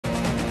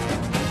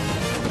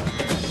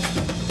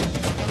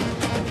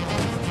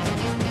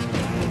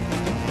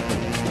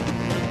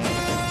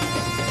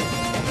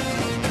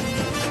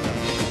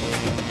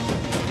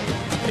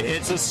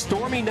It's a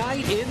stormy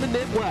night in the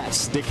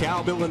Midwest.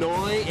 DeKalb,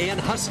 Illinois, and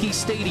Husky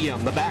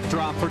Stadium, the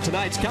backdrop for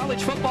tonight's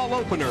college football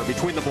opener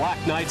between the Black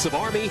Knights of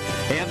Army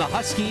and the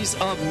Huskies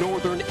of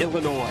Northern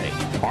Illinois.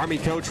 Army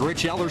coach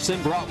Rich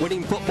Ellerson brought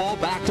winning football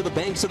back to the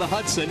banks of the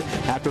Hudson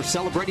after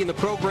celebrating the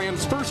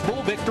program's first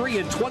bowl victory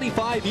in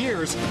 25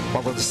 years,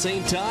 while at the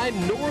same time,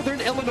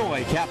 Northern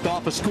Illinois capped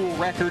off a school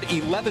record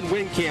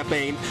 11-win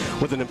campaign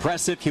with an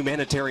impressive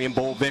humanitarian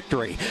bowl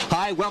victory.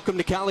 Hi, welcome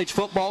to college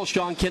football.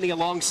 Sean Kinney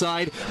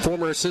alongside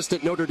former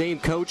assistant Notre Dame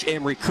coach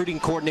and recruiting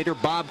coordinator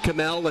Bob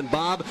Kamel. And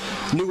Bob,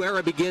 new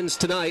era begins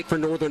tonight for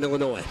Northern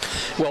Illinois.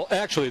 Well,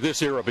 actually,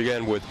 this era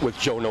began with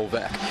Joe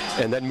Novak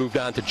and then moved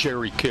on to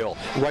Jerry Kill,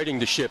 righting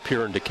the ship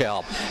here in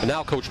DeKalb. And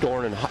now Coach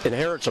Doran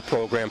inherits a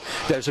program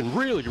that is in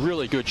really,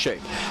 really good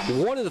shape.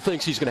 One of the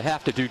things he's going to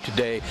have to do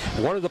today,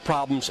 one of the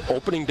problems,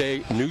 opening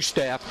day, new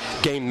staff,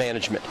 game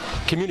management,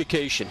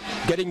 communication,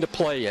 getting the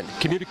play in,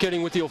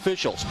 communicating with the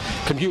officials,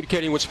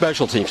 communicating with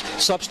special teams,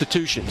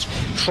 substitutions.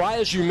 Try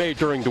as you may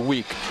during the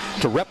week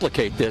to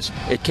replicate this,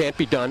 it can't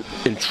be done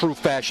in true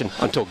fashion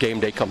until game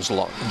day comes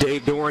along.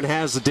 Dave Doran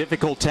has the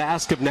difficult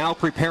task of now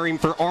preparing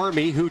for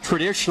Army, who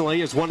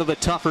traditionally is one of the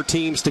tougher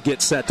teams to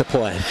get set to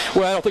play.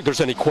 Well, I don't think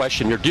there's any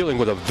question. You're dealing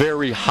with a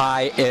very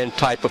high-end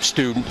type of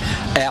student,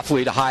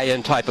 athlete, a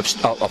high-end type of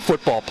a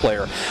football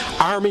player.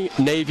 Army,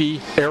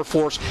 Navy, Air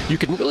Force, you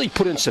can really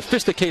put in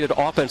sophisticated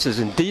offenses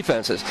and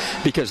defenses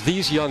because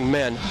these young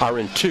men are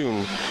in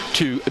tune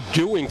to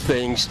doing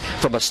things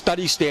from a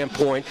study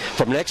standpoint,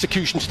 from an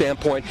execution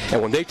standpoint,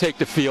 and when they take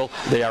the field,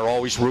 they are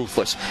always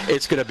ruthless.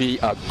 It's going to be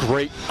a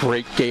great,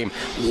 great game.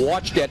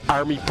 Watch that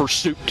Army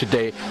pursuit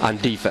today on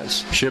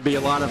defense. Should be a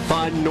lot of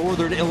fun.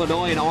 Northern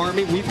Illinois and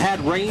Army. We've had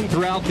rain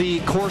throughout the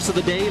course of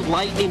the day,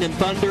 lightning and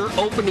thunder,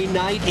 opening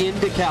night in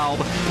DeKalb.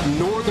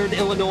 Northern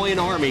Illinois and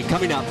Army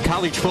coming up.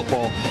 College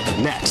football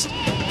next.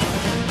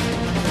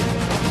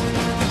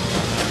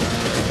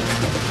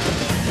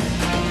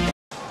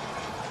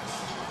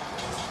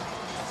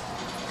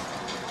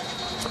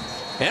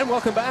 And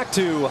welcome back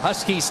to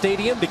Husky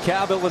Stadium,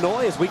 DeKalb,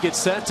 Illinois, as we get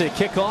set to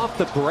kick off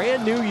the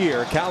brand new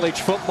year.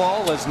 College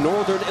football as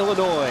Northern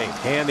Illinois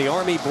and the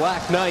Army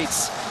Black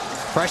Knights.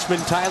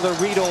 Freshman Tyler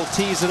Riedel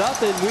tees it up,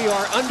 and we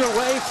are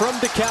underway from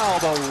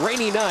DeKalb, a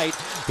rainy night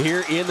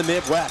here in the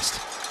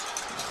Midwest.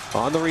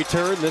 On the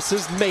return, this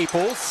is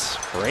Maples.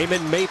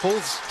 Raymond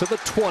Maples to the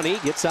 20,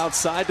 gets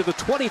outside to the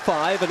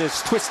 25, and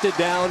is twisted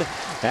down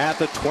at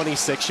the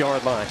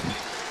 26-yard line.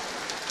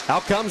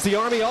 Out comes the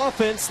Army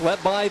offense,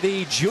 led by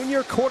the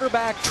junior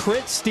quarterback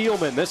Trent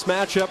Steelman. This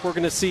matchup, we're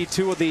going to see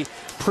two of the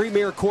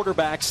premier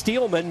quarterbacks.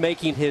 Steelman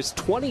making his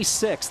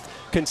 26th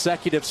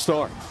consecutive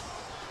start.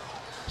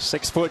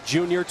 6-foot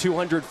junior,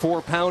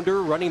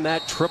 204-pounder, running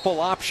that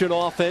triple option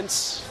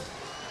offense.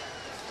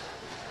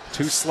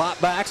 Two slot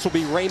backs will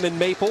be Raymond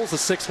Maples, a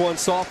 6'1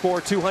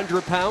 sophomore,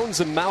 200 pounds,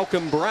 and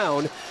Malcolm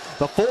Brown.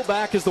 The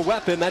fullback is the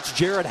weapon. That's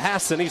Jared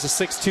Hassan. He's a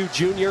 6'2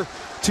 junior,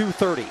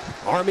 230.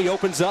 Army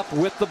opens up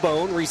with the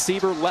bone,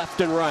 receiver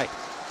left and right.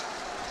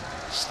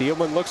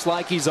 Steelman looks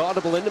like he's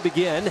audible in to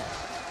begin.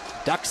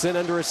 Ducks in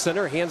under his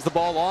center, hands the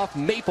ball off.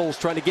 Maples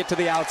trying to get to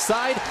the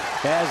outside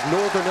as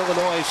Northern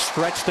Illinois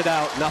stretched it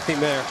out. Nothing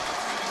there.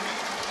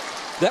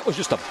 That was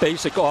just a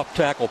basic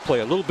off-tackle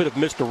play, a little bit of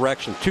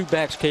misdirection. Two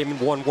backs came in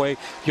one way,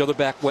 the other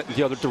back went in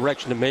the other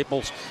direction to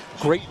Maples.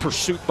 Great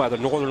pursuit by the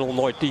Northern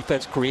Illinois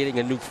defense, creating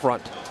a new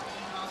front.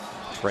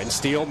 Trent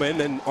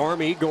Steelman and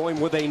Army going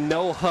with a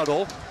no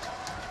huddle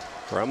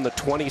from the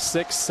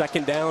 26,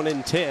 second down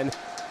and 10.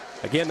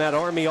 Again, that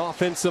Army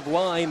offensive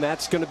line,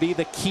 that's going to be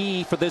the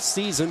key for this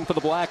season for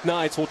the Black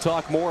Knights. We'll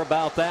talk more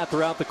about that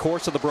throughout the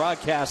course of the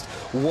broadcast.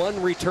 One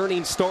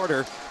returning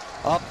starter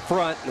up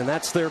front, and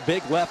that's their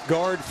big left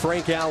guard,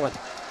 Frank Allen.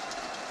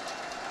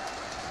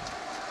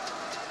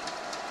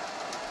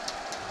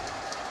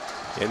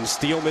 And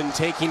Steelman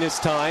taking his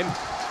time.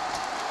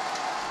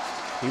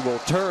 He will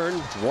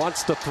turn,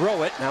 wants to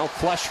throw it. Now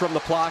flush from the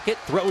pocket,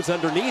 throws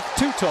underneath,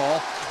 too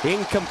tall,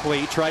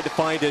 incomplete. Tried to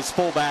find his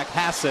fullback,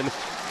 Hassan,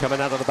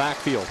 coming out of the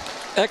backfield.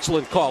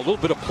 Excellent call, a little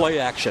bit of play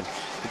action.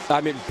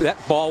 I mean,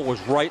 that ball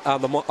was right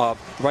on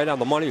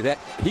the money. That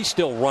he's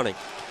still running.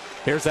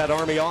 Here's that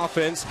Army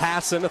offense.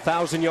 Hassan, a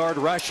 1,000-yard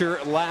rusher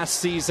last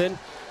season.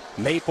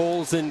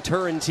 Maples and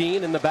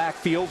Turrentine in the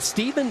backfield.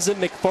 Stevens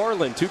and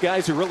McFarland, two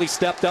guys who really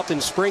stepped up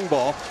in spring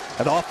ball.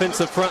 An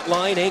offensive front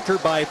line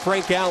anchored by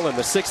Frank Allen,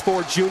 the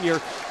 6'4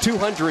 junior,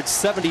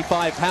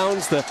 275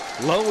 pounds, the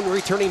lone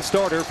returning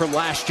starter from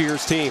last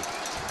year's team.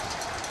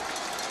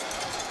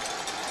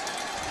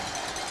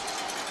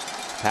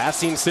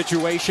 Passing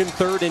situation,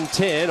 3rd and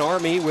 10.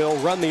 Army will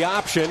run the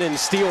option, and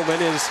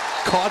Steelman is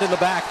caught in the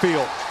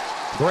backfield.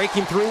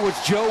 Breaking through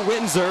was Joe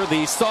Windsor,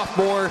 the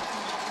sophomore,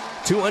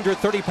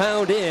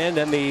 230-pound end,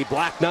 and the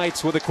Black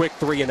Knights with a quick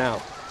 3 and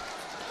out.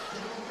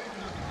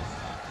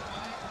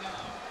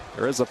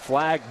 There is a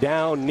flag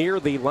down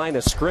near the line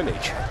of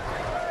scrimmage.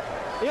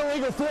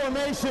 Illegal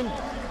formation.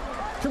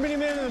 Too many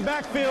men in the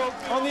backfield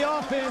on the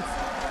offense.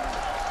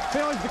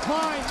 Penalties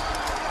decline.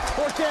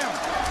 4th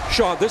down.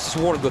 Sean, this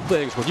is one of the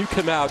things when you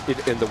come out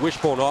in the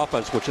wishbone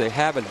offense, which they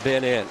haven't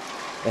been in,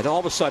 and all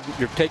of a sudden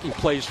you're taking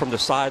plays from the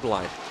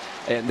sideline.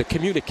 And the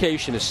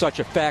communication is such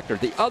a factor.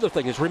 The other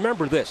thing is,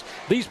 remember this,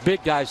 these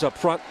big guys up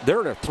front,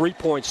 they're in a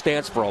three-point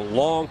stance for a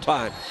long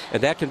time,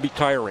 and that can be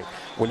tiring.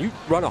 When you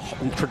run a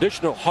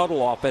traditional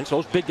huddle offense,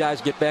 those big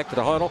guys get back to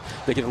the huddle,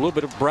 they get a little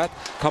bit of breath,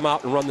 come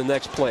out and run the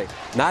next play.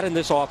 Not in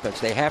this offense.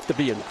 They have to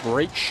be in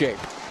great shape.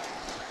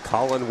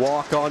 Colin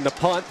Walk on the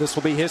punt. This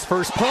will be his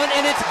first punt,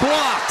 and it's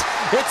blocked.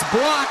 It's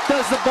blocked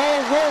as the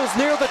ball rolls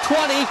near the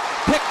 20,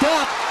 picked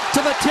up to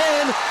the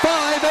 10,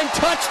 5, and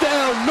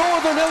touchdown.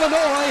 Northern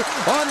Illinois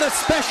on the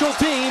special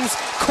teams.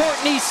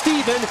 Courtney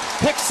Stephen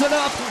picks it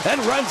up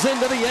and runs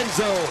into the end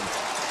zone.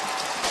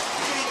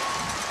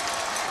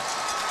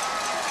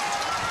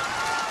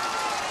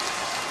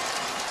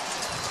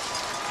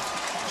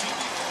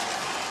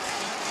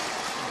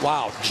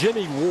 Wow,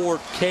 Jimmy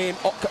Ward came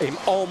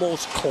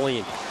almost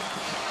clean.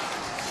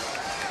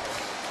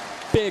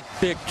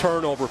 Big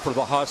turnover for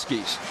the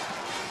Huskies.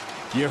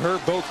 You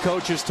heard both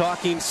coaches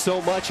talking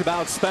so much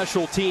about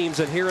special teams,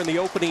 and here in the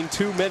opening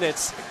 2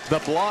 minutes, the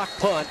block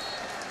punt.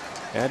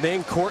 And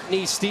then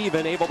Courtney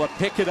Stephen able to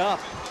pick it up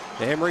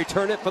and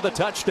return it for the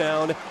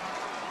touchdown.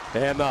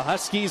 And the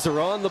Huskies are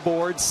on the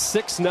board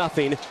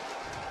 6-0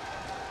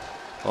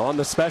 on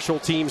the special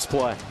teams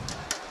play.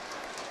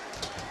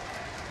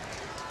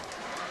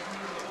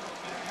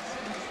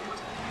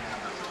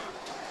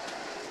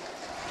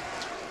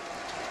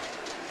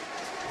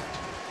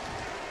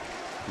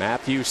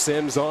 Matthew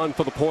Sims on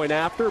for the point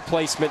after.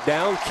 Placement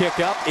down, kick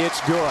up, it's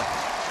good.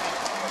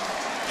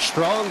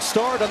 Strong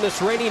start on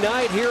this rainy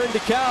night here in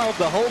DeKalb.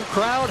 The home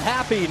crowd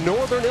happy.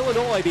 Northern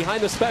Illinois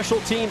behind the special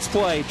teams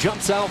play.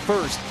 Jumps out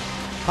first.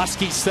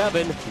 Huskies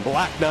 7,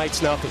 Black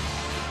Knights nothing.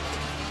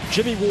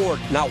 Jimmy Ward.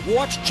 Now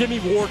watch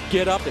Jimmy Ward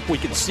get up if we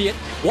can see it.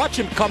 Watch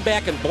him come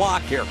back and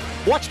block here.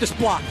 Watch this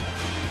block.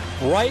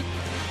 Right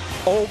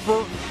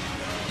over.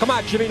 Come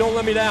on, Jimmy, don't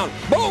let me down.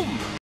 Boom!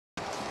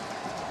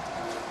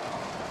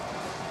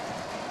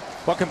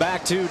 Welcome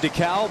back to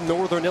DeKalb.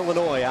 Northern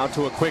Illinois out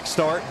to a quick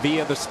start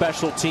via the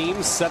special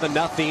teams.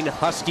 7-0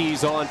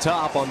 Huskies on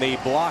top on the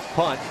block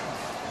punt.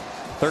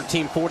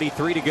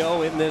 13:43 to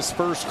go in this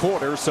first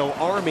quarter. So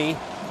Army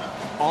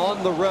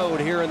on the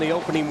road here in the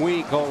opening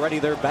week. Already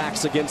their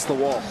backs against the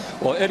wall.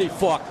 Well, Eddie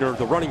Faulkner,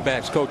 the running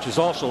backs coach, is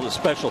also the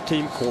special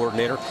team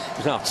coordinator.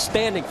 He's an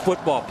outstanding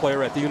football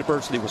player at the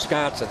University of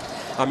Wisconsin.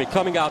 I mean,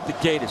 coming out the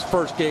gate, his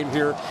first game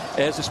here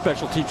as a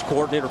special teams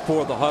coordinator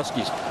for the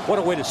Huskies. What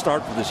a way to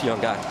start for this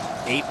young guy.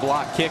 8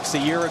 block kicks a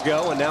year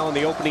ago, and now in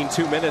the opening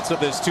 2 minutes of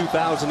this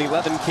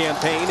 2011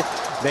 campaign,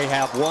 they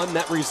have one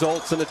that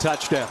results in a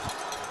touchdown.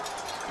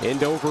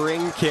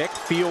 End-over-ring kick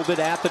fielded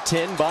at the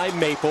 10 by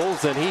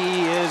Maples, and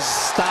he is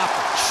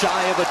stopped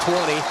shy of the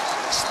 20.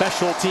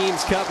 Special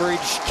teams coverage,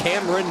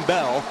 Cameron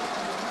Bell,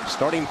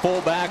 starting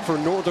fullback for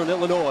Northern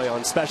Illinois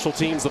on special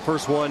teams, the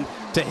first one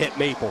to hit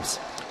Maples.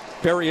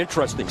 Very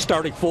interesting.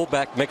 Starting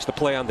fullback makes the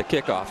play on the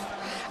kickoff.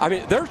 I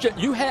mean,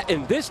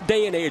 in this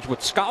day and age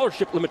with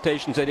scholarship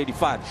limitations at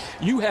 85,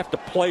 you have to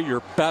play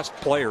your best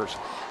players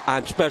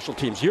on special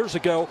teams. Years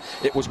ago,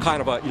 it was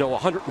kind of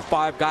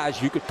 105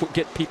 guys. You could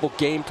get people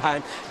game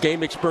time,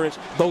 game experience.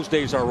 Those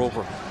days are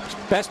over.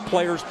 Best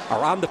players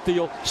are on the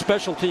field,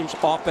 special teams,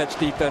 offense,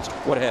 defense,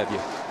 what have you.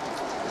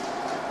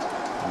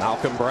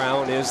 Malcolm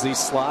Brown is the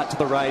slot to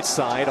the right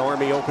side.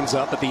 Army opens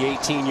up at the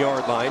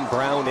 18-yard line.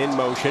 Brown in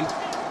motion.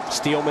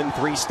 Steelman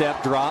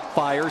 3-step drop,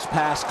 fires,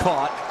 pass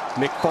caught.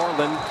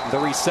 McFarland, the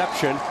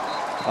reception,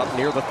 up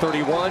near the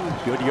 31.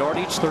 Good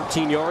yardage,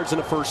 13 yards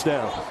and a first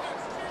down.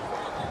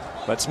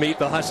 Let's meet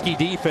the Husky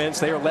defense.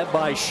 They are led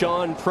by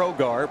Sean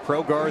Progar.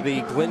 Progar,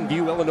 the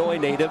Glenview, Illinois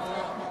native.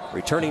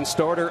 Returning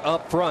starter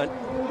up front.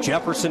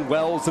 Jefferson,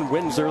 Wells, and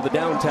Windsor, the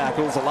down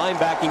tackles. A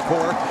linebacking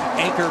core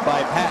anchored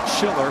by Pat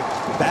Schiller,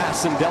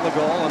 Bass, and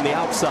Delagal on the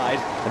outside.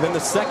 And then the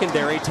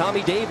secondary,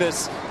 Tommy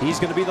Davis. He's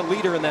going to be the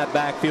leader in that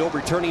backfield.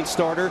 Returning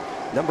starter,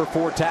 number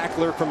 4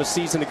 tackler from a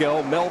season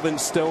ago, Melvin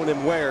Stone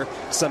and Ware.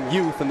 Some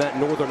youth in that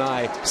Northern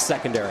Eye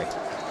secondary.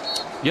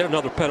 Yet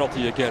another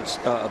penalty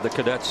against the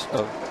cadets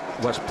of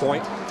West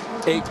Point.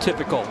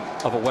 Atypical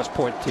of a West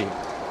Point team.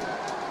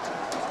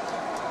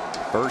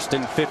 First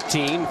and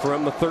 15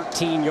 from the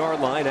 13-yard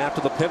line after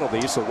the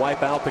penalty, so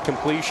wipe out the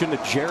completion to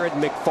Jared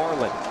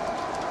McFarland.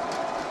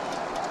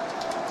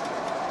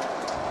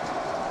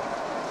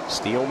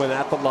 Steelman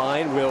at the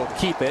line will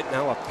keep it.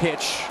 Now a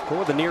pitch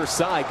for the near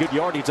side. Good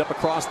yardage up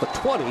across the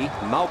 20.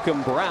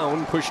 Malcolm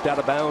Brown pushed out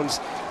of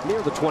bounds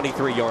near the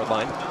 23-yard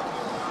line.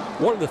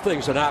 One of the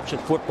things in option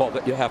football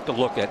that you have to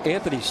look at,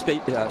 Anthony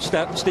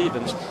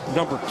Stevens,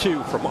 number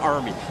 2 from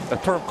Army, a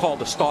term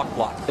called a stalk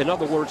block. In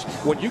other words,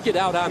 when you get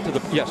out onto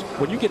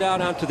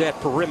that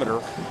perimeter,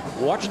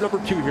 watch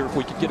number 2 here if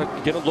we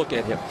can get a look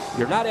at him.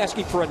 You're not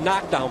asking for a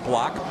knockdown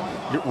block.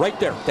 You're right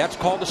there. That's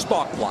called a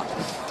stalk block.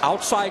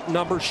 Outside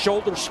number,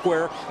 shoulder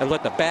square, and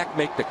let the back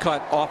make the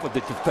cut off of the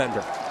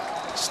defender.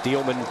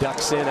 Steelman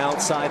ducks in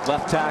outside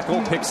left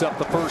tackle, picks up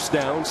the first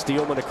down.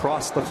 Steelman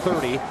across the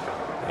 30.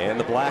 And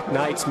the Black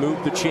Knights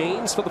move the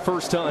chains for the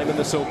first time in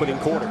this opening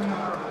quarter.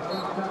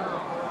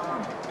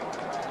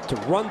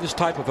 to run this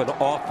type of an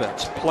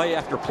offense, play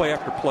after play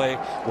after play,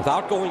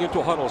 without going into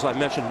a huddle, as I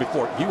mentioned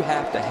before, you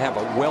have to have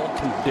a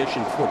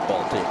well-conditioned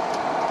football team.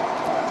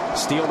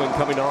 Steelman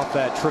coming off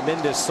that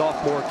tremendous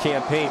sophomore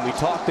campaign. We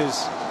talked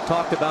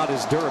about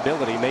his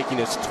durability, making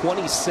his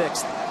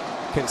 26th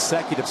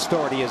consecutive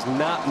start. He has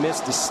not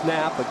missed a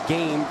snap, a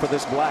game for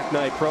this Black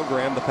Knight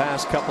program the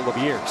past couple of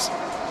years.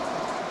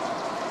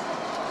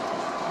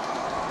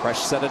 Fresh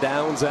set of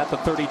downs at the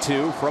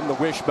 32 from the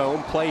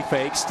wishbone. Play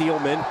fake.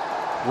 Steelman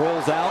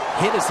rolls out,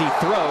 hit as he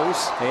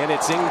throws, and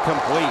it's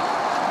incomplete.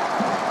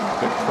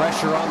 Good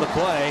pressure on the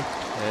play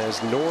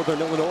as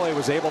Northern Illinois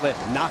was able to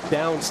knock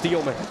down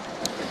Steelman.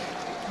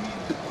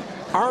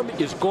 Army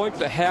is going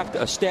to have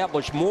to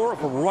establish more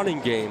of a running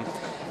game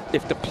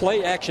if the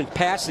play-action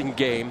passing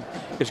game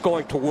is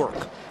going to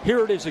work.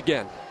 Here it is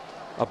again.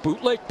 A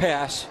bootleg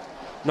pass,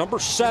 number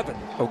 7,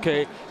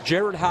 okay,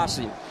 Jared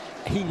Hassing.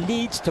 He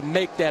needs to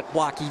make that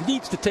block. He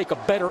needs to take a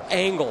better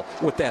angle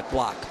with that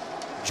block.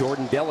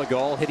 Jordan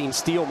Delegal hitting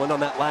Steelman on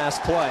that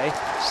last play.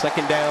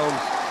 Second down,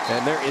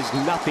 and there is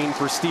nothing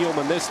for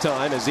Steelman this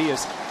time as he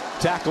is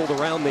tackled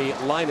around the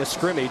line of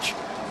scrimmage.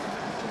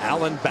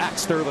 Alan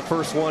Baxter, the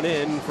first one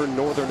in for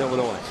Northern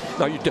Illinois.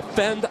 Now you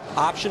defend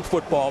option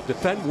football,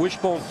 defend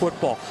wishbone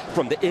football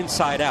from the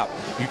inside out.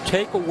 You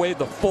take away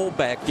the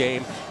fullback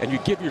game and you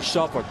give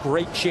yourself a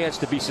great chance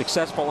to be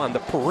successful on the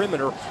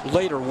perimeter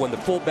later when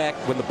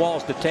the ball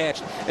is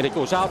detached and it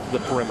goes out to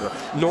the perimeter.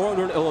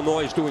 Northern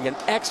Illinois is doing an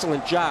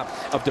excellent job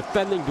of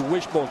defending the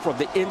wishbone from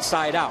the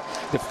inside out,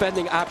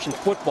 defending option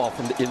football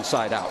from the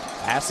inside out.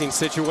 Passing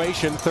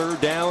situation, 3rd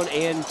down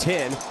and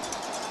 10.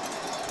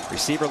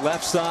 Receiver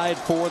left side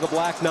for the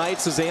Black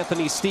Knights is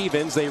Anthony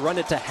Stevens. They run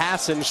it to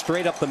Hassan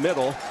straight up the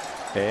middle.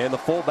 And the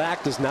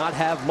fullback does not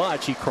have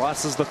much. He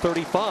crosses the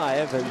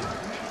 35. And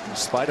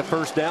despite a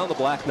first down, the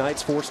Black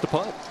Knights forced to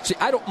punt. See,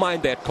 I don't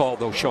mind that call,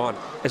 though, Sean.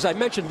 As I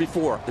mentioned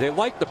before, they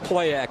like the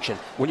play action.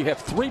 When you have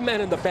 3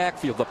 men in the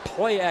backfield, the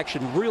play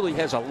action really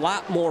has a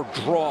lot more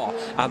draw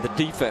on the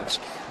defense.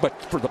 But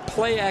for the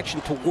play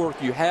action to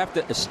work, you have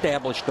to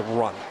establish the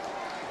run.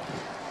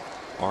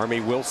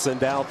 Army will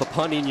send out the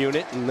punting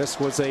unit, and this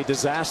was a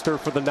disaster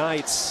for the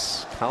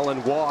Knights.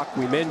 Colin Walk,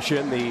 we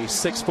mentioned, the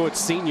 6-foot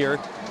senior,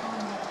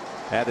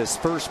 had his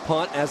first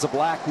punt as a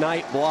Black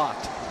Knight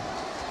blocked.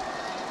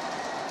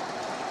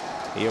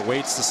 He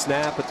awaits the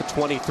snap at the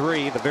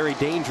 23. The very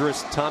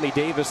dangerous Tommy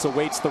Davis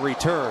awaits the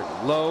return.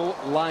 Low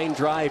line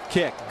drive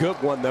kick. Good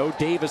one, though.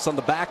 Davis on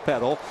the back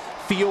pedal.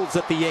 Fields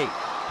at the 8.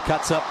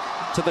 Cuts up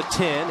to the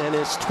 10 and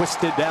is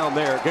twisted down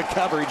there. Good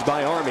coverage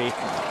by Army.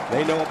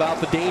 They know about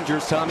the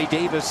dangers Tommy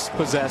Davis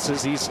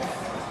possesses. He's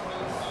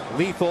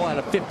lethal at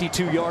a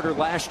 52-yarder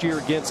last year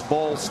against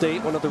Ball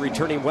State, one of the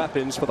returning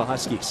weapons for the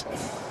Huskies.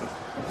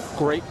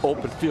 Great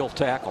open field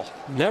tackle.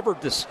 Never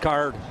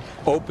discard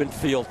open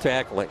field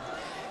tackling.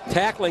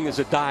 Tackling is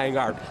a dying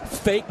art.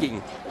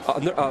 Faking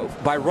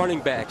by running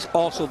backs,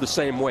 also the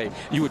same way.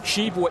 You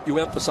achieve what you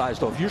emphasize,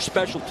 though. If your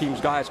special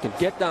teams guys can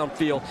get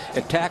downfield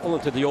and tackle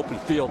into the open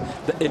field,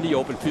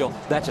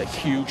 that's a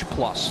huge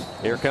plus.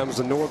 Here comes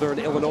the Northern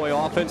Illinois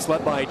offense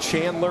led by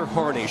Chandler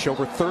Harnish.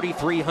 Over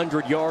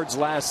 3,300 yards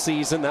last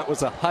season. That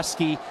was a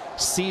Husky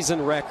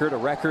season record, a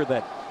record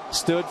that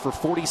stood for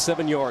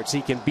 47 yards.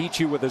 He can beat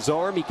you with his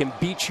arm. He can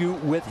beat you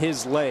with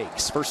his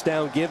legs. First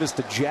down give is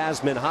to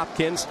Jasmine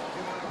Hopkins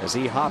as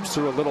he hops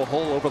through a little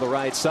hole over the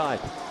right side.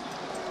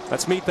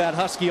 Let's meet that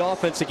Husky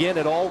offense again.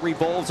 It all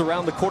revolves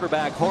around the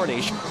quarterback,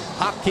 Harnish.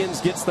 Hopkins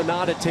gets the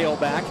nod at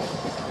tailback.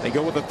 They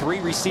go with a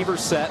 3-receiver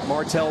set.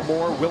 Martell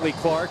Moore, Willie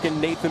Clark,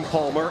 and Nathan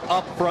Palmer.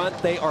 Up front,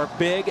 they are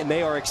big and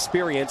they are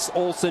experienced.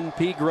 Olson,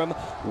 Pegram,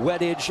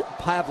 Weddage,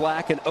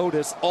 Pavlak, and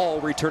Otis, all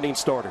returning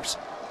starters.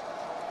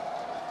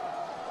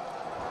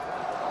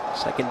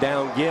 Second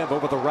down give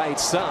over the right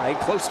side.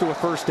 Close to a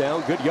first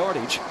down. Good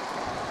yardage.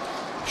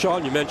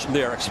 Sean, you mentioned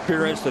they are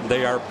experienced and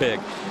they are big.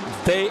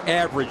 They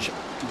average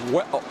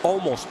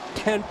almost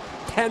 10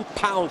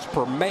 pounds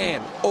per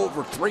man,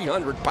 over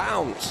 300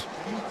 pounds.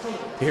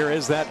 Here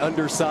is that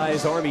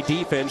undersized Army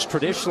defense.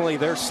 Traditionally,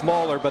 they're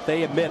smaller, but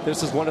they admit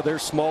this is one of their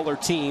smaller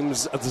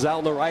teams.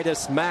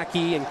 Zalnaritis,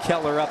 Mackey, and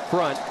Keller up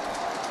front.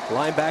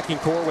 Linebacking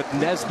core with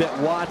Nesbitt,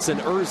 Watts, and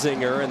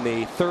Erzinger. And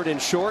the 3rd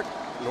and short,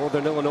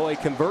 Northern Illinois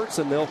converts,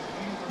 and they'll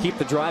keep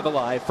the drive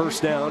alive.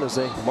 First down as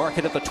they mark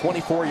it at the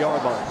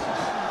 24-yard line.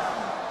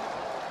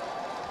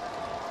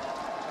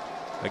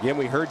 Again,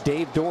 we heard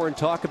Dave Dorn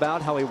talk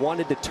about how he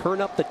wanted to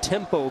turn up the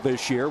tempo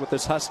this year with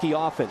this Husky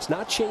offense.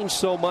 Not change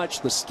so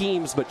much the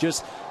schemes, but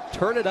just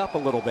turn it up a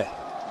little bit.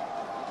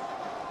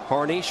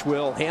 Harnish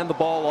will hand the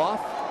ball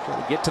off.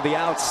 Trying to get to the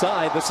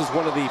outside. This is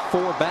one of the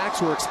 4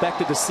 backs we're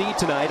expected to see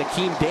tonight,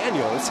 Akeem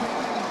Daniels.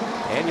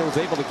 Daniels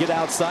able to get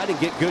outside and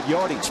get good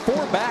yardage. 4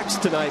 backs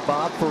tonight,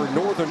 Bob, for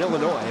Northern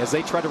Illinois as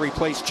they try to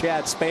replace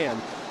Chad Spann.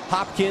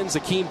 Hopkins,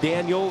 Akeem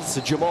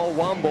Daniels, Jamal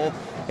Womble,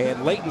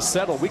 and Leighton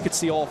Settle. We could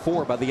see all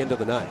four by the end of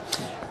the night.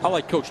 I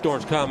like Coach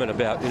Dorn's comment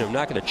about,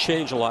 not going to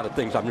change a lot of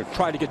things. I'm going to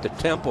try to get the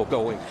tempo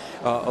going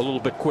a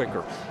little bit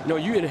quicker.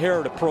 You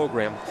inherit a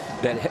program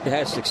that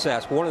has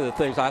success. One of the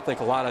things I think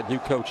a lot of new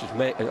coaches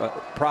make,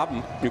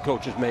 new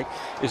coaches make,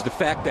 is the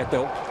fact that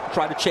they'll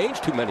try to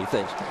change too many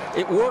things.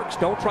 It works.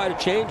 Don't try to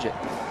change it.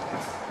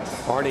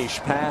 Harnish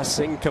pass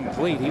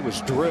incomplete. He was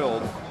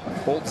drilled.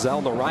 Holt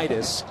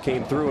Zalnaritis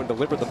came through and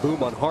delivered the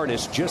boom on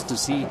Harnish just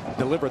as he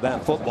delivered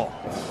that football.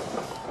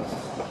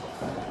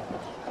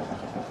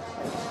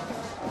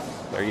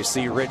 There you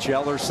see Rich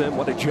Ellerson.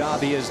 What a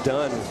job he has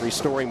done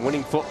restoring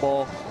winning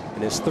football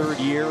in his third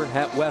year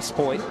at West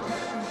Point.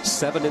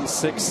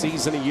 7-6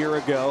 season a year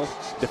ago.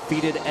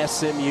 Defeated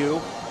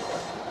SMU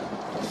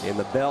in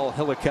the Bell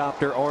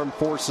Helicopter Armed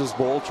Forces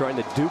Bowl, trying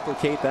to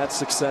duplicate that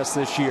success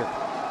this year.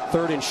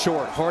 Third and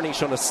short.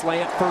 Harnish on a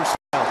slant first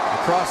down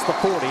across the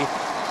 40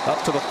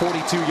 up to the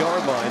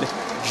 42-yard line.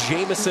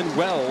 Jamison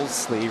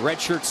Wells, the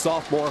redshirt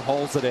sophomore,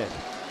 hauls it in.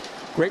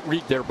 Great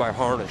read there by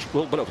Harnish. A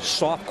little bit of a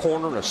soft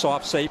corner and a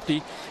soft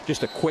safety.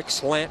 Just a quick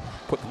slant.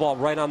 Put the ball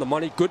right on the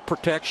money. Good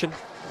protection.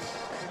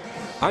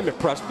 I'm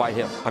impressed by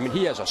him. I mean,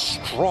 he has a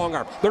strong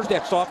arm. There's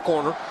that soft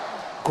corner.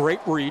 Great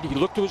read. He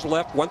looked to his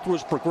left, went through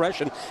his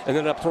progression, and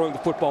ended up throwing the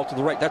football to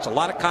the right. That's a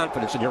lot of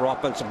confidence in your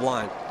offensive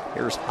line.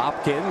 Here's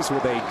Hopkins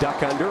with a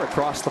duck under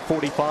across the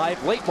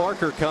 45. Late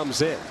marker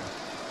comes in.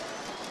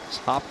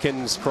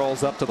 Hopkins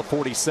crawls up to the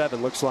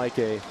 47. Looks like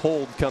a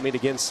hold coming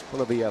against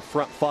one of the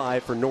front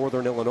five for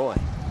Northern Illinois.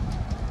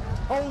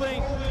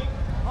 Holding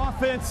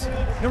offense,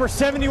 number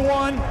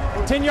 71,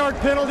 10-yard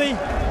penalty,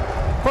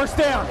 first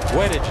down.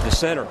 Wedge to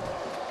center.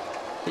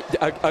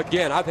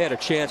 Again, I've had a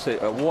chance to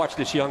watch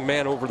this young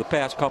man over the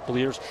past couple of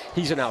years.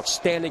 He's an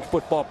outstanding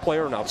football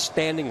player, an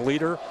outstanding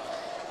leader.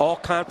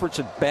 All-conference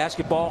in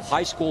basketball,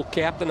 high school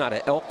captain out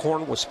of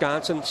Elkhorn,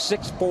 Wisconsin,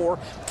 6'4",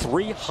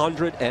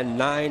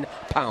 309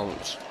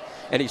 pounds.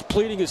 And he's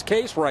pleading his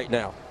case right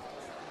now.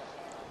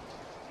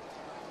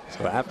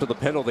 So after the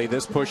penalty,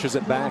 this pushes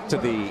it back to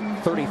the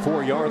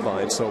 34-yard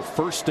line. So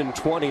 1st and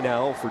 20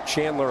 now for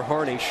Chandler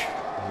Harnish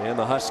and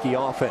the Husky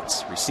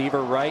offense.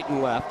 Receiver right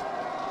and left.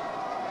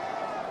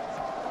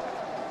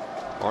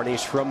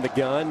 Harnish from the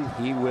gun.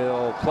 He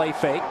will play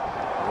fake.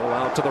 Roll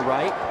out to the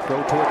right.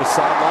 Throw toward the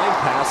sideline.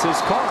 Pass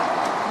is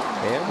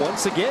caught. And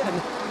once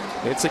again,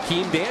 it's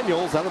Akeem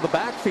Daniels out of the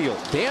backfield.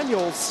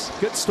 Daniels,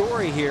 good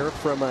story here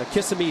from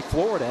Kissimmee,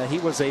 Florida. He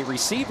was a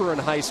receiver in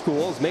high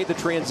school, has made the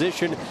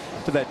transition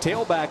to that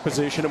tailback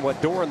position, and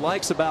what Doran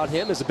likes about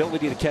him is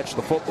ability to catch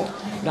the football.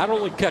 Not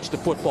only catch the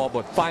football,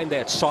 but find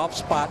that soft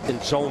spot in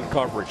zone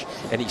coverage.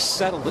 And he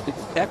settled it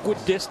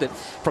equidistant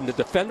from the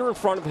defender in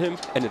front of him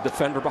and the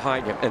defender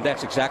behind him. And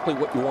that's exactly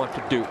what you want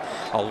to do.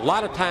 A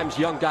lot of times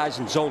young guys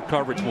in zone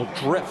coverage will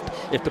drift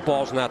if the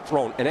ball's not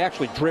thrown, and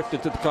actually drift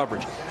into the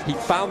coverage. He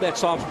found that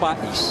soft spot.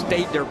 He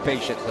stayed there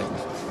patiently.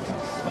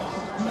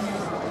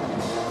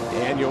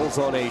 Daniels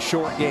on a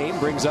short game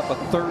brings up a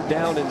 3rd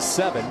down and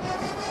 7.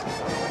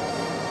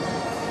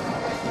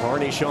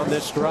 Harnish on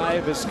this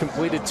drive has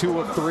completed 2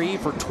 of 3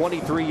 for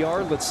 23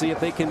 yards. Let's see if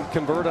they can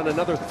convert on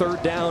another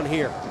 3rd down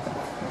here.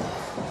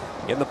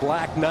 In the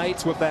Black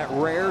Knights with that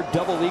rare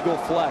double eagle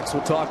flex.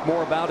 We'll talk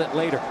more about it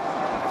later.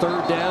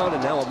 3rd down,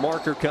 and now a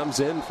marker comes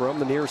in from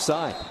the near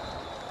side.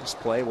 This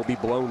play will be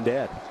blown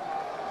dead.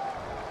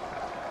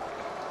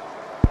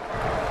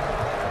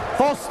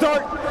 False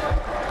start.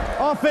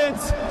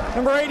 Offense,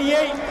 number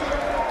 88.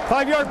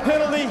 5-yard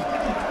penalty.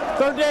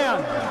 3rd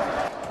down.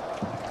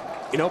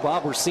 You know,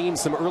 Bob, we're seeing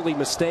some early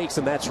mistakes,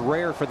 and that's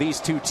rare for these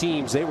two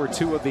teams. They were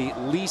 2 of the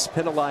least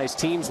penalized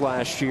teams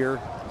last year.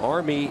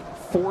 Army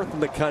 4th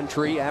in the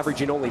country,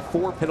 averaging only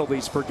 4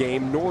 penalties per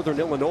game. Northern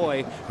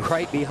Illinois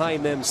right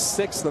behind them,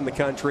 6th in the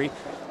country,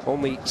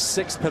 only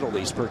 6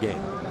 penalties per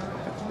game.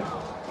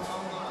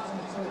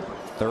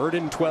 3rd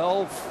and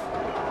 12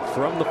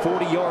 from the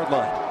 40-yard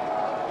line.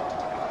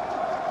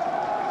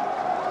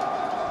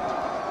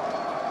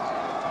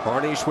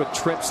 Harnish with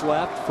trips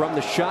left from the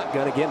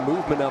shotgun. Again,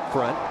 movement up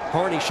front.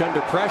 Harnish under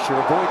pressure,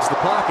 avoids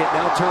the pocket,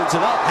 now turns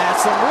it up,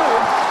 has some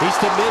room. He's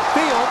to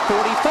midfield,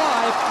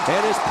 45,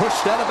 and is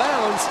pushed out of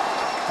bounds.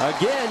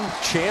 Again,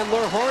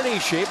 Chandler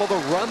Harnish able to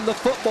run the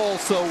football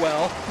so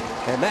well.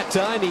 And that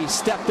time he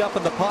stepped up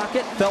in the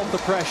pocket, felt the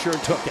pressure,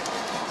 and took it.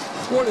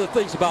 One of the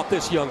things about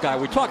this young guy,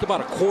 we talk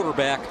about a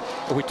quarterback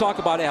and we talk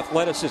about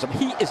athleticism.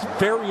 He is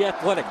very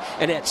athletic,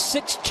 and at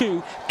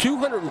 6'2",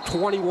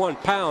 221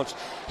 pounds,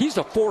 he's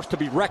a force to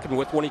be reckoned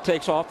with when he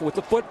takes off with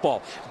the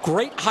football.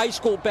 Great high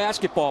school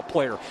basketball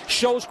player,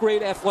 shows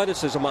great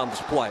athleticism on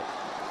display.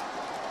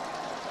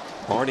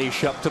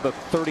 Harnish up to the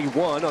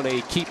 31 on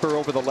a keeper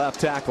over the left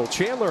tackle.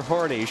 Chandler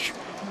Harnish,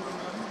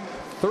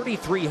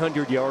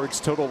 3,300 yards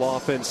total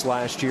offense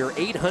last year,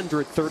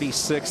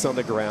 836 on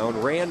the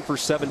ground, ran for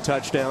 7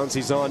 touchdowns.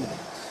 He's on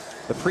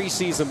the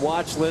preseason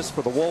watch list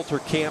for the Walter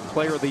Camp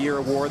Player of the Year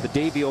Award, the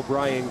Davey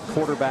O'Brien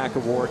Quarterback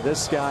Award.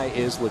 This guy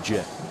is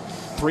legit.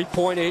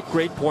 3.8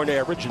 grade point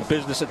average in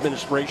business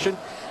administration.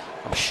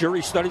 I'm sure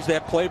he studies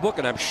that playbook,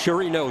 and I'm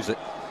sure he knows it.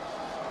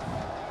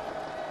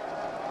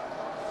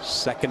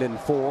 2nd and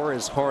 4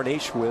 as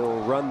Harnish will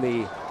run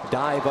the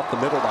dive up the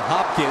middle to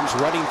Hopkins,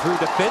 running through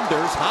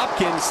defenders.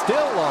 Hopkins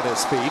still on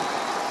his feet.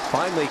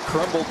 Finally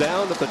crumbled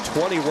down at the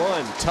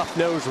 21. Tough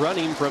nose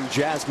running from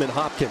Jasmine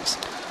Hopkins.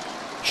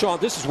 Sean,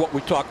 this is what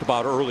we talked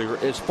about earlier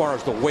as far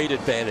as the weight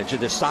advantage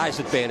and the size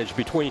advantage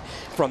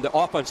from the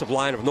offensive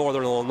line of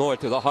Northern Illinois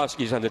to the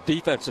Huskies on the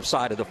defensive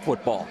side of the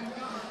football.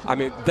 I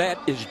mean, that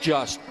is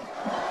just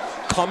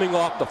coming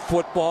off the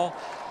football.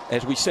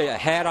 As we say, a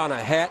hat on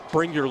a hat,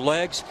 bring your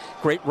legs.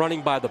 Great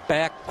running by the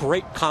back,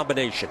 great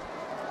combination.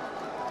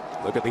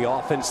 Look at the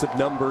offensive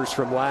numbers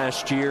from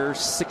last year,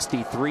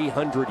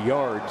 6,300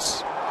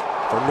 yards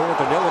for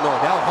Northern Illinois.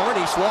 Now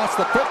Harnish lost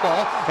the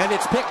football, and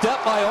it's picked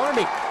up by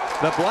Army.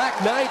 The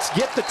Black Knights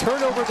get the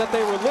turnover that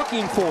they were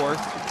looking for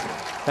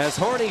as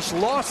Harnish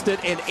lost it,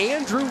 and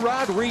Andrew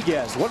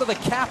Rodriguez, one of the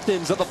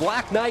captains of the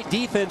Black Knight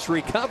defense,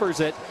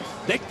 recovers it.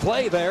 Big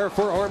play there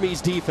for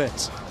Army's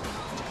defense.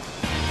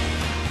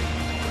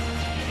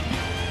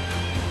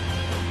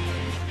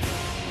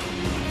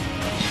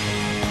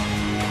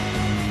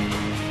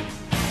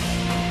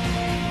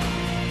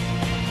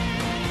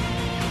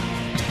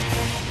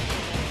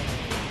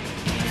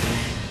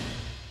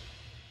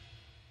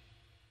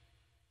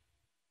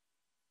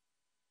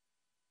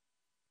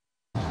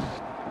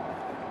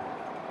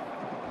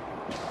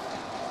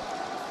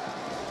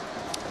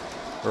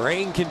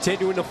 Rain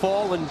continuing to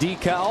fall in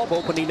DeKalb.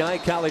 Opening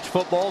night college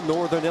football.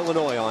 Northern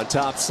Illinois on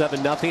top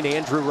 7-0.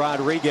 Andrew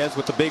Rodriguez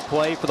with the big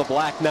play for the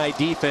Black Knight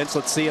defense.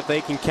 Let's see if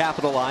they can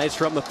capitalize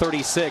from the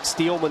 36.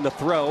 Steelman to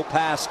throw.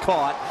 Pass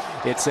caught.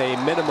 It's a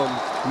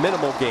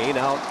minimal gain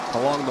out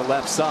along the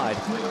left side.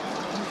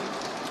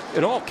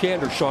 In all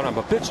candor, Sean, I'm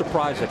a bit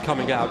surprised at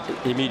coming out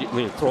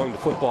immediately and throwing the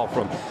football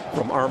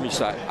from Army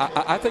side.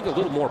 I think a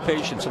little more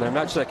patience, and I'm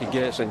not second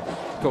guessing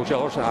Coach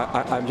Ellerson.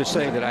 I'm just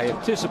saying that I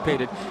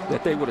anticipated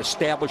that they would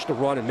establish the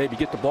run and maybe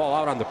get the ball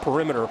out on the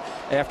perimeter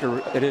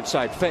after an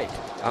inside fake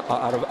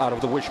out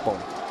of the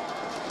wishbone.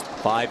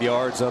 5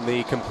 yards on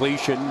the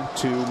completion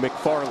to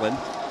McFarland.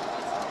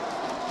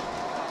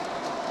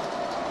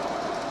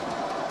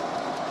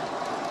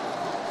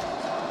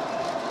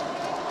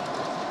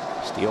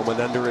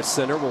 Steelman under his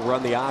center will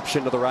run the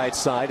option to the right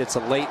side. It's a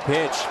late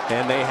pitch,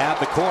 and they have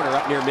the corner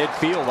up near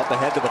midfield, up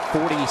ahead to the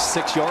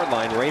 46-yard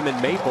line. Raymond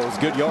Maples,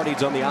 good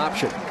yardage on the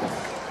option.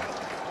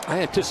 I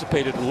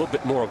anticipated a little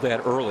bit more of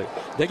that early.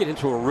 They get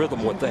into a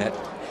rhythm with that.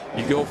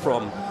 You go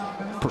from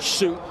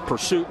pursuit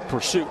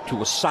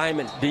to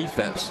assignment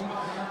defense.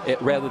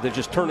 Rather than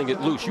just turning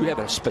it loose, you have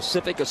a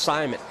specific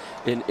assignment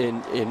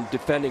in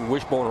defending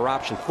wishbone or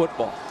option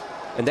football.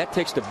 And that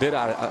takes the bit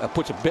out,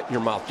 puts a bit in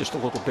your mouth just a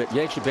little bit,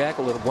 yanks you back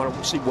a little. Want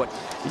to see what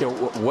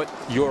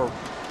your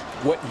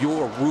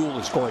rule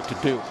is going to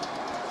do,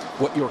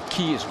 what your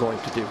key is going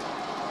to do.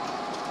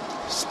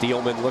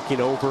 Steelman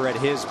looking over at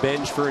his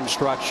bench for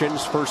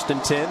instructions. 1st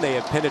and 10. They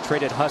have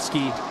penetrated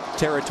Husky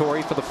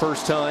territory for the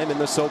first time in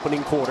this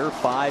opening quarter.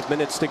 5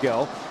 minutes to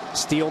go.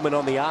 Steelman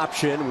on the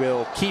option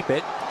will keep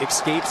it,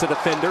 escapes a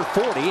defender,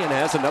 40, and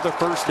has another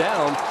first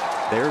down.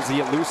 There's the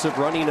elusive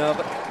running of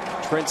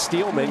Trent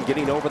Steelman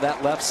getting over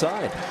that left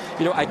side.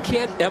 You know, I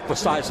can't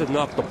emphasize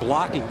enough the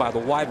blocking by the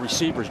wide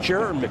receivers,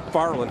 Jared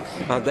McFarland,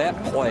 on that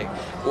play.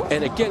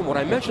 And again, what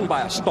I mentioned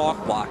by a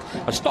stalk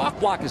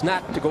block is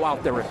not to go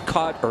out there and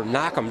cut or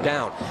knock them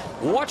down.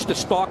 Watch the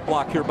stalk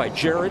block here by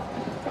Jared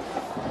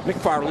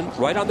McFarland,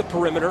 right on the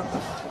perimeter.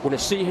 When I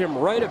see him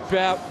right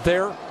about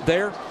there,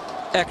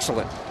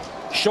 excellent.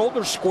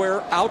 Shoulder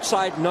square,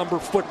 outside number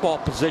football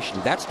position.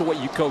 That's the way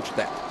you coach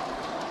that.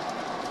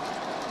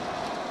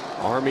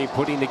 Army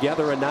putting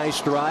together a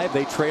nice drive.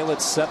 They trail it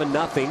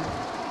 7-0.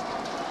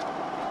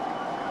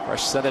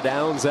 Fresh set of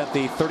downs at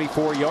the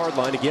 34-yard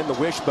line. Again, the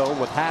wishbone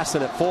with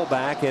Hassan at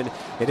fullback, and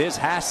it is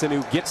Hassan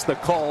who gets the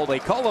call. They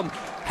call him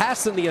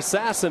Hassan the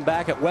Assassin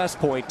back at West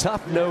Point.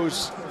 Tough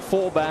nose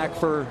fullback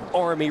for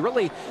Army.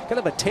 Really kind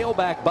of a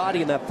tailback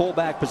body in that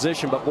fullback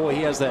position, but boy,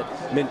 he has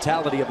that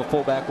mentality of a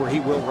fullback where he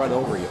will run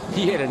over you.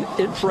 He had an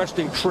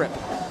interesting trip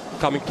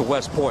coming to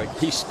West Point.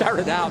 He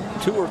started out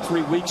 2 or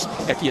 3 weeks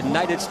at the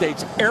United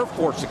States Air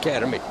Force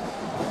Academy.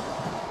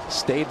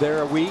 Stayed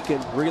there a week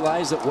and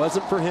realized it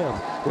wasn't for him.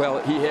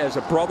 Well, he has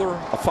a brother,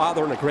 a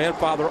father, and a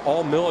grandfather,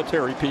 all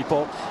military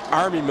people,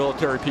 Army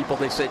military people.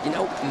 They said, you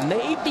know,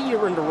 maybe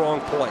you're in the wrong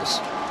place.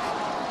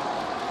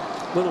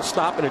 Little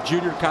stop in a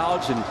junior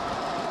college and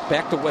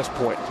back to West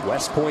Point.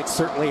 West Point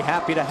certainly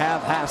happy to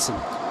have Hassan.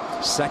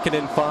 2nd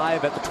and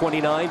 5 at the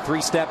 29,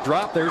 3-step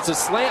drop. There's a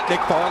slant.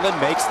 McFarland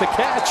makes the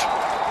catch.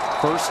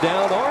 First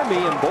down Army,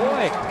 and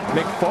boy,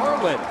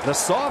 McFarland, the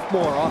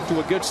sophomore, off to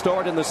a good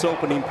start in this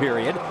opening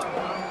period.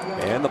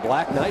 And the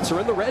Black Knights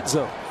are in the red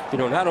zone. You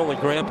know, not only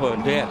Grandpa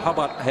and Dad, how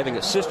about having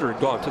a sister who had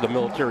gone to the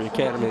military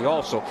academy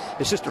also?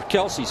 His sister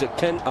Kelsey's a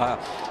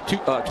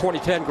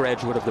 2010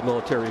 graduate of the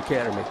military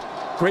academy.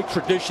 Great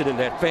tradition in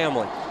that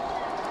family.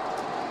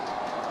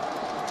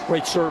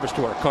 Great service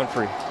to our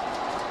country.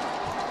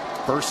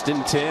 1st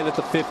and 10 at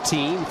the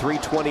 15,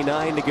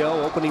 3:29 to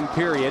go, opening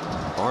period.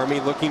 Army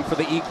looking for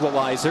the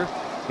equalizer.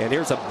 And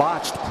here's a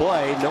botched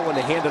play. No one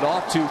to hand it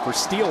off to for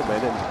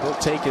Steelman, and he'll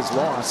take his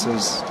loss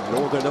as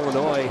Northern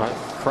Illinois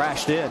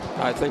crashed in.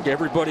 I think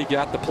everybody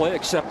got the play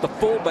except the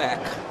fullback.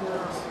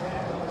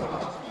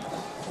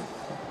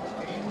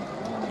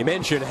 You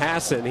mentioned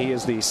Hassan. He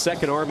is the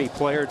second Army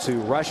player to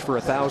rush for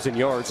 1,000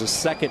 yards, the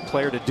second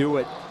player to do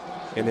it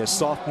in his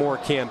sophomore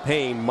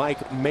campaign. Mike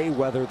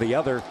Mayweather the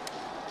other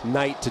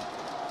night to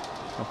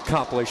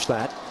accomplish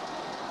that.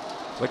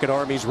 Look at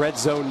Army's red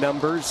zone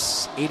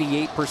numbers.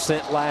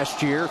 88%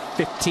 last year,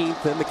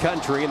 15th in the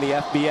country in the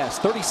FBS.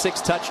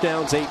 36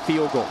 touchdowns, 8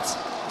 field goals.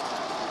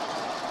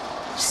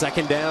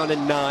 Second down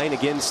and 9.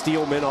 Again,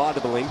 Steelman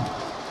audibly.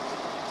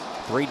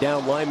 3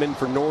 down linemen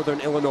for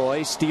Northern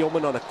Illinois.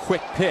 Steelman on a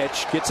quick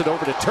pitch. Gets it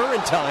over to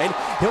Turrentine.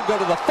 He'll go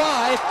to the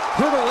 5.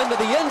 Hurdle into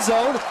the end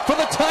zone for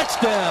the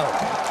touchdown.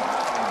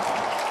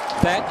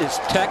 That is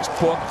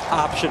textbook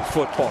option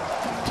football.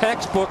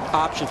 Textbook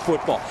option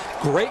football.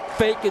 Great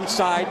fake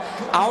inside,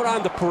 out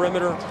on the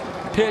perimeter,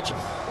 pitch,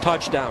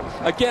 touchdown.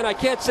 Again, I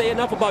can't say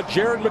enough about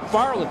Jared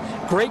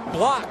McFarland. Great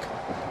block.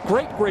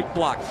 Great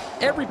block.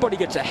 Everybody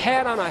gets a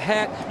hat on a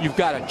hat. You've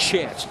got a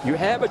chance. You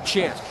have a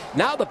chance.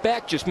 Now the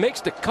back just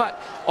makes the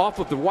cut off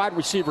of the wide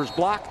receiver's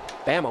block.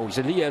 Bammo, he's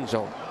in the end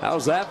zone.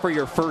 How's that for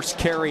your first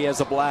carry as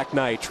a Black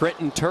Knight?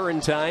 Trenton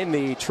Turrentine,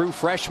 the true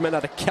freshman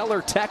out of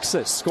Keller,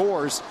 Texas,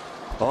 scores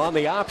on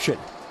the option.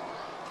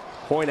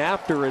 Point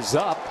after is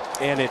up,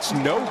 and it's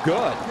no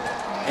good.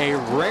 A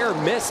rare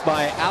miss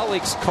by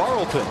Alex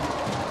Carlton.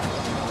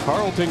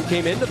 Carlton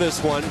came into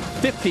this one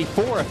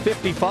 54 of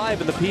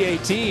 55 in the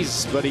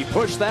PATs, but he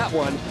pushed that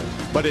one.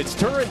 But it's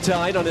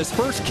Turrentine on his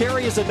first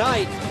carry as a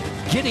Knight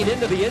getting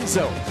into the end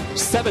zone.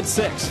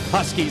 7-6,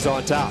 Huskies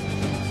on top.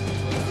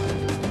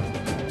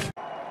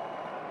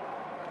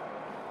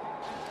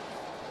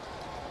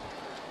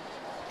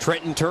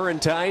 Trenton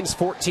Turrentine's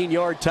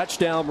 14-yard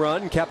touchdown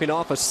run, capping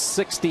off a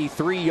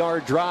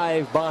 63-yard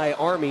drive by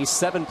Army.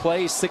 7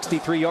 plays,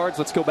 63 yards.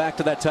 Let's go back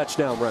to that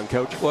touchdown run,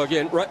 Coach. Well,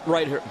 again,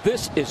 right here,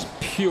 this is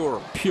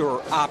pure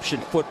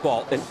option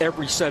football in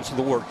every sense of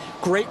the word.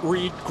 Great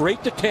read,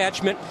 great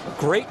detachment,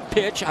 great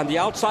pitch on the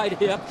outside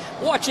hip.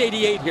 Watch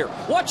 88 here.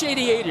 Watch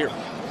 88 here.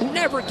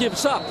 Never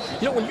gives up.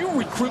 You know, when you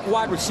recruit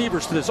wide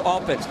receivers to this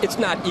offense, it's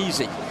not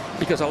easy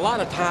because a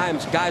lot of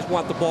times guys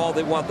want the ball,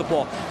 they want the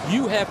ball.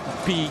 You have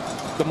to be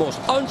the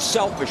most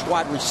unselfish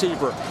wide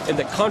receiver in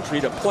the country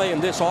to play in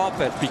this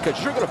offense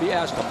because you're going to be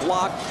asked to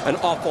block an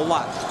awful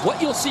lot.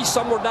 What you'll see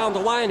somewhere down the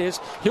line is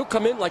he'll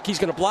come in like he's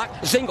going to block,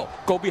 zingle,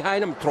 go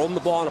behind him, throw him the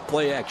ball in a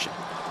play action.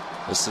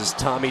 This is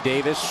Tommy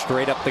Davis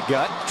straight up the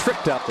gut,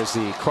 tripped up as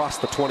he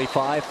crossed the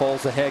 25,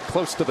 falls ahead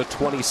close to the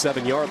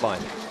 27-yard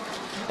line.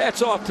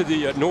 Hats off to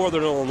the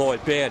Northern Illinois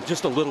band.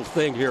 Just a little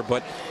thing here,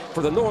 but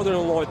for the Northern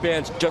Illinois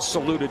bands, just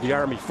saluted the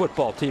Army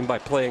football team by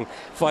playing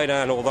Fight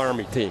On Old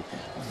Army team.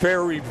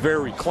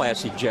 Very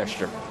classy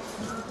gesture.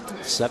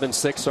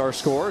 7-6 our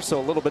score, so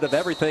a little bit of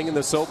everything in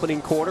this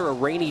opening quarter. A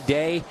rainy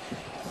day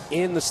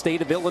in the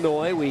state of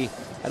Illinois. We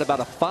had about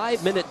a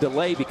 5-minute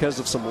delay because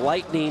of some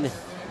lightning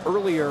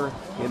earlier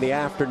in the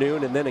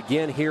afternoon and then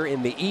again here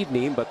in the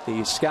evening, but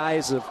the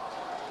skies have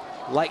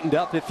lightened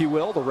up, if you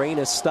will. The rain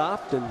has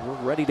stopped and we're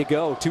ready to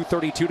go.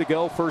 2:32 to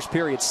go, first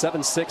period.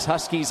 7-6,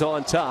 Huskies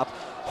on top.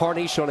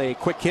 Harnish on a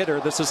quick hitter.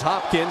 This is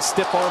Hopkins,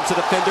 stiff arms the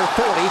defender,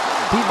 40.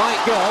 He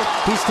might go.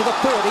 He's to the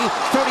 40,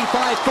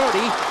 35, 30.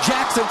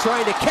 Jackson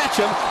trying to catch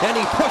him, and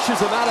he pushes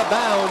him out of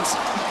bounds.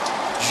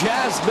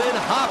 Jasmine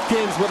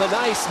Hopkins with a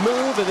nice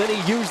move, and then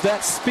he used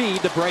that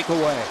speed to break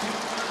away.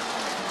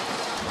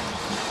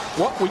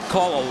 What we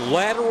call a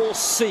lateral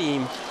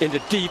seam in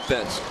the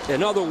defense.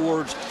 In other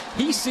words,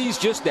 he sees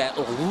just that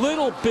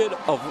little bit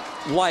of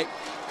light,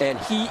 and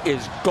he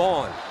is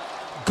gone.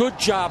 Good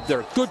job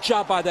there. Good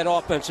job by that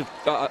offensive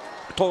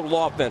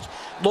total offense.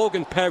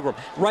 Logan Pegram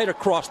right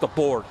across the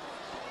board.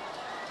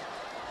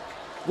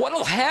 What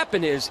will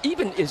happen is,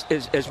 even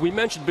as we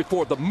mentioned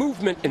before, the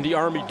movement in the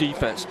Army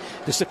defense,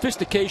 the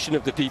sophistication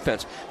of the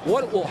defense,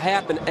 what will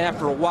happen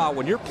after a while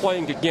when you're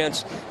playing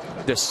against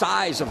the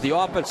size of the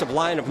offensive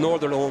line of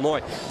Northern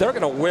Illinois, they're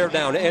going to wear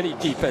down any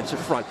defensive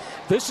front.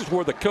 This is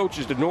where the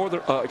coaches,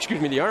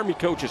 the Army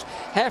coaches,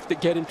 have to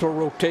get into a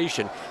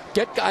rotation.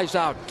 Get guys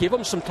out, give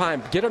them some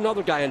time, get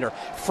another guy in there,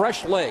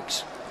 fresh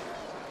legs.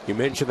 You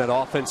mentioned that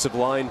offensive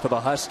line for the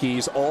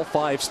Huskies, all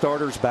 5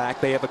 starters back.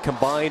 They have a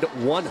combined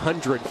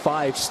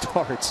 105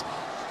 starts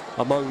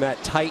among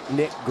that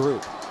tight-knit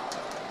group.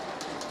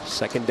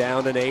 Second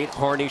down and 8,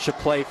 Harnish a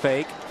play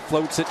fake.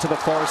 Floats it to the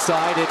far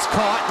side. It's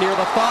caught near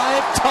the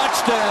 5.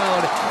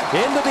 Touchdown!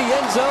 Into the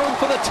end zone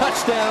for the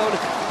touchdown.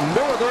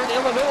 Northern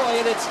Illinois,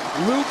 and it's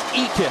Luke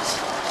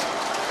Ekus.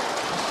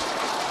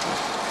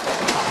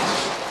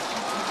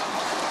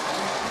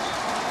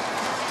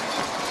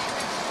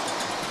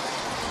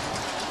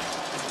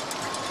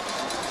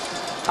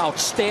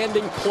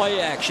 Outstanding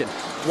play action.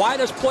 Why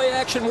does play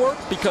action work?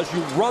 Because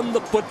you run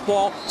the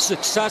football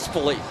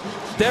successfully.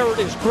 There it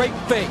is. Great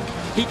fake.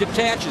 He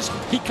detaches.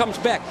 He comes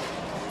back.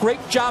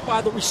 Great job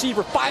by the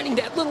receiver, finding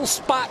that little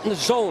spot in the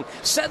zone,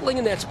 settling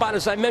in that spot,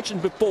 as I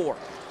mentioned before.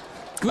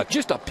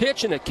 Just a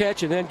pitch and a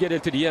catch and then get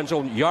into the end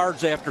zone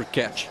yards after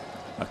catch.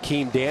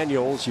 Akeem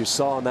Daniels, you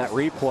saw on that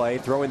replay,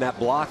 throwing that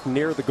block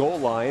near the goal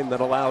line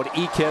that allowed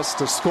Ekis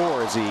to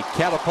score as he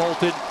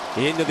catapulted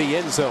into the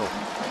end zone.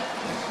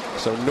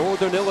 So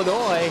Northern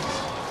Illinois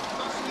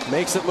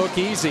makes it look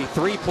easy.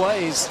 3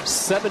 plays,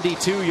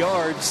 72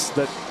 yards.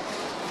 The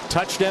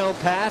touchdown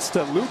pass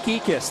to Luke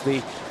Ekis,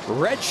 the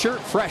redshirt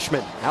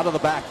freshman, out of the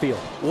backfield.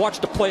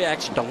 Watch the play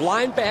action. The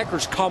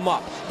linebackers come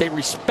up. They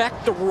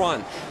respect the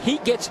run. He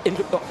gets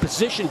into a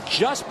position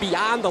just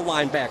beyond the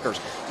linebackers.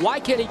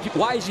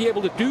 Why is he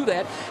able to do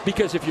that?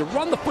 Because if you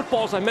run the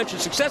football, as I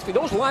mentioned, successfully,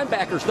 those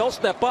linebackers, they'll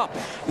step up.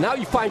 Now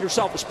you find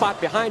yourself a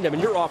spot behind them,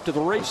 and you're off to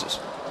the races.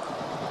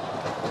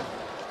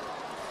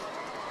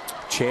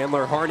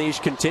 Chandler Harnish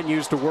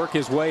continues to work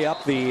his way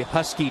up the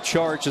Husky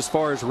charts as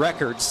far as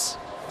records.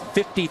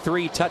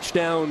 53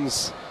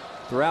 touchdowns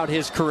throughout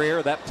his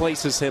career. That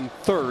places him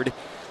 3rd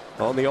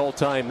on the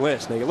all-time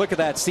list. Now you look at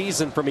that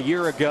season from a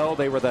year ago.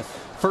 They were the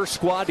first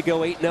squad to go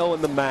 8-0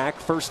 in the MAC,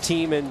 first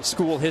team in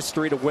school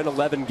history to win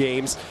 11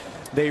 games.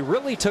 They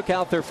really took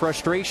out their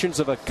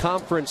frustrations of a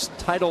conference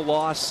title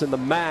loss in the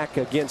MAC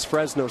against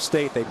Fresno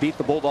State. They beat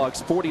the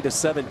Bulldogs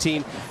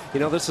 40-17. You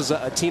know, this is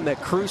a team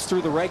that cruised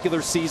through the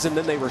regular season.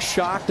 Then they were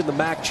shocked in the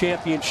MAC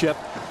championship.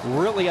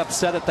 Really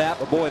upset at that.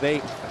 But boy,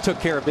 they took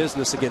care of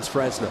business against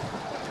Fresno.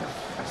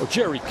 Well,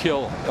 Jerry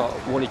Kill,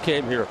 when he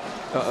came here,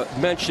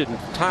 mentioned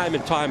time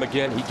and time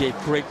again, he gave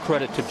great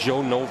credit to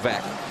Joe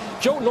Novak.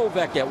 Joe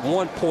Novak, at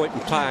one point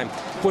in time,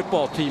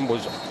 football team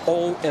was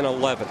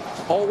 0-11.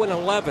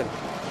 0-11.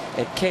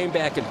 And came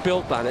back and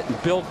built on it,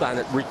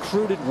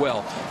 recruited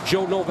well.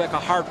 Joe Novak, a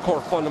hardcore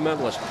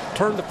fundamentalist,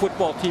 turned the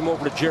football team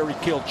over to Jerry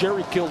Kill.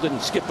 Jerry Kill didn't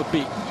skip a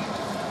beat.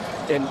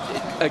 And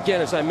again,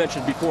 as I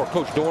mentioned before,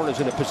 Coach Dorn is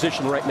in a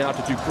position right now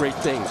to do great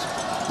things.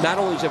 Not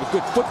only does he have a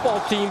good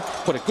football team,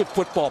 but a good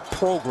football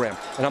program.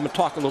 And I'm going to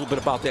talk a little bit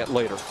about that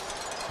later.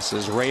 This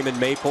is Raymond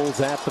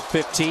Maples at the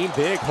 15.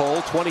 Big hole,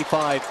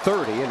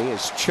 25-30, and he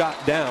is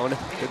chopped down.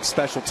 Good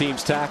special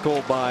teams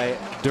tackle by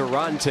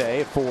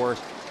Durante for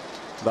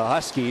the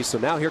Huskies. So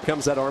now here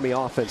comes that Army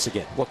offense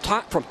again. Well,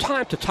 from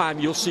time to time,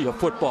 you'll see a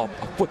football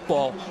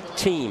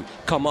team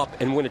come up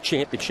and win a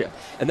championship,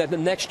 and then the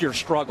next year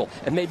struggle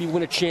and maybe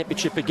win a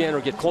championship again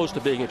or get close to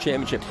being a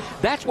championship.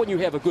 That's when you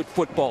have a good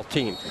football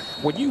team.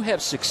 When you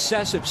have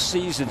successive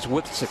seasons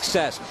with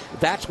success,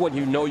 that's when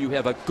you know you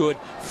have a good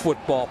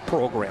football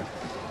program.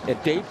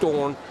 And Dave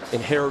Dorn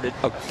inherited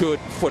a good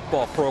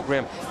football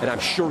program, and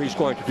I'm sure he's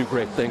going to do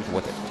great things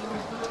with it.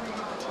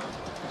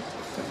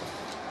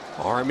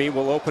 Army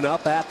will open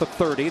up at the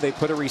 30. They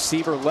put a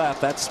receiver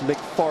left. That's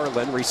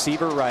McFarland.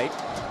 Receiver right.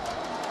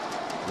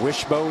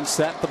 Wishbone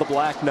set for the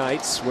Black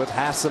Knights with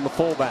Hassan the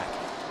fullback.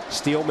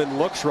 Steelman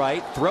looks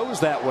right,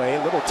 throws that way.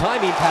 A little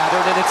timing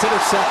pattern, and it's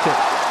intercepted.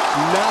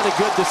 Not a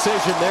good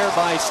decision there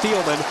by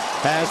Steelman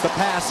as the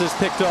pass is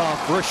picked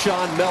off.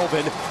 Rashawn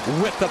Melvin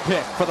with the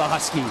pick for the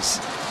Huskies.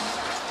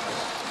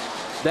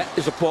 That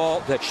is a ball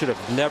that should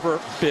have never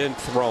been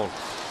thrown.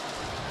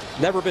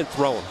 Never been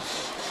thrown.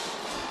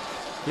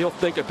 He'll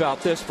think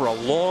about this for a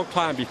long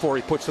time before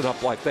he puts it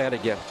up like that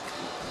again.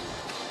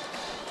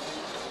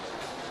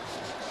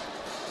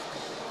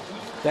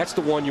 That's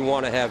the one you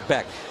want to have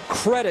back.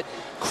 Credit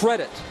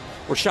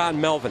Rashawn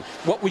Melvin,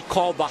 what we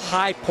call the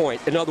high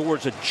point. In other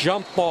words, a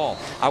jump ball.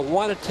 I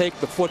want to take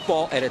the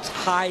football at its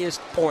highest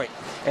point,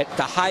 at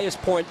the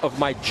highest point of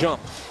my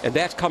jump, and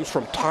that comes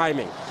from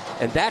timing.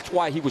 And that's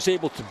why he was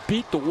able to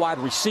beat the wide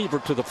receiver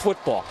to the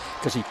football,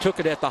 because he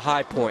took it at the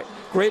high point.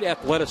 Great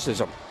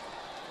athleticism.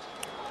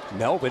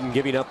 Melvin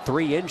giving up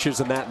 3 inches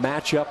in that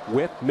matchup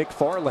with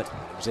McFarland.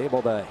 He was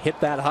able to hit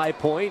that high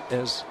point,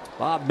 as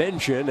Bob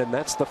mentioned, and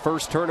that's the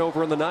first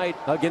turnover in the night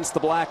against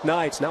the Black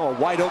Knights. Now a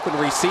wide open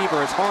receiver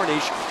as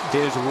Harnish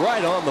is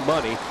right on the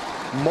money.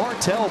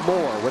 Martell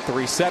Moore with the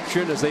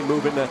reception as they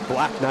move into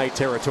Black Knight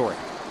territory.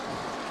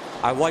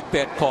 I like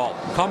that call.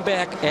 Come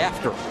back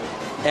after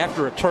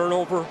a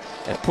turnover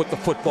and put the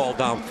football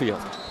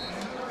downfield.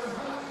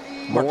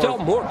 Martell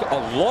Moore,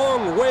 a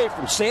long way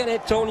from San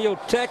Antonio,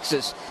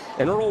 Texas,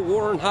 and Earl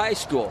Warren High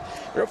School.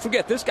 Don't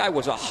forget, this guy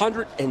was a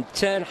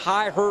 110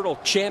 high hurdle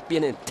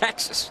champion in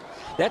Texas.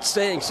 That's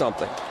saying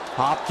something.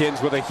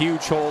 Hopkins with a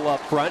huge hole up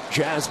front.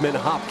 Jasmine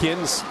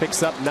Hopkins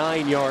picks up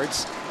 9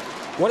 yards.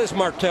 What is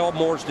Martell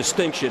Moore's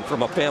distinction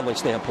from a family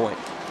standpoint?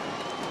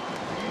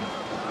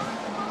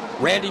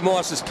 Randy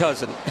Moss's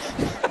cousin.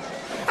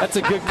 That's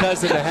a good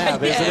cousin to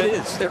have, isn't it? It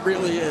is. It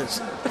really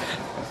is.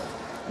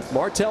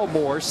 Martell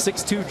Moore,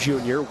 6'2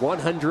 junior,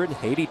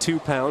 182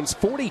 pounds,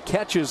 40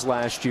 catches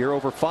last year,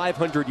 over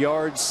 500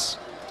 yards.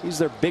 He's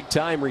their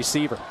big-time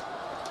receiver.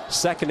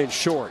 Second and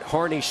short.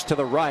 Harnish to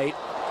the right,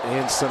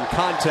 and some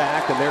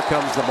contact, and there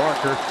comes the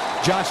marker.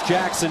 Josh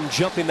Jackson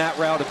jumping that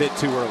route a bit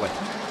too early.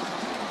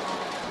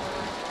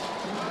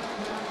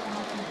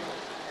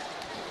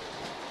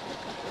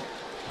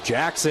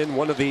 Jackson,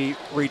 one of the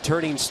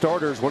returning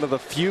starters, one of the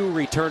few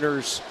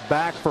returners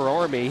back for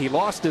Army. He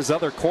lost his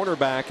other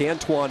cornerback,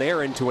 Antoine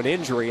Aaron, to an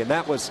injury, and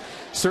that was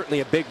certainly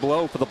a big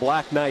blow for the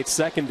Black Knights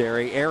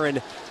secondary.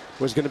 Aaron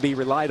was going to be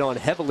relied on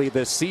heavily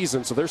this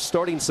season, so they're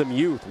starting some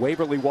youth.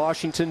 Waverly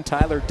Washington,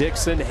 Tyler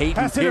Dixon, Hayden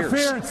Pass Pierce.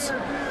 interference.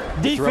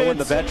 Throw in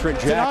the veteran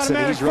Jackson.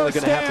 He's really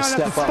going to have to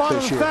step up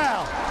this year.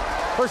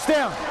 First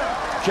down.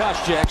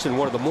 Josh Jackson,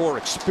 one of the more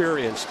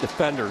experienced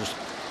defenders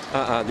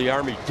on the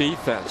Army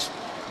defense,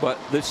 but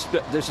this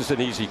is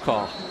an easy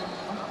call.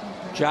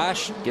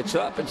 Josh gets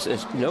up and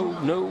says,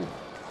 no,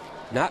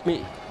 not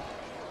me.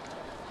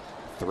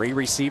 3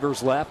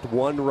 receivers left,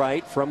 1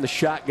 right from the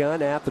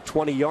shotgun at the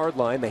 20-yard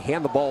line. They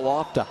hand the ball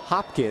off to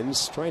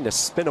Hopkins, trying to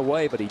spin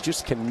away, but he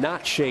just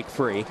cannot shake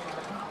free.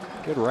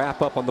 Good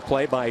wrap up on the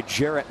play by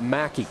Jarrett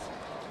Mackey.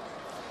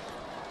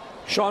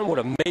 Sean, what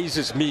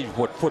amazes me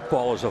what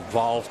football has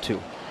evolved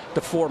to.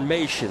 The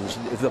formations,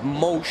 the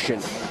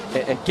motion,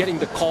 and getting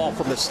the call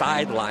from the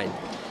sideline.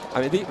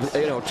 I mean,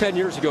 10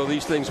 years ago,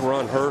 these things were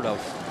unheard of.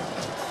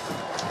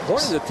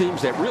 One of the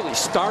teams that really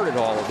started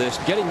all of this,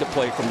 getting the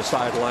play from the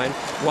sideline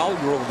while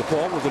you were over the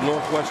ball, were the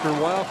Northwestern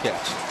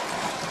Wildcats.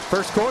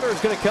 First quarter is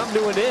going to come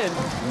to an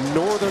end.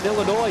 Northern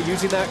Illinois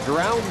using that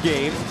ground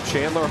game.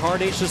 Chandler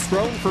Harnish has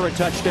thrown for a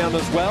touchdown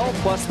as well,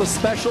 plus the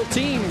special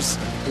teams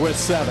with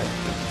 7.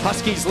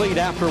 Huskies lead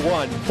after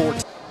 1,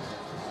 14.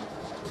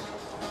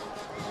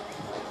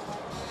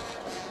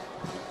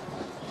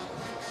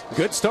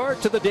 Good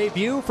start to the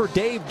debut for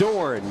Dave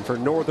Dorn for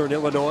Northern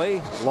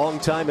Illinois.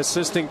 Longtime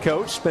assistant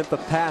coach, spent the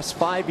past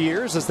 5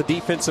 years as the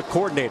defensive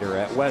coordinator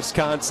at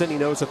Wisconsin. He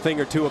knows a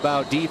thing or two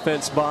about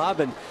defense,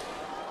 Bob, and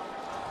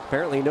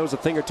apparently he knows a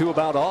thing or two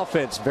about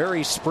offense.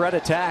 Very spread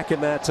attack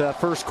in that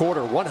first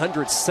quarter.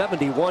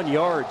 171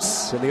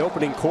 yards in the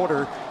opening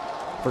quarter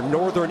for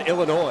Northern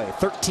Illinois.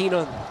 13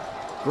 on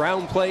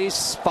ground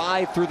plays,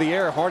 5 through the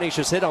air. Harnish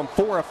has hit on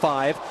 4 of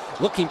 5.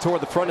 Looking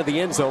toward the front of the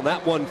end zone.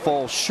 That one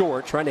falls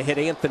short, trying to hit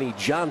Anthony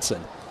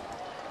Johnson.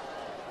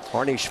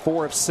 Harnish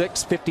 4 of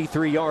 6,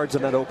 53 yards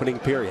in that opening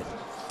period.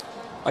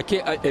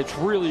 It's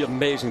really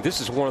amazing.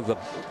 This is one of the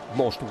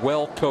most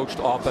well-coached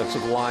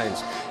offensive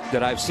lines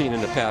that I've seen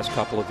in the past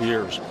couple of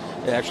years.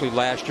 Actually,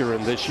 last year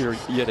and this year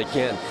yet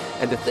again.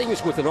 And the thing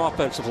is, with an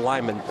offensive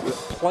lineman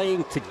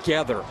playing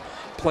together,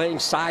 playing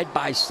side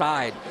by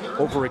side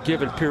over a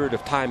given period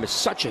of time is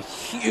such a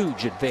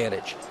huge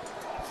advantage.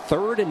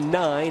 3rd and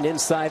 9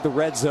 inside the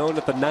red zone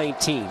at the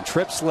 19.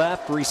 Trips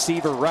left,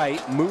 receiver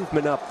right,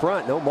 movement up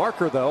front. No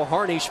marker though.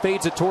 Harnish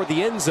fades it toward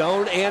the end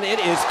zone, and it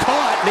is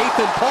caught.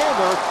 Nathan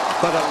Palmer,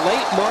 but a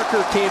late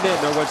marker came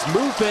in. There was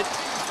movement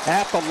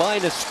at the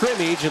line of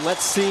scrimmage, and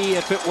let's see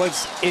if it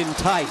was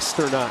enticed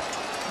or not.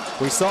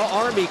 We saw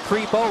Army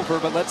creep over,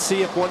 but let's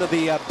see if one of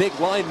the big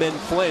linemen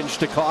flinched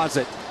to cause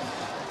it.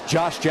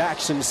 Josh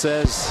Jackson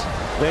says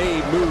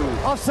they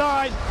move.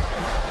 Offside.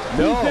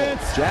 No,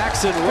 Defense.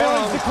 Jackson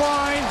wrong.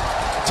 Decline.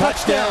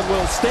 Touchdown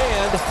will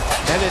stand,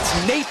 and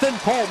it's Nathan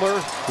Palmer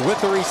with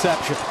the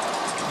reception.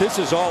 This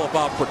is all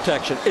about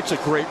protection. It's a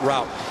great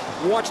route.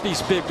 Watch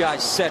these big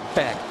guys set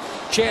back.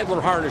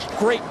 Chandler Harnish,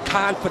 great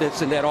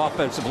confidence in that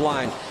offensive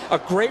line. A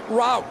great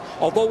route,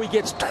 although he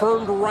gets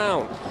turned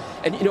around.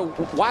 And,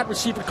 wide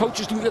receiver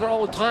coaches do that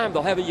all the time.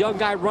 They'll have a young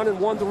guy run in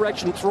one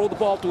direction, throw the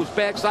ball to his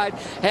backside,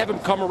 have him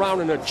come around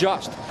and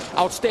adjust.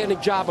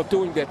 Outstanding job of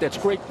doing that. That's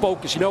great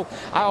focus. I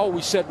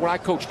always said when I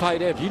coach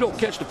tight ends, you don't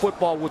catch the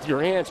football with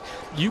your hands,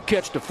 you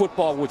catch the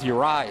football with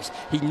your eyes.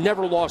 He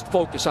never lost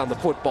focus on the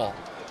football.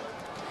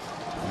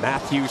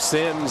 Matthew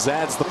Sims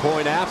adds the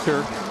point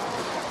after.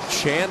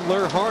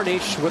 Chandler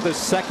Harnish with his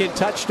 2nd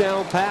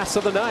touchdown pass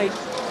of the night.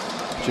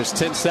 Just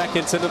 10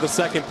 seconds into the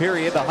second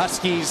period, the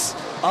Huskies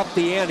up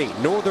the ante.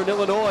 Northern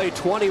Illinois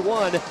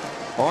 21,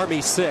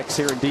 Army 6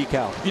 here in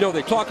DeKalb.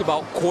 They talk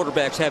about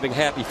quarterbacks having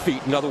happy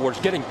feet. In other words,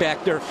 getting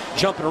back there,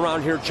 jumping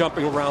around here,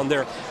 jumping around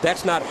there.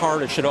 That's not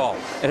Harnish at all.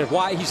 And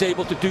why he's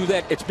able to do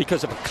that, it's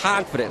because of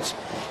confidence.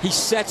 He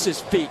sets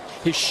his feet.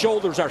 His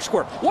shoulders are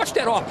square. Watch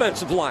that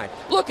offensive line.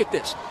 Look at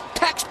this.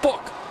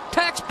 Textbook.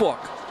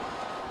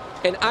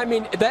 And I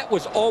mean, that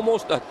was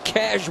almost a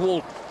casual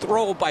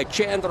throw by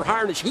Chandler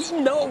Harnish. He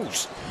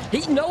knows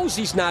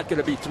he's not going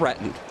to be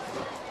threatened.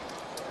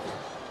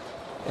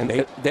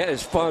 And that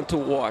is fun to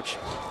watch.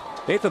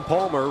 Nathan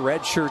Palmer,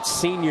 redshirt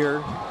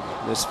senior,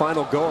 this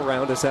final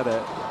go-around has had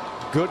a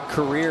good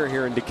career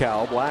here in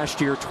DeKalb.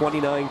 Last year,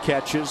 29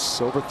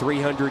 catches, over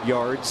 300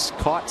 yards,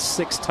 caught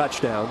 6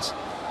 touchdowns.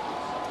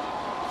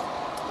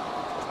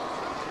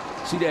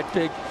 See that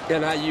big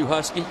NIU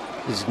Husky?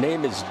 His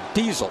name is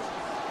Diesel.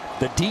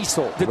 The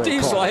Diesel. The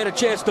Diesel. I had a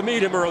chance to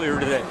meet him earlier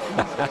today.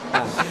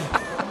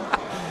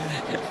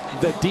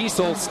 The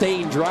Diesel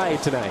staying dry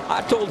tonight.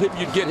 I told him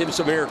you'd get him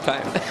some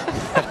airtime.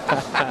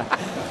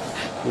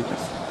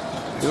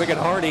 You look at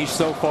Harnish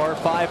so far,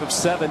 5 of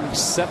 7,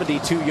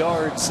 72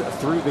 yards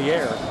through the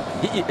air.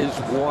 He is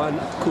one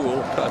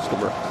cool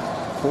customer.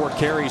 4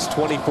 carries,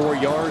 24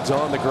 yards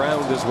on the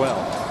ground as well.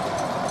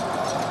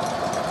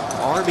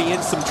 Army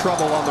in some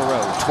trouble on the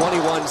road.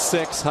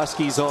 21-6,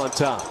 Huskies on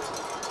top.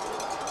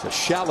 A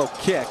shallow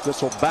kick.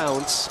 This will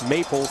bounce.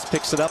 Maples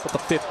picks it up at the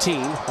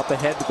 15. Up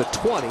ahead to the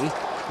 20.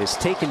 Is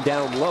taken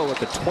down low at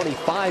the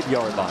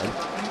 25-yard line.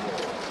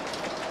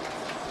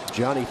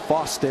 Johnny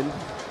Faustin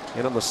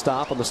and on the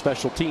stop on the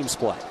special teams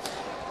play.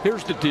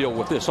 Here's the deal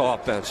with this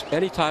offense.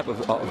 Any type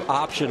of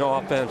option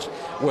offense,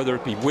 whether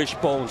it be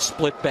wishbone,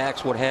 split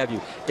backs, what have you,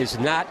 is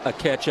not a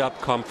catch-up,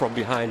 come from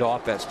behind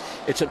offense.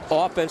 It's an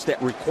offense that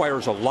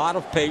requires a lot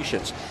of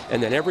patience,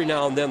 and then every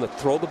now and then to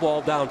throw the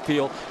ball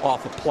downfield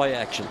off of play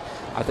action.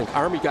 I think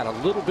Army got a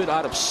little bit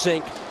out of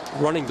sync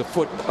throwing the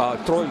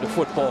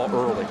football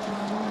early.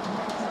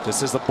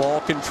 This is the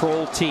ball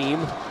control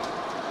team.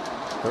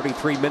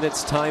 33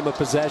 minutes time of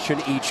possession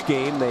each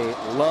game. They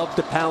love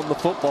to pound the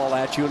football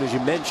at you, and as you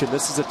mentioned,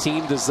 this is a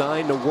team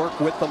designed to work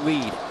with the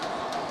lead.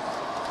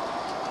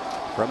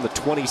 From the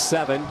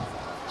 27,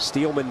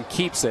 Steelman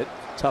keeps it.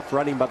 Tough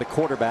running by the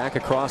quarterback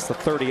across the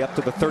 30 up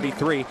to the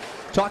 33.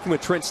 Talking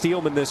with Trent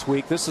Steelman this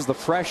week, this is the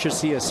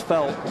freshest he has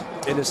felt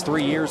in his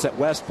 3 years at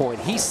West Point.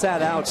 He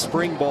sat out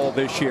spring ball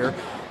this year.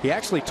 He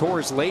actually tore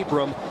his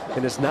labrum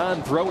in his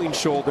non-throwing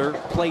shoulder,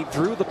 played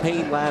through the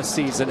pain last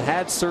season,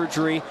 had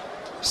surgery,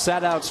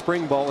 sat out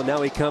spring ball, and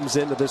now he comes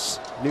into this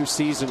new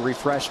season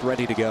refreshed,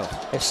 ready to go.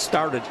 Has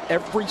started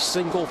every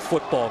single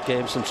football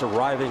game since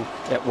arriving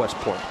at West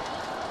Point.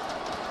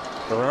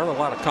 There aren't a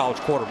lot of college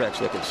quarterbacks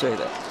that can say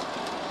that.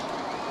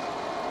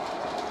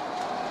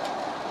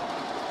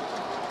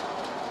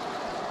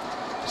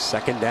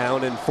 Second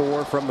down and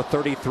 4 from the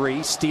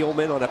 33.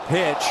 Steelman on a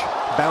pitch.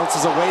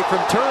 Bounces away from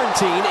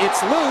Turrentine.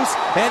 It's loose,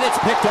 and it's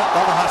picked up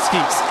by the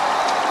Huskies.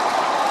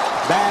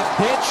 Bad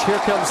pitch. Here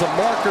comes a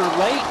marker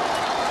late.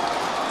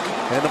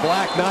 And the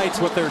Black Knights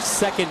with their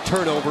second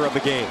turnover of the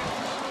game.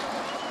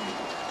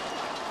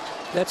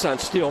 That's on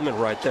Steelman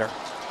right there.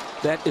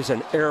 That is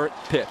an errant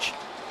pitch.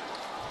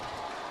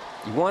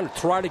 You want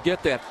to try to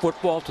get that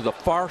football to the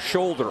far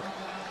shoulder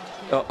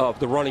of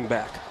the running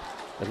back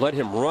and let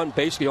him run,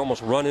 basically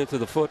almost run into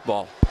the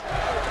football.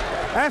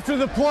 After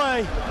the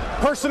play,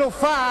 personal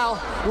foul,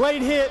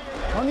 late hit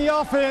on the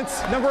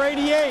offense, number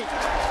 88.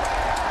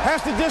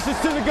 Half the distance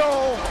to the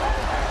goal,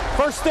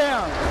 first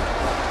down.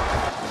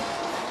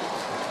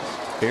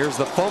 Here's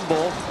the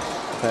fumble.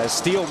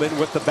 Steelman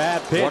with the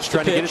bad pitch,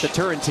 trying to get it to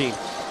Turrentine.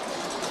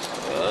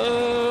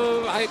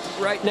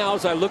 Right now,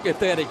 as I look at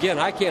that again,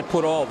 I can't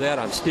put all that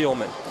on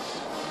Steelman.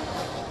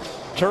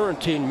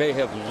 Turrentine may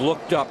have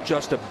looked up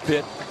just a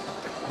bit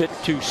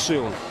too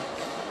soon.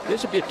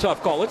 This would be a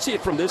tough call. Let's see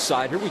it from this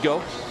side. Here we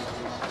go.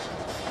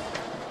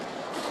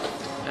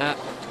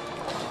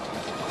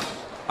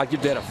 I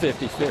give that a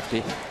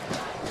 50-50.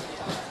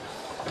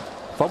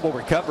 Fumble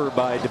recovered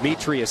by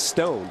Demetrius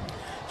Stone.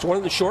 It's one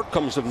of the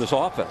shortcomings of this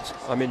offense.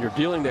 I mean, you're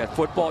dealing that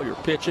football, you're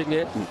pitching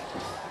it,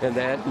 and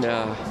that.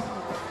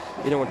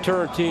 You know, when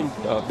Turrentine,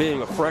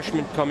 being a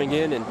freshman coming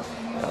in and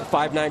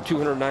 5'9",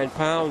 209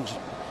 pounds,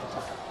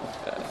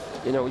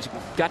 you know, he's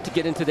got to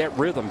get into that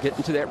rhythm,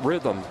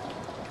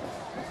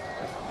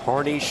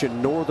 Harnish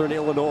in Northern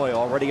Illinois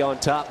already on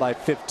top by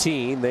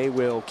 15. They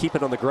will keep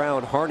it on the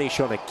ground. Harnish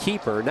on a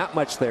keeper. Not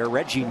much there.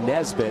 Reggie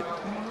Nesbitt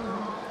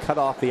cut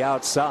off the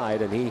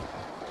outside, and he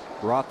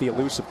brought the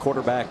elusive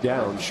quarterback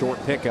down.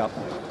 Short pickup.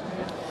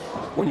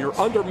 When you're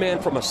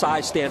undermanned from a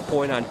size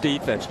standpoint on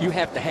defense, you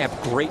have to have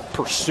great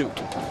pursuit.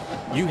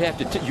 You have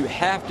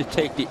to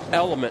take the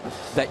element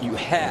that you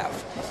have,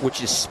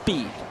 which is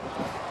speed.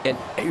 And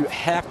you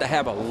have to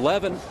have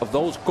 11 of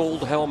those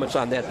gold helmets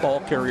on that ball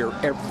carrier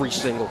every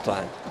single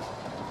time.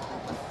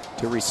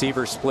 Two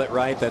receivers split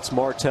right. That's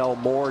Martell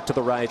Moore to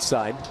the right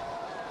side.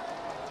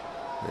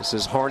 This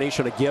is Harnish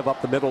on a give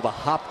up the middle to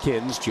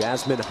Hopkins.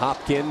 Jasmine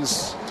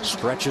Hopkins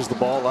stretches the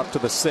ball up to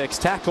the 6.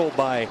 Tackled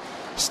by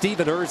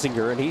Steven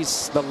Erzinger, and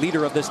he's the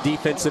leader of this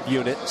defensive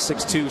unit.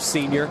 6'2"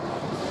 senior,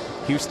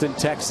 Houston,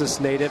 Texas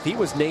native. He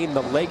was named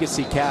the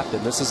legacy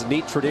captain. This is a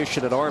neat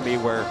tradition at Army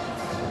where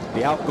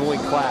the outgoing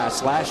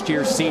class, last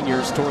year's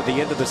seniors toward the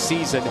end of the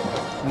season,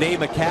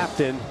 name a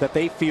captain that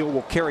they feel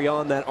will carry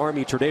on that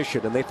Army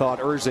tradition, and they thought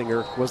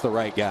Erzinger was the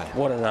right guy.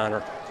 What an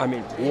honor. I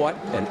mean, what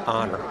an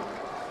honor.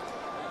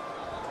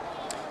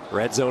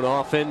 Red zone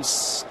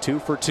offense, 2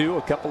 for 2,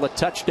 a couple of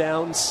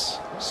touchdowns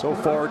so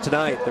far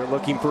tonight. They're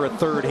looking for a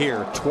third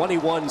here.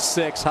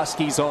 21-6,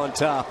 Huskies on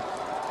top.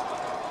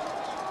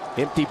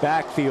 Empty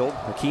backfield.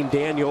 Hakeem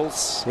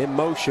Daniels in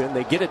motion.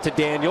 They get it to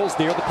Daniels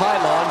near the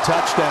pylon.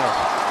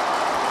 Touchdown.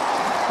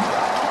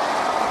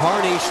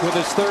 Harnish with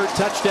his third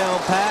touchdown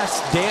pass.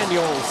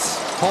 Daniels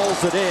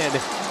hauls it in.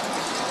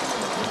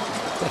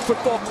 The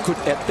football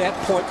at that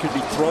point could be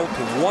thrown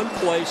to one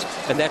place,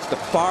 and that's the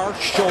far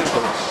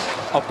shoulder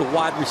of the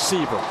wide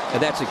receiver.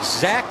 And that's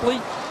exactly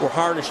where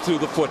Harnish threw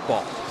the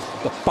football.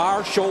 The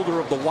far shoulder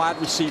of the wide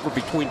receiver,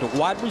 between the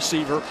wide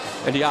receiver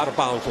and the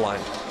out-of-bounds line.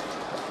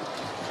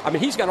 I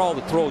mean, he's got all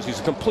the throws. He's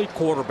a complete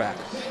quarterback.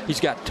 He's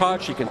got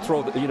touch. He can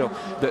throw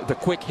the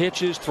quick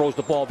hitches, throws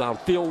the ball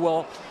downfield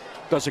well,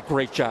 does a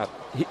great job.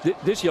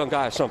 This young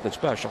guy is something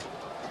special.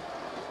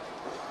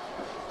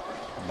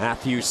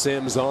 Matthew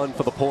Sims on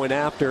for the point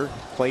after.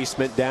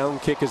 Placement down,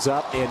 kick is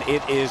up, and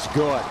it is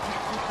good.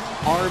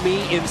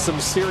 Army in some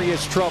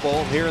serious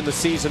trouble here in the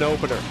season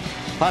opener.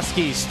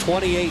 Huskies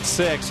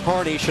 28-6.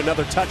 Harnish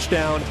another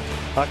touchdown.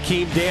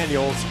 Hakeem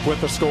Daniels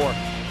with the score.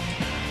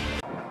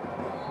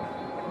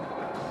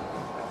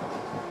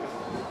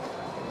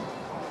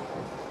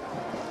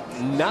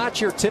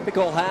 not your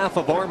typical half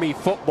of Army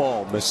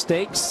football.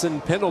 Mistakes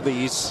and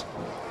penalties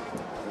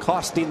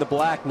costing the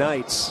Black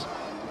Knights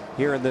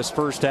here in this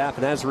first half,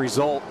 and as a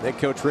result, head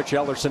coach Rich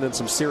Ellerson in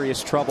some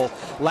serious trouble.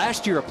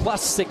 Last year a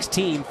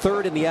 +16,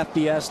 third in the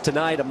FBS.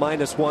 Tonight a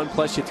 -1,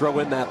 plus you throw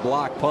in that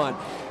block punt.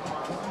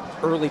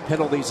 Early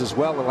penalties as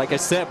well, and like I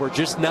said, we're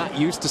just not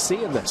used to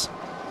seeing this.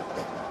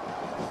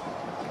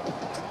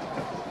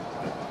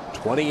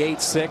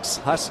 28-6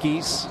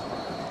 Huskies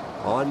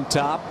on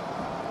top.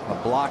 A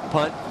block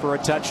punt for a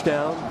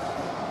touchdown.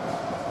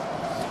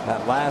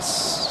 That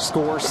last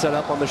score set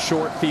up on the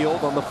short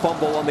field on the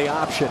fumble on the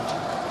option.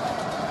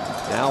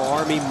 Now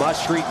Army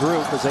must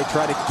regroup as they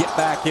try to get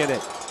back in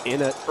it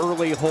in an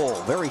early hole.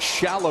 Very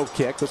shallow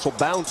kick. This will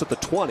bounce at the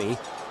 20.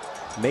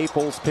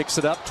 Maples picks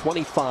it up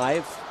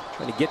 25.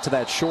 Trying to get to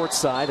that short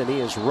side, and he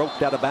is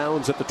roped out of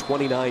bounds at the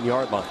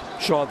 29-yard line.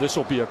 Sean, this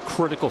will be a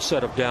critical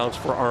set of downs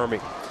for Army.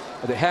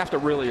 They have to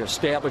really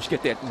establish,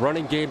 get that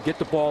running game, get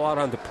the ball out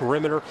on the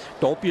perimeter.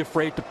 Don't be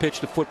afraid to pitch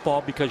the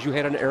football because you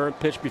had an errant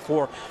pitch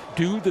before.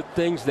 Do the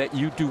things that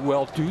you do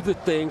well. Do the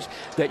things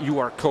that you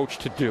are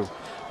coached to do.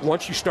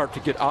 Once you start to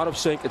get out of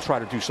sync and try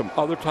to do some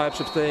other types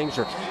of things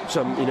or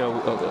some,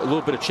 a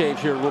little bit of change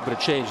here, a little bit of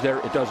change there,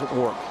 it doesn't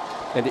work.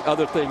 And the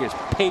other thing is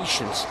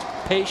patience.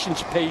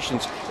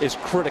 Patience is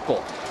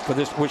critical for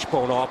this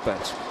wishbone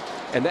offense.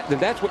 And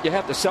that's what you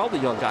have to sell the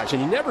young guys.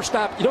 And you never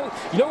stop. You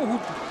know who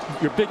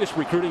your biggest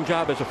recruiting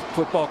job as a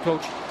football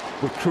coach?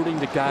 Recruiting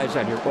the guys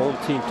on your own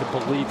team to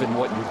believe in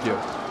what you do.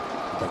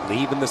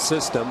 Believe in the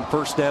system.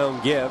 First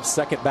down give.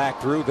 Second back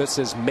through. This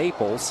is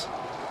Maples.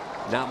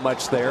 Not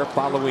much there.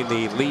 Following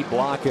the lead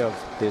block of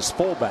his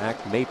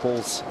fullback,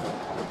 Maples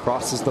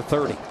crosses the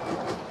 30.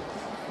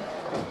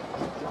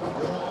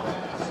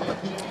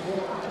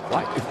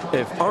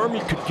 If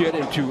Army could get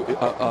into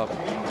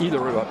either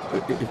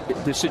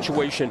the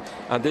situation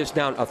on this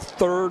down, a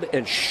third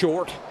and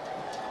short,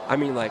 I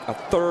mean like a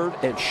third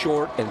and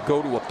short, and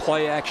go to a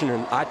play action,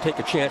 and I'd take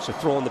a chance of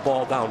throwing the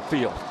ball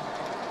downfield.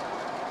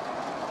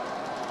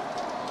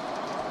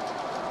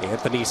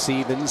 Anthony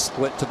Stevens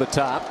split to the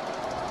top.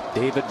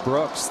 David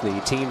Brooks, the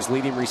team's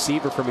leading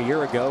receiver from a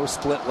year ago,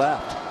 split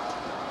left.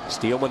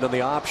 Steelman on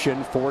the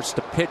option, forced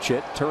to pitch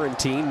it.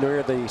 Turrentine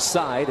near the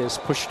side is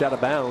pushed out of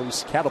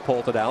bounds,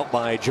 catapulted out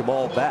by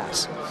Jamal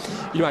Bass.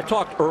 I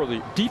talked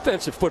early,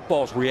 defensive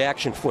football is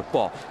reaction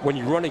football when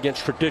you run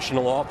against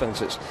traditional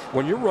offenses.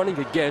 When you're running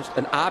against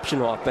an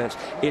option offense,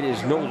 it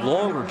is no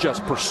longer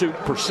just pursuit.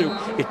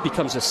 It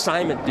becomes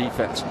assignment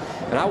defense.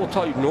 And I will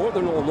tell you,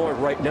 Northern Illinois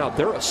right now,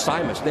 their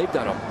assignments, they've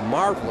done a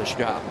marvelous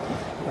job.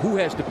 Who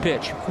has the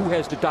pitch? Who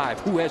has the dive?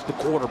 Who has the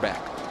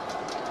quarterback?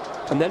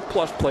 And then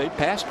plus played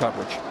pass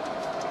coverage.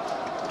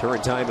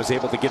 Turrentine was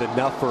able to get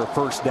enough for a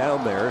first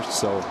down there,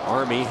 so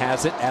Army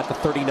has it at the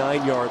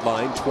 39-yard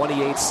line.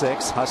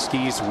 28-6,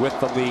 Huskies with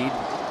the lead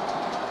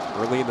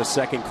early in the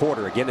second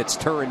quarter. Again, it's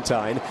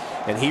Turrentine,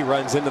 and he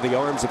runs into the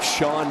arms of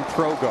Sean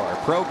Progar.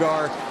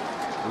 Progar,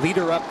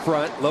 leader up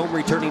front, lone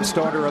returning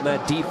starter on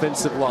that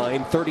defensive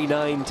line.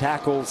 39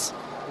 tackles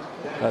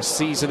a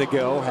season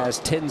ago, has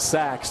 10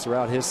 sacks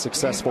throughout his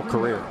successful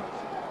career.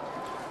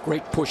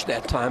 Great push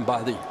that time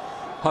by the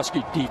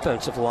Husky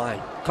defensive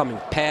line, coming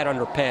pad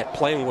under pad,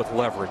 playing with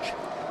leverage.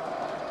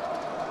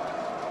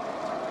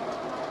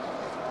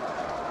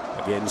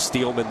 Again,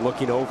 Steelman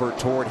looking over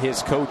toward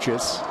his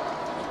coaches.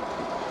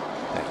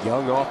 That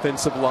young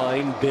offensive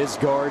line,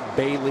 Bisgard,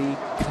 Bailey,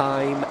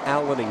 Kime,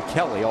 Allen, and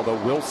Kelly,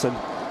 although Wilson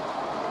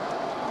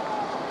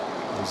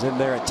is in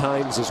there at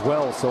times as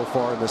well so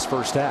far in this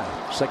first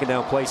half. Second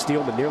down play,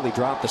 Steelman nearly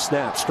dropped the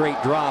snap.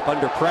 Straight drop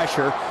under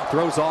pressure,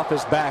 throws off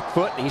his back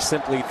foot, and he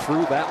simply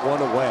threw that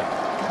one away.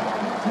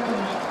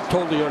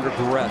 Totally under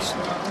duress.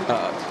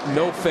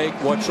 No fake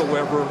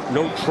whatsoever,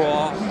 no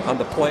draw on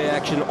the play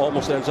action,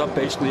 almost ends up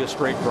basically a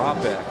straight drop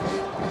back.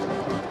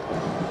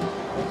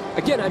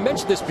 Again, I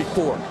mentioned this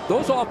before.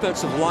 Those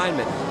offensive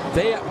linemen,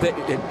 they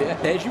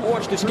as you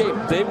watch this game,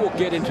 they will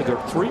get into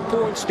their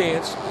three-point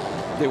stance.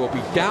 They will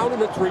be down in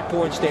the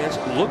three-point stance,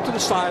 look to the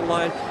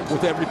sideline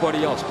with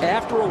everybody else.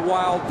 After a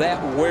while, that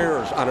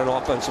wears on an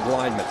offensive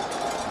lineman.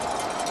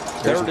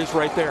 There it is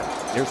right there.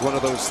 Here's one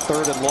of those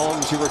third and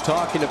longs you were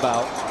talking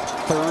about.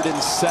 3rd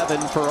and 7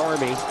 for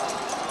Army.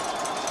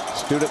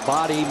 Student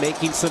body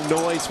making some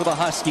noise for the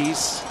Huskies.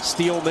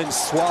 Steelman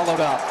swallowed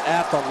up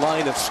at the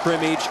line of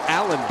scrimmage.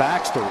 Alan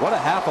Baxter, what a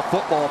half of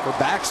football for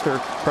Baxter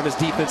from his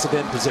defensive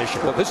end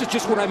position. Well, this is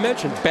just what I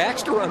mentioned.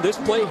 Baxter on this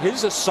play,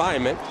 his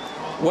assignment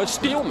was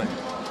Steelman.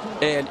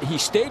 And he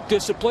stayed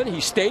disciplined,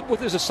 he stayed with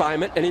his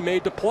assignment, and he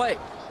made the play.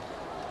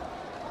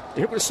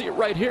 You're going to see it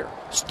right here.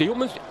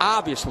 Steelman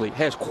obviously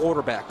has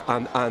quarterback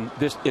on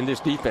this in this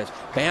defense.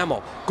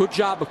 Bamo, good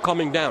job of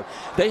coming down.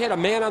 They had a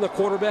man on the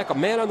quarterback, a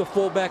man on the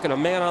fullback, and a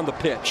man on the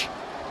pitch.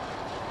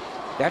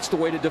 That's the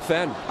way to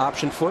defend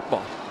option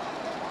football.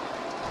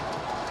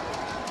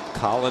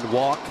 Colin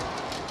Walk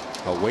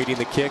awaiting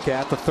the kick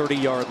at the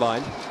 30-yard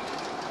line.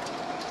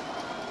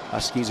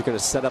 Huskies are going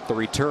to set up the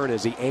return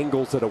as he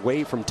angles it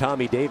away from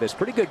Tommy Davis.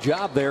 Pretty good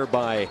job there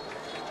by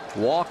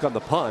Walk on the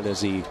punt as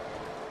he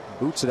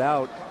boots it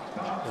out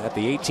at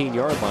the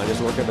 18-yard line,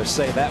 as we're going to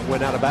say that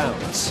went out of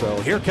bounds. So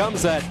here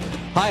comes that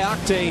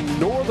high-octane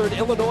Northern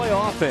Illinois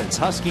offense.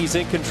 Huskies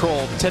in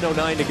control,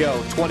 10:09 to go,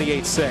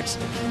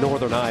 28-6.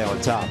 Northern High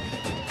on top.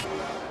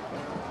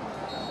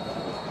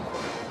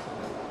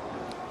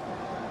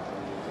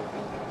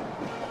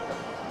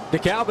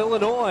 DeKalb,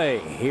 Illinois,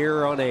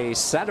 here on a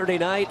Saturday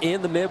night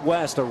in the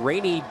Midwest. A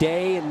rainy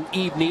day and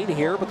evening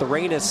here, but the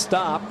rain has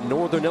stopped.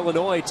 Northern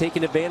Illinois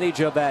taking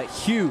advantage of that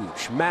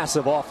huge,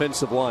 massive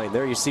offensive line.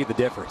 There you see the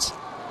difference.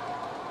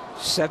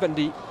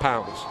 70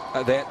 pounds.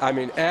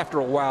 After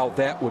a while,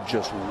 that would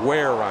just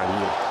wear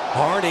on you.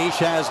 Harnish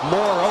has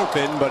Moore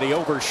open, but he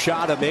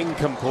overshot him,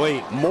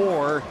 incomplete.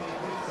 Moore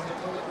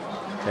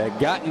had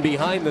gotten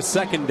behind the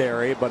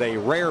secondary, but a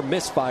rare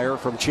misfire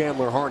from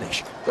Chandler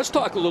Harnish. Let's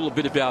talk a little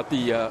bit about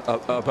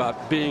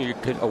about being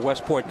a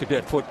West Point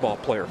cadet football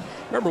player.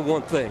 Remember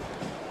one thing.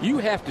 You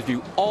have to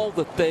do all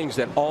the things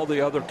that all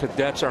the other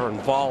cadets are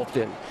involved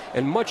in.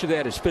 And much of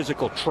that is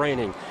physical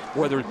training,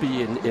 whether it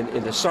be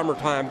in the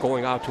summertime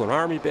going out to an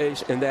Army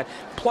base, and that,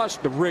 plus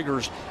the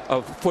rigors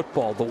of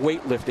football, the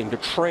weightlifting, the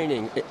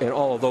training, and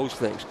all of those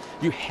things.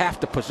 You have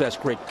to possess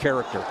great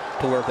character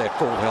to wear that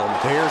gold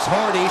helmet. There's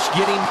Harnish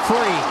getting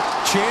free.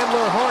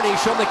 Chandler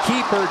Harnish on the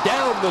keeper,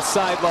 down the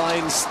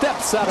sideline,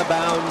 steps out of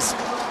bounds.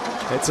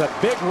 It's a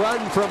big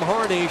run from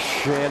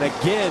Harnish, and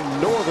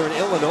again, Northern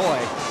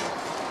Illinois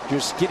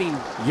just getting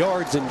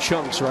yards in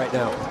chunks right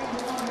now.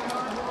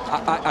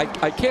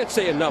 I can't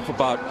say enough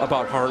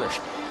about Harnish.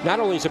 Not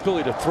only his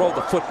ability to throw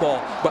the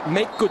football, but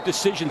make good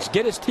decisions,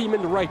 get his team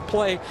in the right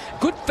play.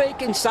 Good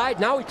fake inside.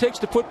 Now he takes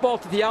the football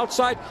to the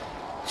outside.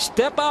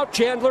 Step out,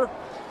 Chandler.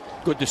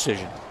 Good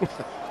decision.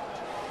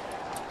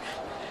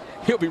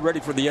 He'll be ready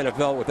for the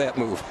NFL with that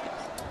move.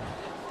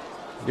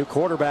 New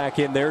quarterback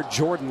in there,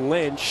 Jordan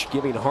Lynch,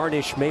 giving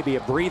Harnish maybe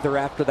a breather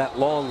after that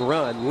long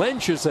run.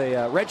 Lynch is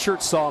a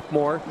redshirt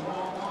sophomore,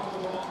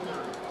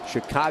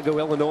 Chicago,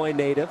 Illinois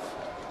native.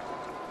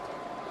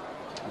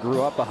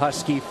 Grew up a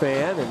Husky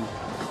fan, and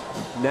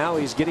now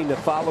he's getting to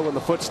follow in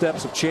the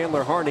footsteps of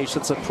Chandler Harnish.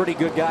 That's a pretty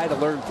good guy to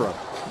learn from.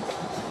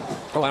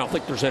 Oh, I don't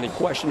think there's any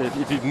question.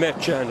 If you've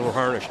met Chandler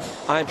Harnish,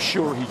 I'm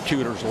sure he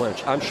tutors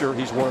Lynch. I'm sure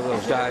he's one of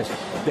those guys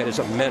that is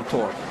a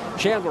mentor.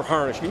 Chandler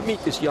Harnish, you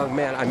meet this young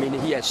man,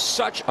 he has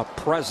such a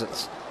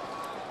presence.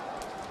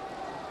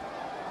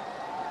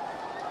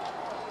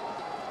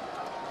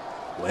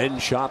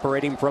 Lynch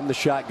operating from the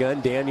shotgun.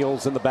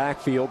 Daniels in the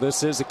backfield.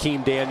 This is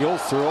Akeem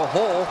Daniels through a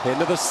hole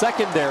into the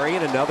secondary,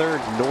 and another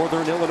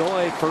Northern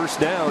Illinois first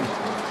down.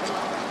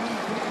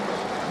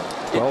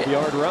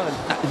 12-yard run.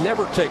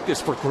 Never take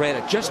this for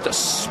granted. Just a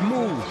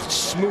smooth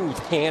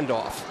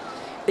handoff.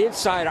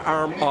 Inside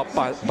arm up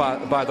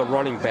by the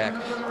running back,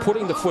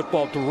 putting the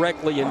football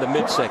directly in the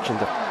midsection.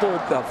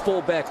 The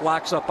fullback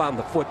locks up on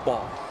the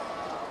football.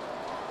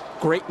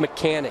 Great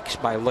mechanics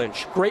by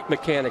Lynch. Great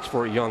mechanics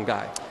for a young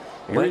guy.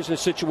 Here he's in a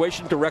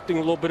situation directing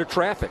a little bit of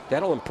traffic.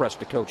 That'll impress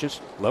the coaches.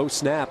 Low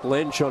snap.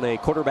 Lynch on a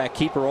quarterback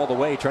keeper all the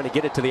way, trying to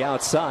get it to the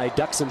outside.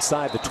 Ducks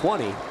inside the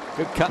 20.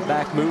 Good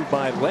cutback move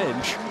by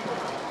Lynch.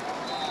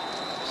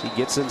 He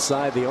gets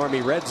inside the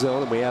Army red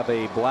zone, and we have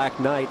a Black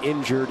Knight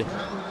injured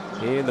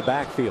in the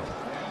backfield.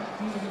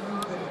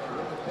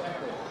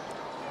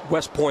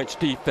 West Point's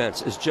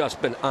defense has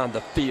just been on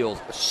the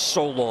field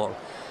so long.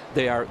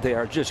 They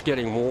are just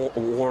getting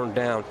worn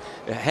down.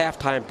 A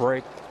halftime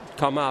break.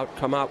 Come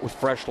out with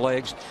fresh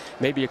legs,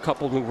 maybe a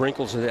couple new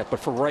wrinkles in that.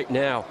 But for right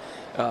now,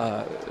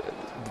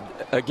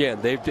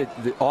 again,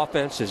 the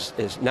offense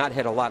has not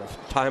had a lot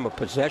of time of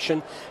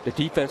possession. The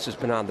defense has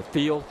been on the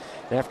field.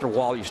 And after a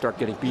while, you start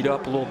getting beat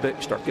up a little bit.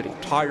 You start getting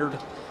tired.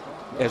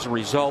 As a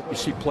result, you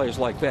see plays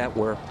like that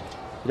where,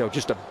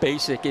 just a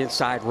basic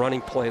inside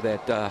running play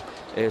that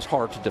is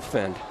hard to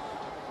defend.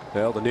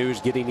 Well, the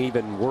news getting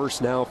even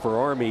worse now for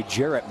Army.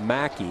 Jarrett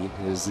Mackey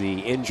is the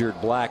injured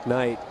Black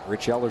Knight.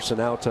 Rich Ellerson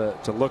out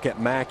to look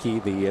at Mackey,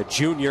 the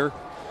junior,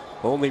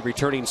 only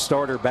returning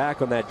starter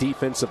back on that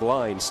defensive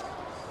lines.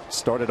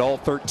 Started all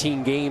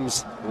 13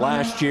 games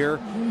last year.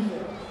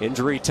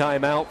 Injury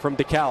timeout from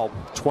DeKalb.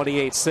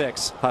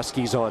 28-6.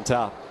 Huskies on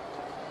top.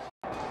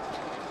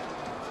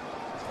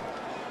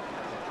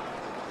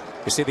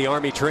 You see the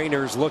Army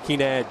trainers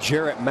looking at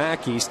Jarrett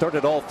Mackey.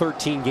 Started all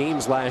 13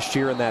 games last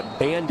year in that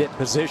bandit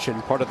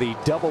position, part of the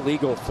double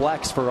eagle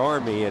flex for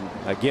Army. And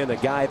again, a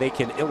guy they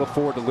can ill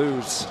afford to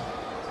lose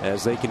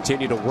as they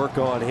continue to work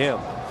on him.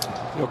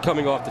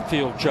 Coming off the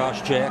field,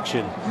 Josh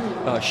Jackson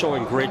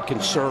showing great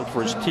concern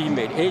for his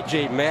teammate.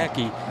 A.J.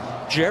 Mackey,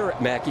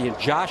 Jarrett Mackey, and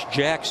Josh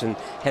Jackson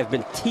have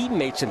been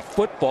teammates in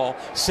football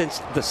since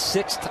the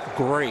 6th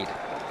grade.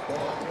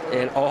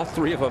 And all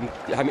three of them,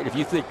 if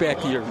you think back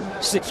to your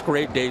 6th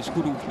grade days,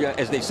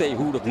 as they say,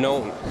 who'd have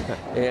known?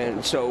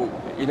 And so,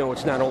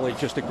 it's not only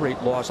just a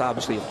great loss,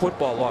 obviously a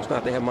football loss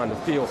not to have him on the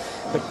field,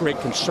 but great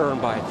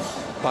concern by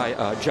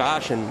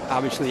Josh and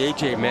obviously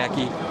A.J.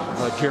 Mackey,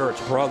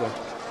 Jarrett's brother.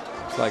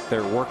 It's like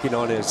they're working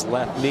on his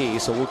left knee,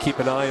 so we'll keep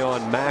an eye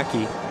on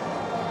Mackey.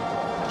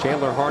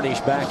 Chandler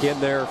Harnish back in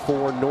there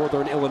for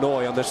Northern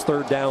Illinois on this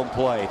third down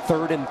play.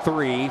 3rd and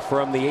 3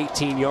 from the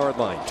 18-yard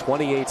line.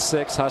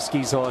 28-6,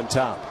 Huskies on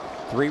top.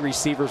 3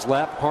 receivers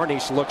left.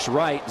 Harnish looks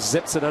right,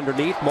 zips it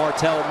underneath.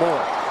 Martell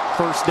Moore.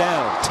 First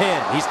down,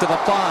 10. He's to the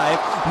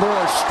 5.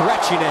 Moore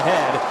stretching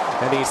ahead,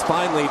 and he's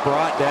finally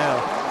brought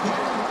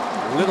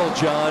down. Little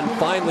John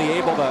finally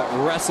able to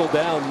wrestle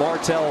down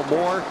Martell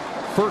Moore.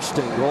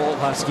 1st and goal,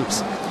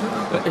 Huskies.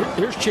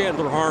 Here's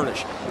Chandler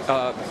Harnish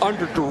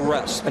under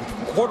duress, and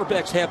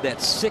quarterbacks have that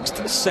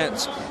 6th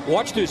sense.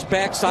 Watch to his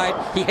backside.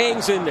 He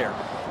hangs in there.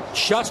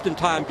 Just in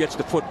time gets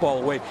the football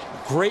away.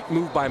 Great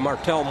move by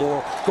Martell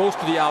Moore. Goes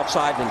to the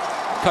outside and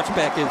cuts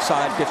back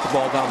inside, gets the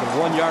ball down to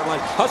the 1-yard line.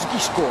 Husky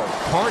score.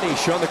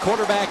 Harnish on the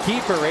quarterback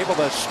keeper, able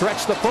to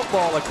stretch the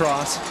football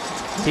across.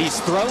 He's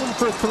thrown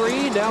for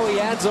 3. Now he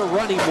adds a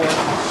running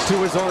one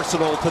to his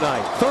arsenal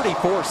tonight.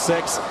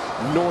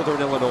 34-6,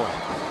 Northern Illinois.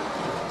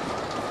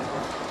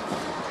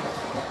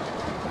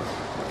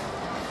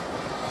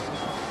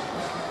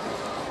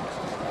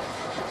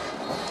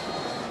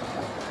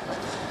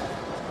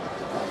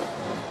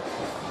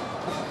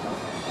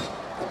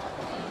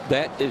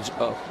 That is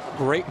a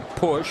great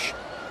push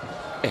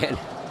and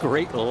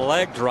great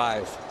leg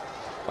drive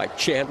by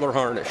Chandler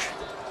Harnish.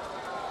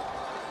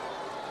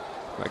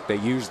 Like they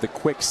used the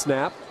quick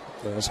snap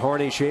as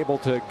Harnish able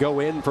to go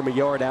in from a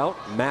yard out.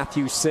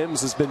 Matthew Sims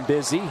has been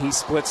busy. He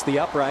splits the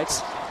uprights.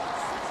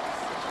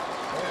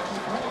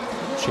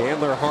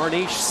 Chandler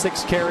Harnish,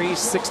 6 carries,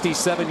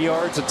 67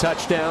 yards, a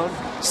touchdown.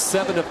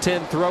 7 of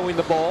 10 throwing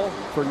the ball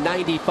for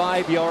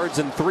 95 yards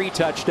and 3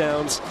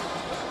 touchdowns.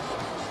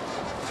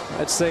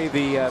 I'd say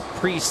the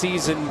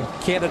preseason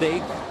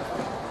candidate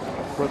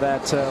for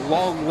that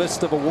long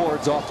list of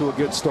awards off to a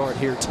good start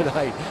here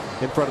tonight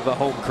in front of the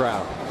home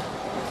crowd.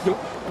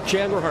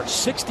 Chandler Harnish,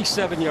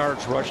 67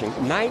 yards rushing,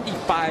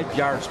 95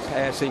 yards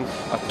passing,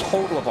 a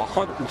total of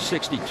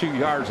 162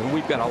 yards, and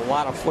we've got a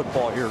lot of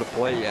football here to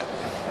play yet.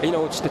 You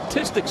know,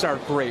 statistics are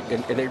great,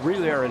 and they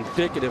really are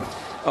indicative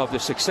of the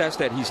success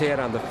that he's had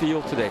on the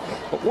field today.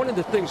 But one of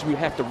the things we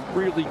have to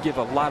really give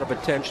a lot of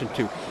attention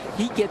to,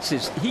 he gets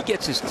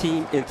his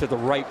team into the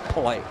right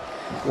play.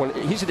 When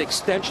he's an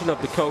extension of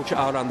the coach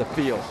out on the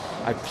field.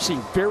 I've seen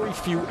very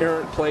few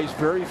errant plays,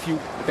 very few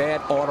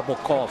bad audible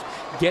calls.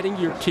 Getting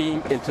your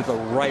team into the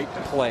right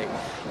play.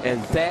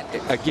 And that,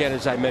 again,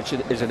 as I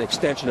mentioned, is an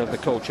extension of the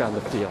coach on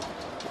the field.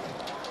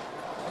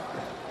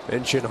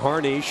 Mention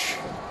Harnish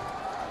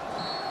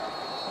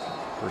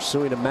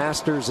pursuing a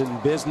master's in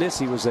business.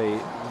 He was a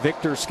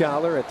Victor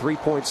Scholar at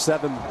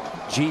 3.7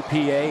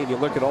 GPA, and you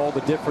look at all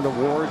the different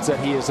awards that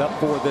he is up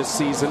for this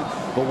season.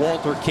 The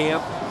Walter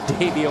Camp,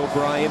 Davey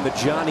O'Brien, the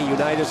Johnny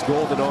Unitas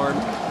Golden Arm,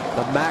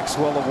 the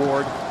Maxwell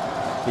Award.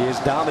 He has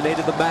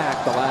dominated the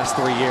MAC the last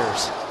 3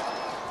 years.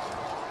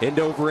 End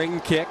over ring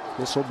kick.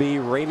 This will be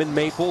Raymond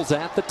Maples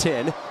at the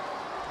 10.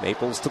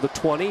 Maples to the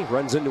 20,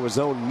 runs into his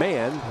own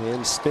man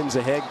and spins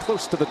ahead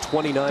close to the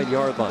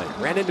 29-yard line.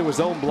 Ran into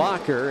his own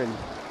blocker, and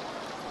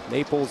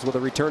Maples with a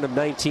return of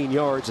 19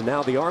 yards, and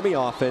now the Army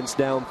offense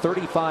down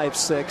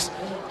 35-6,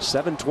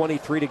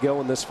 7:23 to go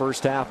in this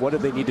first half. What do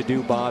they need to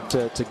do, Bob,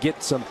 to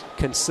get some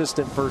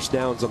consistent first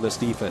downs on this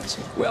defense?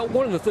 Well,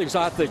 one of the things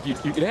I think you're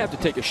going to have to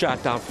take a shot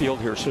downfield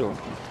here soon.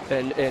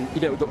 And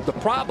you know, the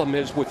problem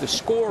is with the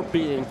score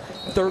being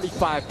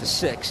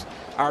 35-6,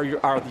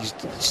 are these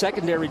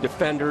secondary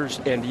defenders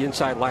and the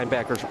inside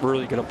linebackers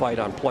really going to bite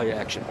on play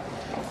action?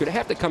 You're going to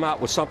have to come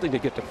out with something to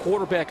get the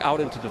quarterback out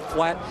into the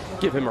flat,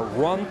 give him a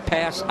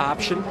run-pass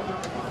option,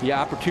 the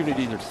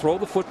opportunity to throw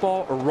the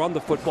football or run the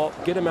football,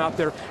 get him out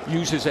there,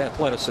 use his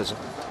athleticism.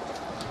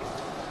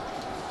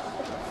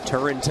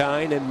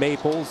 Turrentine and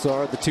Maples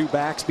are the 2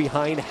 backs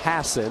behind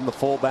Hassan, the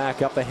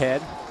fullback up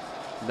ahead.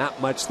 Not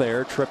much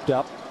there, tripped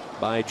up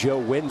by Joe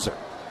Windsor.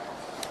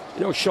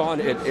 You know, Sean,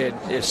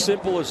 as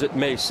simple as it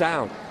may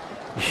sound,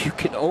 you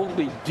can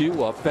only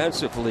do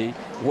offensively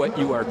what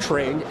you are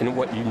trained and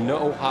what you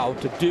know how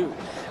to do.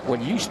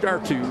 When you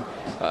start to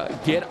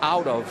get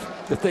out of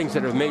the things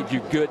that have made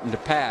you good in the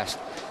past,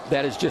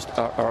 that is just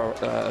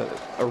a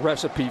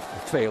recipe for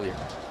failure.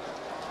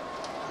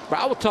 But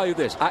I will tell you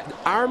this,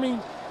 Army,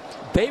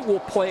 they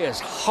will play as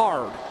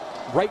hard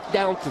right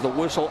down to the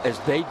whistle as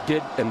they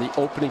did in the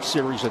opening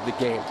series of the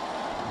game.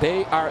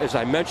 They are, as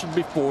I mentioned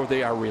before,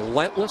 they are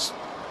relentless.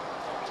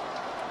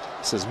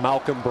 This is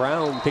Malcolm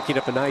Brown picking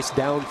up a nice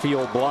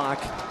downfield block.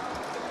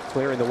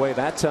 Clearing the way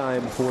that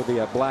time for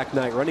the Black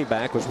Knight running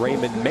back was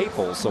Raymond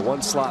Maples. So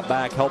one slot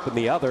back helping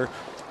the other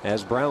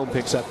as Brown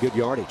picks up good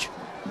yardage.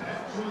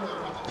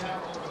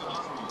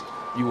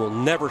 You will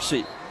never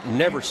see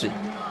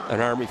an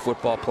Army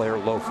football player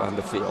loaf on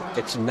the field.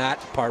 It's not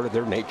part of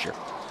their nature.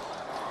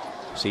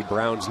 See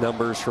Brown's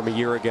numbers from a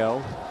year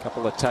ago. A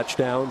couple of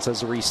touchdowns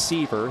as a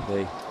receiver.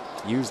 They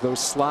use those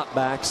slot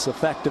backs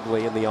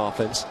effectively in the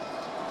offense.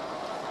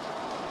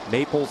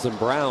 Maples and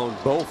Brown,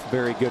 both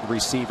very good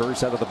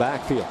receivers out of the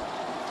backfield.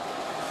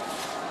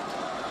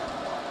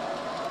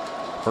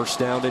 First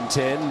down and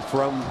 10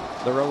 from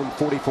their own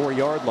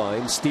 44-yard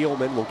line.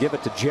 Steelman will give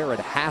it to Jared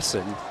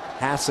Hassan.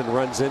 Hassan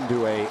runs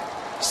into a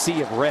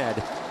sea of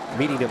red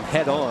meeting him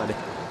head on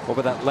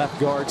over that left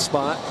guard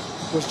spot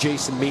was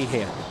Jason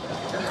Meehan.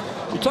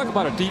 You talk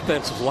about a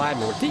defensive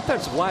lineman. What a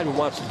defensive lineman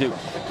wants to do,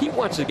 he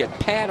wants to get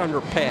pad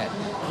under pad.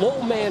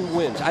 Low man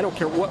wins. I don't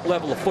care what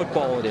level of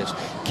football it is.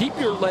 Keep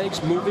your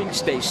legs moving,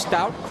 stay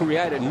stout,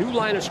 create a new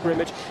line of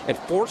scrimmage, and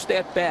force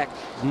that back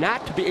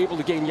not to be able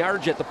to gain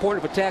yards at the point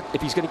of attack.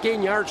 If he's going to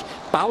gain yards,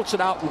 bounce it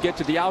out and get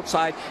to the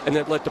outside, and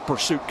then let the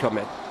pursuit come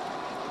in.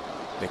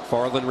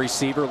 McFarland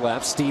receiver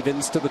left,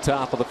 Stevens to the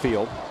top of the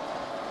field.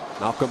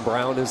 Malcolm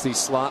Brown is the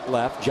slot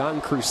left.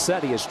 John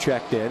Crucetti is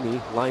checked in.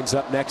 He lines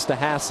up next to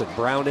Hassan.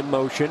 Brown in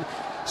motion.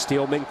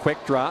 Steelman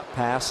quick drop.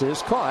 Pass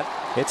is caught.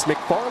 It's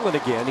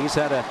McFarland again. He's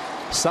had a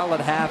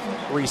solid half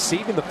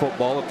receiving the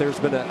football. If there's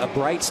been a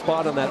bright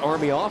spot on that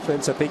Army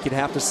offense, I think you'd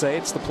have to say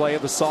it's the play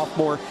of the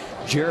sophomore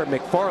Jared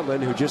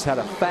McFarland, who just had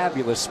a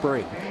fabulous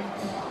spring.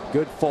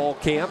 Good fall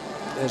camp.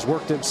 Has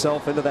worked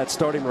himself into that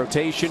starting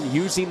rotation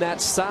using that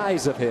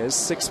size of his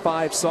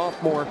 6'5"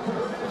 sophomore.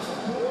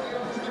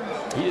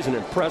 He is an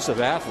impressive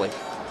athlete.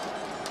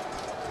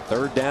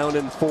 3rd down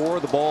and 4.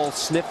 The ball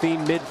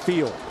sniffing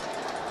midfield.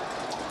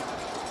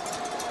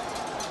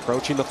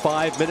 Approaching the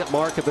 5-minute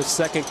mark of the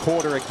second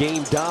quarter. A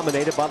game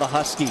dominated by the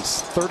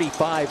Huskies.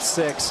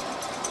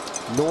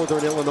 35-6.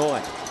 Northern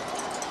Illinois.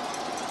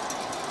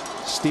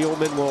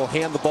 Steelman will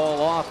hand the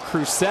ball off.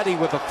 Crucetti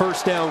with a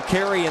 1st down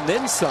carry and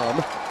then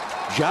some.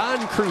 John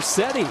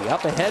Crucetti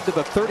up ahead to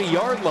the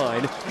 30-yard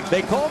line.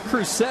 They call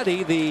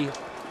Crucetti the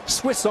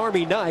Swiss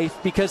Army knife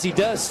because he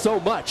does so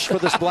much for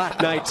this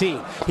Black Knight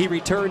team. He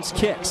returns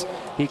kicks.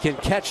 He can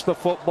catch the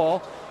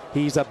football.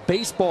 He's a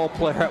baseball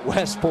player at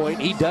West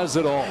Point. He does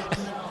it all.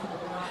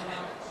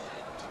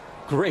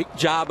 Great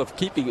job of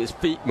keeping his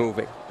feet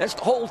moving. That's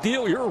the whole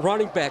deal. You're a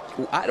running back.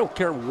 I don't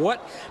care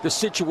what the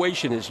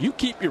situation is. You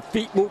keep your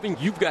feet moving,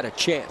 you've got a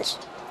chance.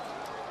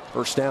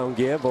 1st down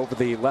give over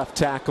the left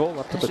tackle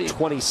up to the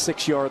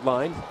 26-yard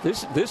line.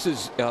 This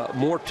is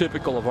more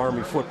typical of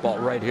Army football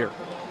right here.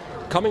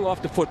 Coming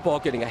off the football,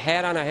 getting a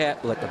hat on a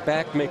hat, let the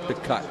back make the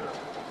cut.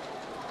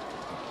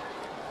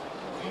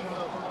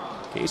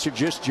 In case you're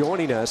just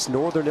joining us,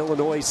 Northern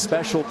Illinois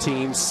special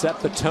teams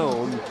set the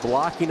tone,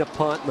 blocking a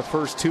punt in the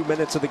first 2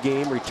 minutes of the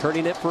game,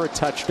 returning it for a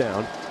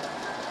touchdown.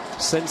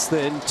 Since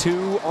then,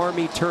 2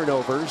 Army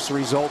turnovers,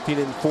 resulting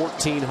in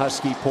 14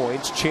 Husky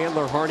points.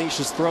 Chandler Harnish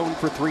has thrown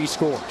for 3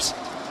 scores.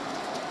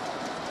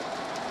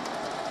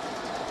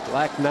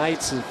 Black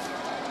Knights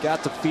have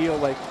got to feel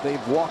like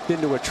they've walked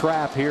into a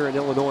trap here in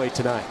Illinois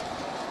tonight.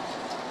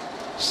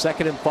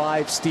 2nd and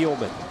 5,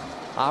 Steelman.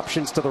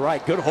 Options to the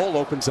right. Good hole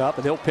opens up,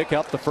 and he'll pick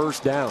up the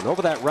 1st down.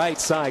 Over that right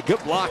side.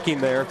 Good blocking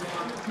there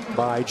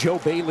by Joe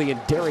Bailey and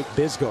Derek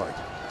Bisgard.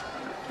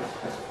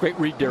 Great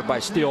read there by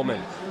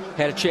Steelman.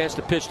 Had a chance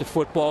to pitch the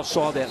football,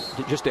 saw that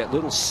just that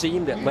little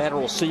seam, that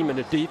lateral seam in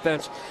the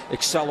defense,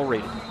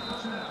 accelerated.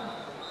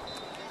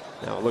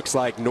 Now it looks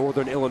like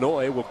Northern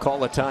Illinois will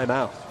call a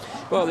timeout.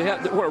 Well, they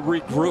want to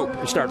regroup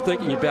and start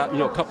thinking about,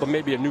 a couple,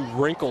 maybe new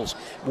wrinkles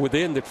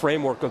within the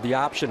framework of the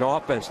option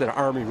offense that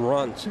Army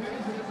runs.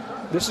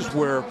 This is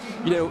where,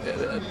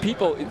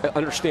 people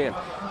understand.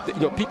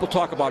 People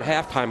talk about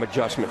halftime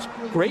adjustments.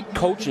 Great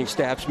coaching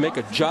staffs make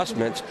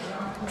adjustments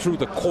through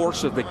the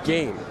course of the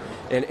game.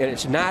 And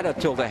it's not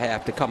until the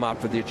half to come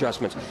out for the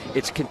adjustments.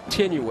 It's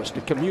continuous.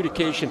 The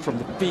communication from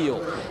the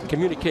field,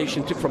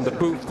 communication from the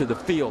booth to the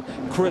field,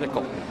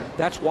 critical.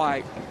 That's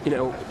why,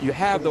 you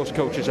have those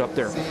coaches up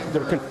there.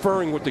 They're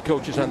conferring with the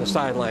coaches on the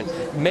sideline,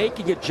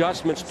 making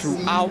adjustments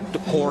throughout the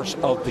course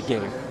of the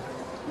game.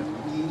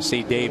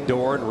 See Dave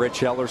Dorn,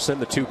 Rich Ellerson,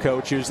 the 2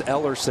 coaches.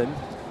 Ellerson,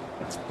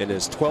 in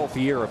his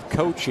 12th year of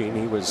coaching,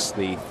 he was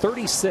the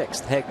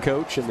 36th head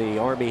coach in the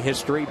Army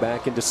history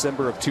back in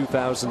December of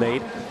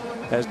 2008.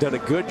 Has done a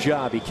good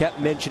job. He kept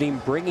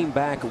mentioning bringing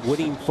back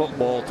winning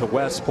football to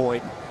West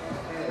Point.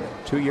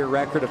 2-year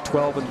record of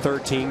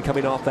 12-13,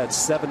 coming off that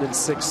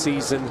 7-6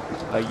 season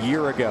a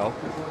year ago.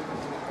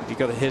 If you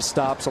go to his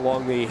stops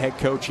along the head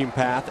coaching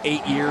path,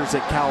 8 years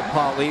at Cal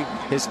Poly.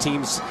 His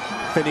team's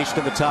finished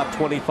in the top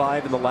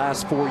 25 in the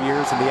last 4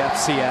 years in the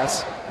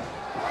FCS.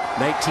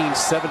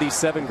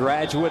 1977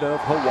 graduate of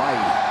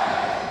Hawaii.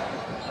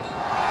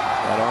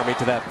 That Army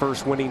to that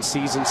first winning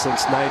season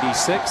since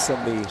 '96,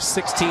 and the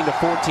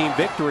 16-14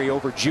 victory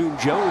over June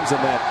Jones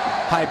in that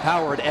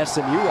high-powered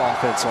SMU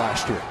offense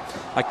last year.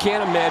 I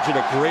can't imagine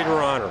a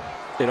greater honor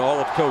in all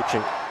of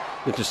coaching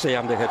than to say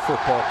I'm the head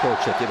football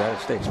coach at the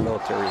United States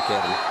Military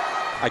Academy.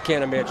 I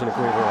can't imagine a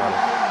greater honor.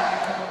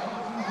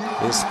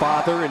 His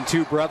father and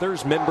 2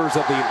 brothers, members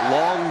of the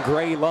long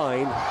gray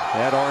line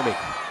at Army.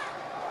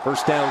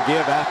 1st down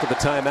give after the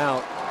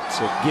timeout.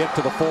 So give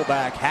to the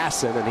fullback,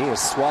 Hassan, and he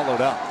is swallowed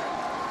up.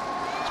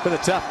 It's been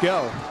a tough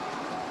go.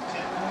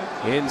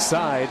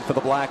 Inside for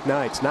the Black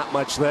Knights. Not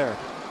much there.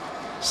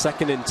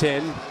 2nd and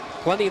 10.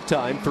 Plenty of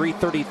time.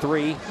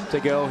 3:33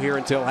 to go here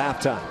until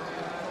halftime.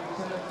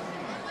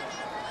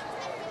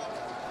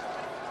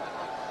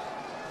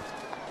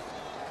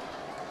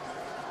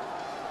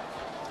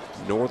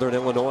 Northern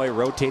Illinois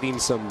rotating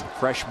some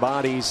fresh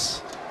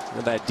bodies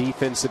in that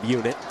defensive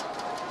unit.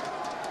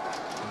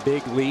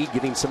 big league,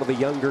 getting some of the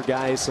younger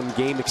guys some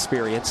game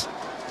experience.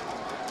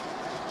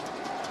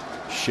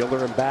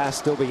 Schiller and Bass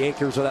still the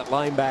anchors of that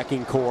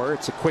linebacking core.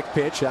 It's a quick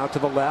pitch out to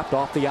the left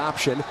off the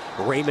option.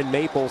 Raymond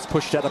Maples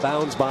pushed out of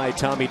bounds by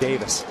Tommy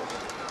Davis.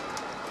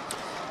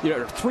 You know,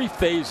 there are 3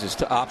 phases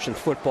to option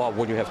football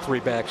when you have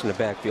 3 backs in the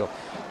backfield: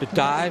 the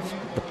dive,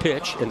 the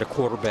pitch, and the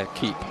quarterback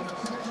keep.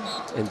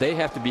 And they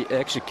have to be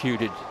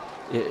executed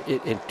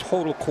in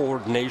total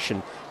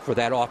coordination for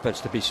that offense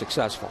to be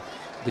successful.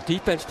 The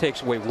defense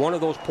takes away one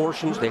of those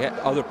portions. The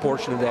other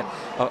portion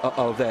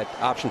of that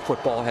option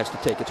football has to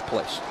take its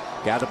place.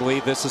 Got to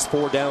believe this is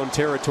 4-down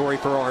territory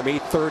for Army.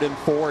 3rd and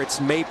 4.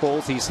 It's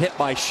Maples. He's hit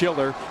by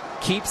Schiller.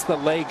 Keeps the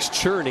legs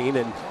churning,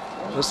 and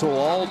this will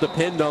all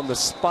depend on the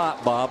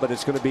spot, Bob, but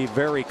it's going to be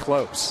very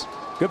close.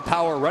 Good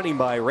power running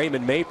by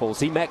Raymond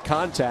Maples. He met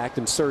contact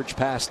and surged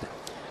past it.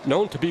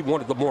 Known to be one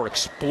of the more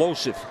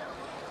explosive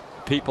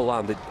people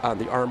on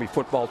the Army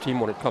football team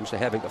when it comes to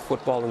having the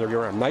football in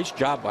their arm. Nice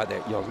job by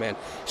that young man.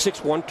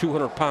 6'1",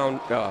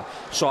 200-pound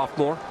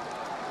sophomore.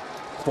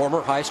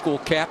 Former high school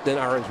captain,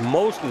 are as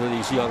most of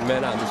these young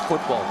men on this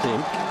football team.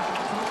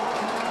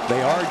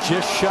 They are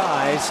just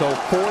shy, so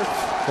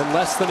 4th and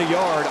less than a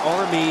yard.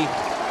 Army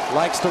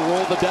likes to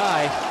roll the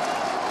die.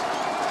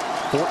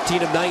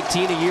 14 of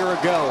 19 a year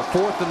ago.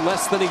 4th and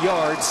less than a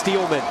yard.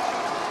 Steelman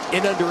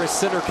in under his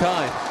center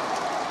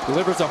Kime.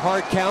 Delivers a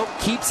hard count,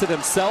 keeps it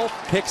himself,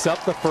 picks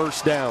up the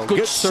 1st down.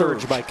 Good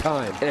surge by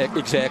Kime.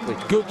 Exactly.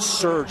 Good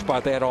surge by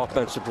that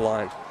offensive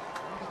line.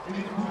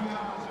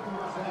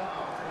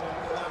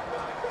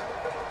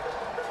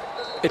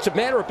 It's a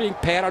matter of being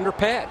pad under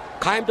pad.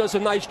 Kime does a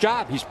nice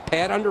job. He's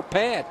pad under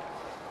pad.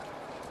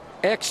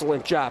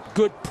 Excellent job.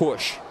 Good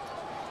push.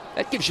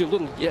 That gives you a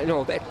little,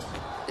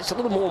 it's a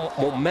little more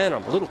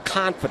momentum, a little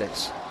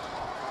confidence.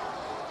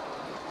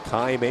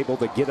 Kime able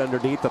to get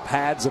underneath the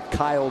pads of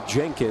Kyle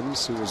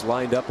Jenkins, who was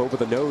lined up over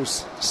the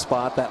nose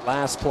spot that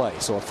last play.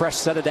 So a fresh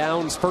set of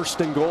downs, 1st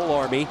and goal,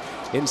 Army.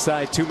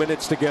 Inside 2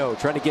 minutes to go.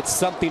 Trying to get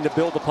something to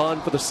build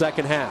upon for the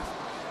second half.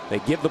 They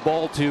give the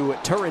ball to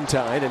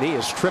Turrentine, and he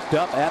is tripped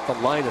up at the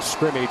line of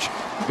scrimmage.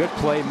 Good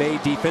play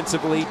made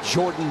defensively.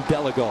 Jordan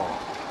Delegal.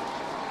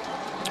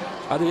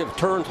 I think if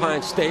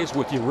Turrentine stays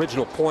with the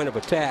original point of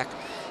attack,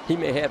 he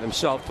may have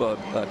himself a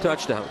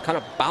touchdown. Kind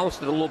of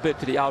bounced it a little bit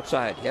to the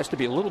outside. He has to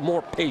be a little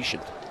more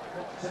patient.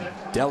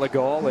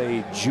 Delegal,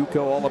 a JUCO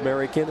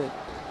All-American at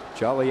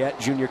Joliet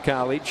Junior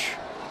College.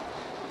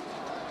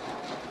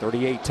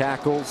 38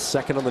 tackles,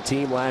 2nd on the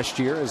team last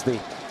year as the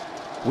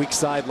weak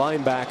side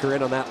linebacker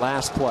in on that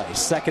last play.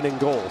 2nd and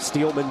goal.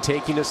 Steelman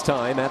taking his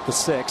time at the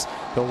 6.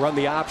 He'll run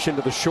the option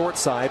to the short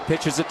side.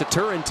 Pitches it to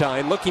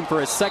Turrentine, looking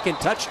for his 2nd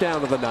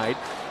touchdown of the night.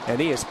 And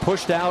he is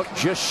pushed out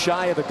just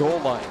shy of the goal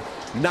line.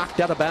 Knocked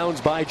out of bounds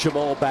by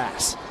Jamal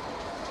Bass.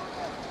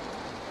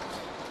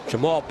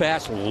 Jamal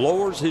Bass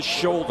lowers his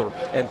shoulder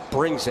and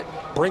brings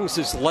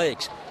his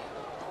legs.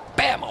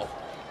 Bammo.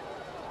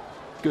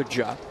 Good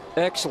job.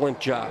 Excellent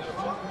job.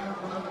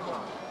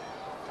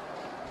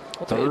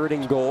 3rd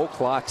and goal.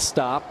 Clock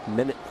stopped.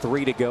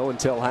 1:03 to go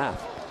until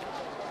half.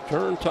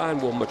 Turrentine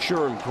will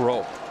mature and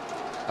grow.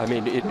 I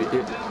mean,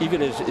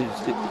 even as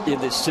in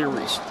this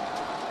series.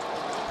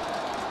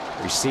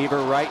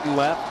 Receiver right and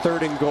left.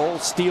 3rd and goal.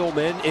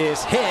 Steelman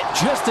is hit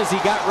just as he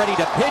got ready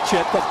to pitch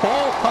it. The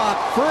ball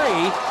popped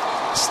free.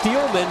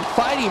 Steelman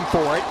fighting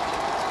for it.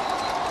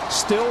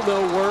 Still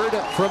no word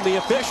from the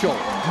official.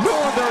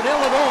 Northern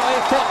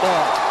Illinois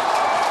football.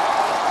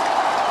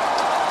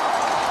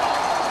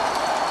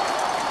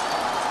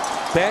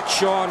 That,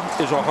 Sean,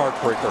 is a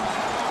heartbreaker.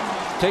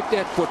 Take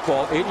that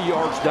football 80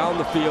 yards down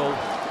the field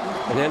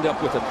and end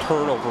up with a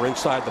turnover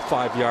inside the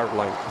 5-yard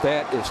line.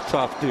 That is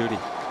tough duty.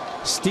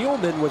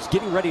 Steelman was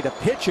getting ready to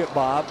pitch it,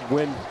 Bob,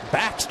 when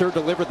Baxter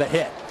delivered the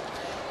hit.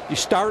 He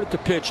started to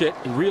pitch it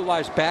and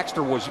realized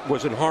Baxter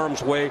was in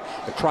harm's way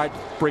and tried to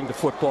bring the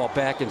football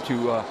back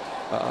into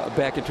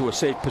a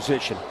safe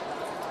position.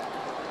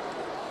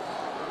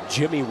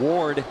 Jimmy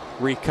Ward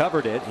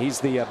recovered it. He's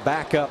the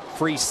backup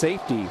free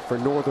safety for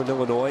Northern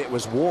Illinois. It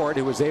was Ward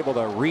who was able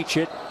to reach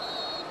it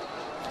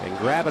and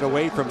grab it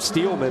away from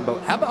Steelman. But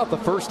how about the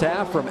first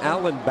half from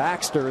Alan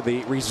Baxter,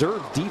 the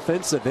reserve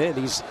defensive end?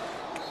 He's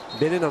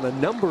been in on a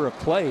number of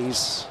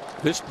plays.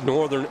 This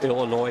Northern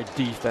Illinois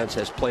defense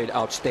has played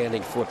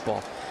outstanding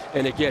football.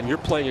 And again, you're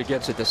playing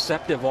against a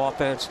deceptive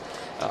offense,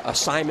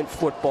 assignment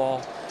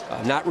football,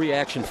 not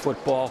reaction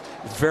football.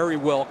 Very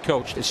well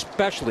coached,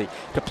 especially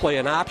to play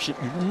an option.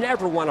 You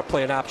never want to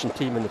play an option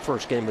team in the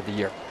first game of the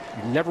year.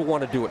 You never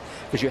want to do it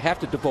because you have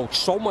to devote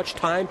so much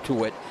time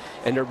to it,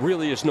 and there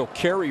really is no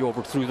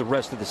carryover through the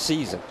rest of the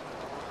season.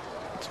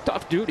 It's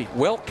tough duty.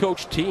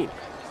 Well-coached team.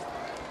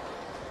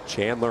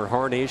 Chandler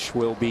Harnish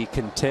will be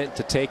content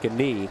to take a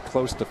knee.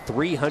 Close to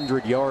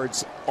 300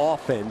 yards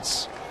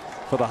offense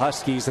for the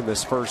Huskies in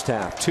this first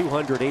half.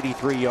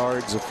 283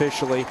 yards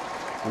officially,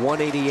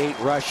 188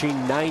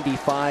 rushing,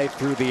 95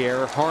 through the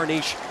air.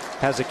 Harnish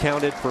has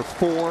accounted for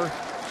 4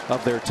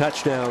 of their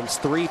touchdowns,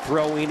 3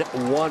 throwing,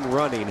 1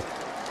 running.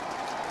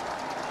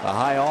 The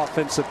high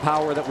offensive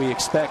power that we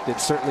expected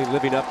certainly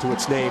living up to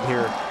its name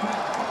here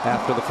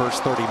after the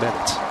first 30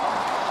 minutes.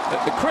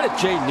 The credit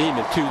Jay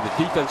Neiman, too,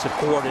 the defensive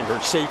coordinator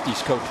and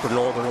safeties coach for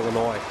Northern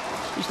Illinois.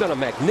 He's done a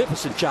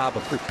magnificent job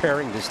of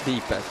preparing this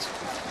defense.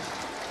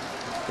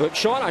 But,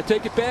 Sean, I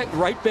take it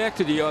right back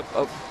to the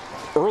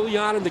early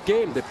on in the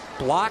game. The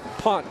block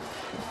punt,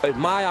 in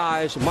my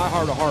eyes, in my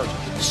heart of hearts,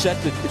 set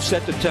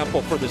the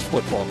tempo for this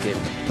football game.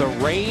 The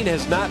rain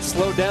has not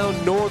slowed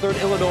down Northern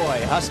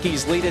Illinois.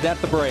 Huskies lead it at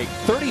the break,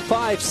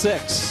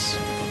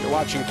 35-6. You're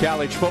watching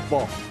college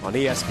football on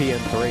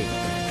ESPN3.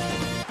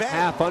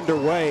 Half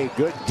underway.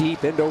 Good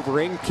deep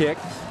end-over-end kick.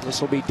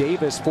 This will be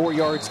Davis 4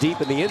 yards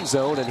deep in the end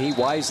zone, and he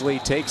wisely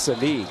takes a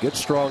knee. Good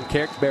strong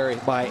kick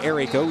by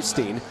Eric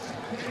Osteen,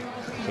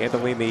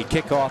 handling the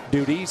kickoff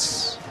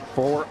duties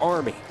for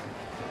Army.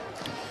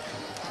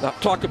 Now,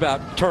 talk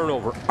about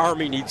turnover.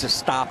 Army needs a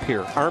stop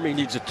here. Army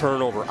needs a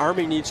turnover.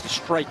 Army needs to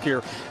strike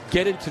here,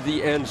 get into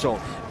the end zone.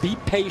 Be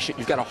patient.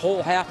 You've got a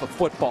whole half of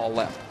football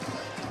left.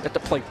 You have to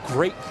play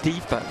great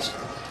defense.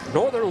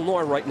 Northern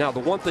Illinois right now, the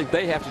one thing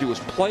they have to do is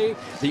play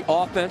the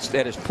offense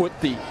that has put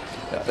the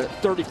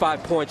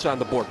 35 points on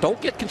the board. Don't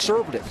get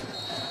conservative.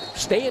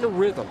 Stay in a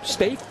rhythm.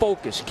 Stay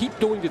focused. Keep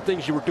doing the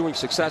things you were doing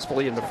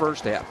successfully in the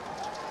first half.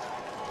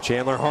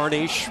 Chandler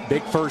Harnish,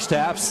 big first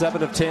half,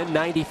 7 of 10,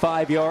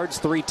 95 yards,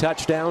 3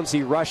 touchdowns.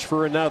 He rushed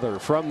for another.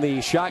 From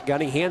the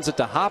shotgun, he hands it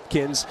to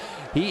Hopkins.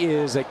 He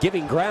is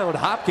giving ground.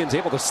 Hopkins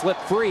able to slip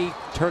free,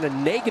 turn a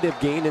negative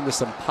gain into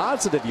some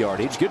positive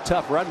yardage. Good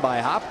tough run by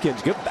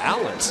Hopkins. Good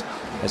balance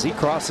as he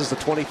crosses the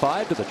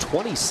 25 to the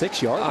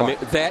 26-yard line. I mean,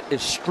 that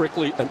is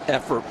strictly an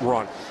effort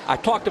run. I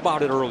talked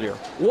about it earlier.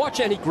 Watch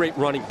any great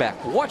running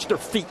back. Watch their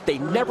feet. They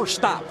never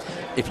stop.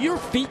 If your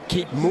feet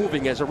keep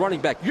moving as a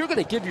running back, you're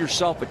going to give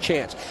yourself a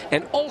chance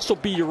and also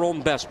be your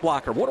own best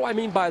blocker. What do I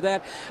mean by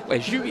that?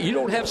 As you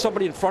don't have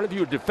somebody in front of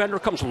you, a defender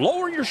comes,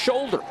 lower your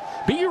shoulder.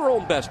 Be your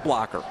own best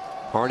blocker.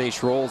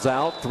 Harnish rolls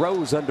out,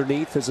 throws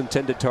underneath his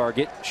intended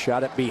target.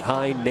 Shot it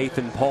behind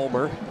Nathan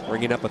Palmer,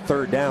 bringing up a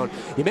third down.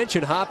 You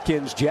mentioned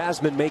Hopkins,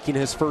 Jasmine making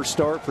his first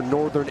start for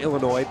Northern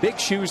Illinois. Big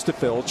shoes to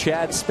fill.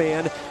 Chad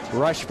Spann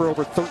rushed for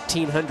over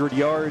 1,300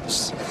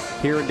 yards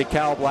here in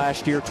DeKalb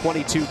last year,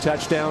 22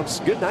 touchdowns.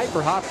 Good night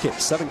for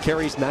Hopkins, 7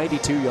 carries,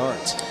 92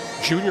 yards.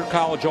 Junior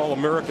college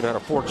All-American out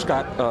of Fort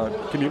Scott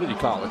Community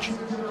College.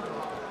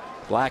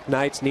 Black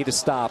Knights need to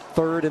stop.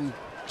 3rd and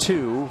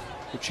 2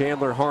 for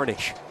Chandler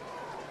Harnish.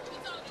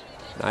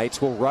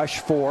 Knights will rush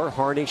 4.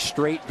 Harnish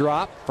straight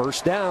drop.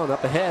 First down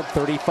up ahead.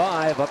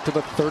 35 up to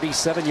the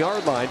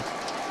 37-yard line.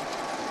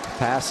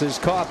 Pass is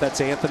caught.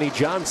 That's Anthony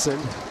Johnson.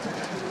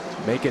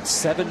 Make it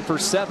 7 for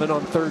 7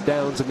 on 3rd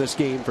downs in this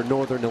game for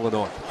Northern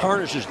Illinois.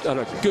 Harnish has done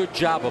a good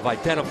job of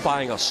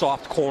identifying a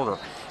soft corner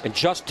and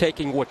just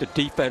taking what the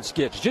defense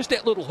gives. Just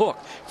that little hook.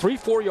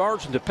 3-4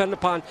 yards and depend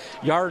upon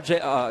yards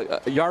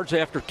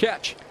after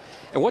catch.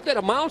 And what that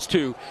amounts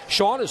to,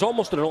 Sean, is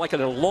almost like an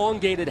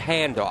elongated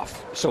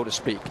handoff, so to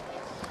speak.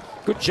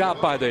 Good job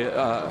by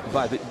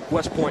the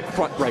West Point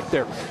front right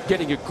there,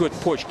 getting a good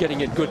push, getting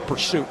in good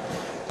pursuit,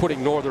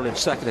 putting Northern in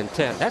 2nd and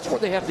 10. That's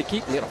what they have to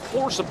keep. They got to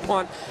force a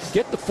punt,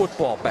 get the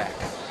football back.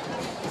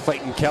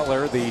 Clayton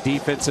Keller, the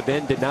defensive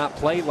end, did not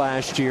play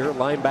last year.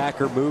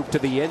 Linebacker moved to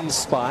the end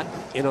spot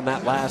in on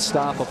that last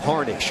stop of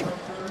Harnish.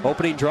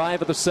 Opening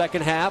drive of the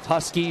second half,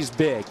 Huskies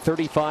big,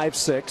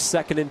 35-6,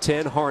 2nd and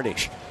 10,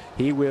 Harnish.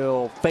 He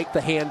will fake the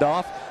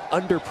handoff,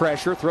 under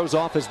pressure, throws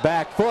off his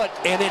back foot,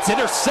 and it's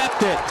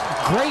intercepted.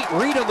 Great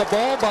read on the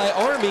ball by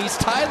Army's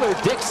Tyler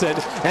Dixon,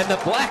 and the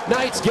Black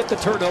Knights get the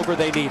turnover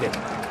they needed.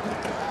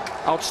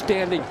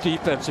 Outstanding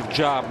defensive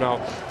job now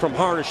from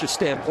Harnish's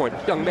standpoint.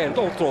 Young man,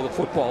 don't throw the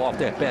football off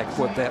that back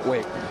foot that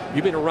way.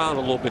 You've been around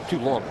a little bit too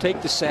long.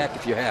 Take the sack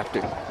if you have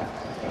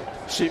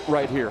to. See it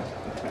right here.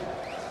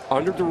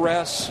 Under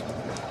duress,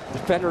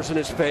 defenders in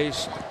his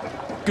face.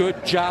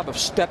 Good job of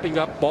stepping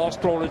up. Ball's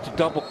thrown into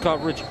double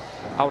coverage.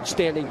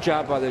 Outstanding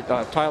job by the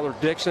Tyler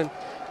Dixon.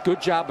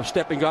 Good job of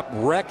stepping up,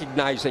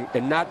 recognizing,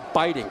 and not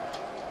biting.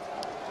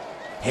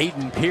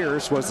 Hayden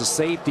Pierce was the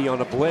safety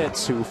on a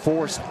blitz who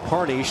forced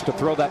Harnish to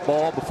throw that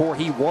ball before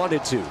he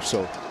wanted to.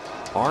 So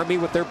Army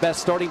with their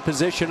best starting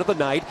position of the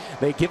night.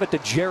 They give it to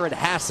Jared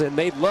Hassan.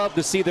 They'd love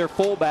to see their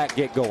fullback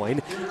get going.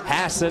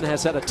 Hassan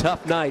has had a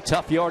tough night,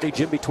 tough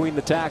yardage in between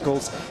the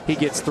tackles. He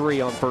gets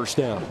 3 on first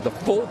down. The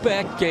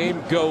fullback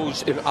game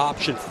goes in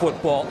option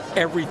football.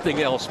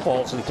 Everything else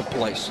falls into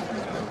place.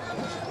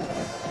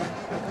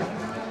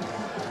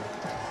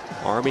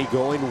 Army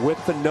going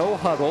with the no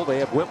huddle. They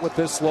have went with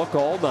this look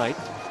all night.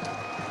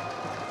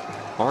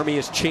 Army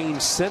has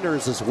changed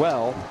centers as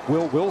well.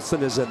 Will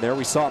Wilson is in there.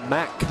 We saw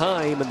Matt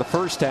Kime in the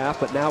first half,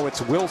 but now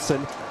it's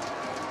Wilson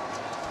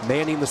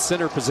manning the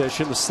center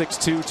position, the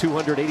 6'2",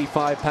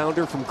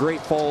 285-pounder from Great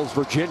Falls,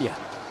 Virginia.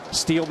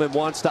 Steelman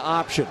wants to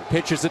option,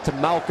 pitches it to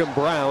Malcolm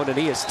Brown, and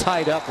he is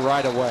tied up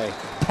right away.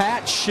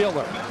 Pat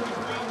Schiller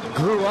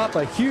grew up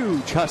a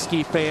huge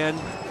Husky fan,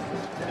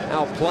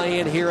 now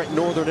playing here at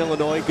Northern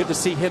Illinois. Good to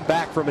see him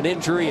back from an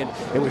injury, and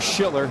it was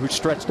Schiller who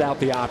stretched out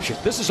the option.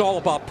 This is all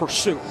about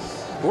pursuit.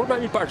 What do I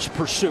mean by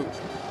pursuit?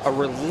 a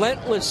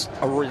relentless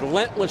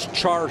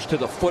charge to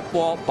the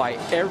football by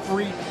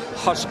every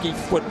Husky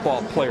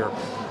football player.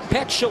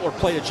 Pat Schiller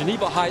played at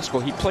Geneva High School.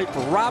 He played for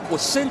Rob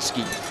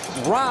Wasinski.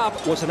 Rob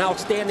was an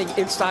outstanding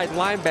inside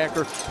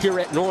linebacker here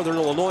at Northern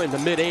Illinois in the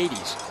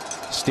mid-'80s.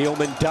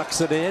 Steelman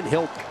ducks it in.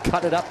 He'll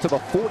cut it up to the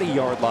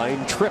 40-yard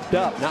line. Tripped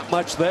up. Not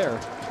much there.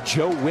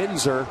 Joe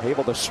Windsor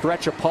able to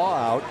stretch a paw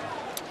out.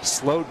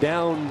 Slowed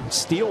down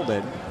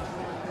Steelman.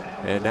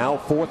 And now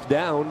 4th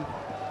down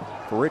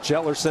for Rich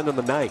Ellerson and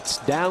the Knights.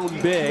 Down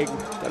big.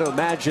 Got to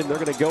imagine they're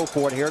going to go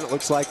for it here. And it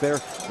looks like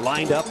they're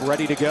lined up,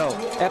 ready to go.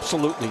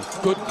 Absolutely.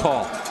 Good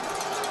call.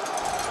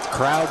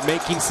 Crowd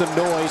making some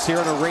noise here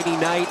on a rainy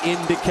night in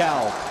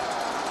DeKalb.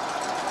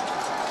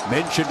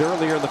 Mentioned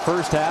earlier in the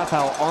first half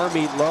how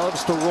Army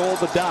loves to roll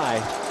the die.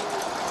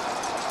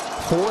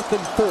 4th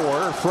and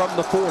 4 from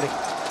the 40.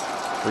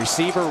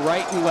 Receiver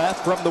right and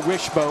left from the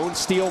wishbone.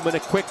 Steelman a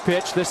quick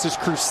pitch. This is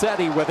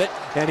Crucetti with it,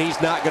 and he's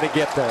not going to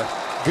get there.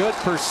 Good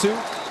pursuit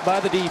by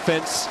the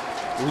defense.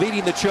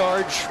 Leading the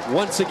charge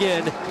once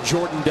again,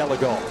 Jordan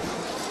Delagal.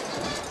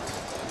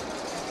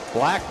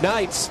 Black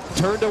Knights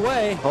turned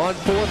away on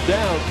 4th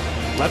down.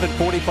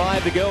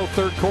 11:45 to go,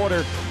 3rd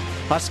quarter.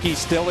 Huskies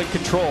still in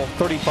control,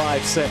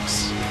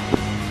 35-6.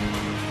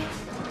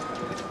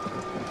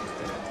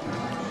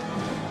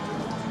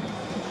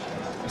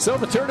 So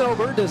the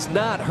turnover does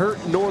not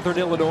hurt Northern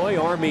Illinois.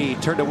 Army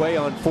turned away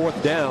on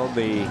 4th down.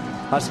 The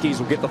Huskies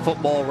will get the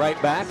football right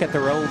back at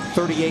their own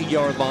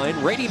 38-yard line.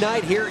 Rainy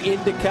night here in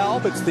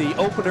DeKalb. It's the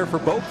opener for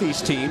both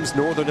these teams,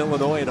 Northern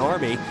Illinois and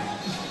Army.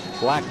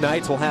 Black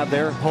Knights will have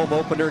their home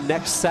opener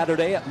next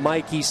Saturday at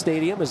Mikey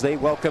Stadium as they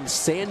welcome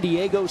San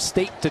Diego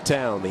State to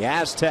town, the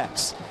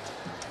Aztecs.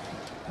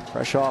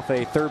 Fresh off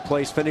a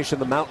 3rd-place finish in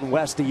the Mountain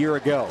West a year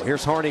ago.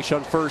 Here's Harnish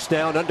on 1st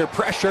down, under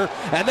pressure,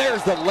 and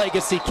there's the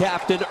legacy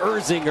captain,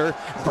 Erzinger,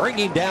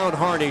 bringing down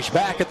Harnish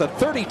back at the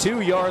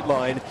 32-yard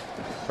line.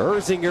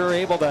 Erzinger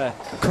able to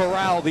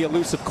corral the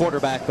elusive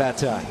quarterback that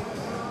time.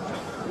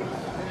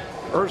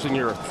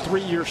 Erzinger, a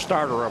 3-year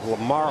starter of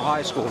Lamar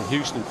High School in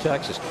Houston,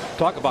 Texas.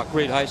 Talk about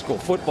great high school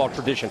football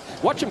tradition.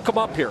 Watch him come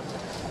up here.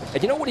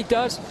 And you know what he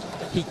does?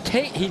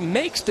 He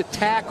makes the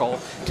tackle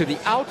to the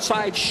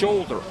outside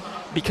shoulder,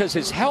 because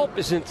his help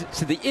is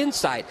to the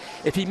inside.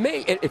 If he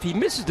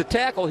misses the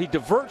tackle, he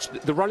diverts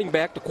the running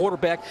back, the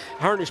quarterback,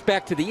 Harnish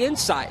back to the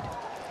inside.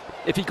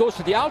 If he goes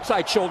to the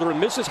outside shoulder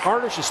and misses,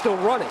 Harnish is still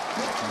running.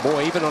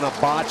 Boy, even on a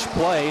botched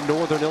play,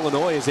 Northern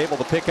Illinois is able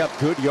to pick up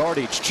good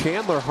yardage.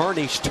 Chandler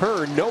Harnish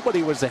turned.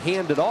 Nobody was to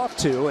hand it off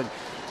to, and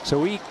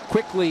so he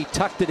quickly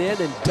tucked it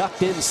in and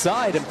ducked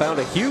inside and found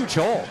a huge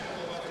hole.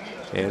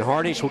 And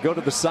Harnish will go to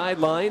the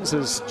sidelines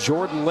as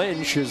Jordan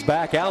Lynch is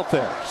back out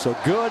there. So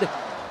good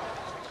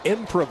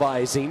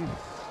improvising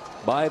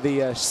by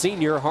the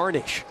senior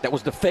Harnish. That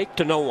was the fake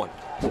to no one.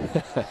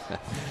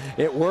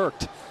 It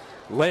worked.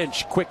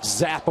 Lynch, quick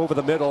zap over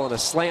the middle on a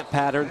slant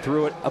pattern,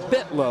 threw it a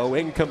bit low,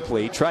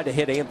 incomplete, tried to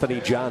hit Anthony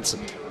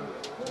Johnson.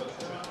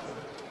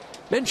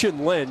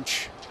 Mention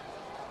Lynch.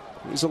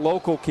 He's a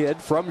local kid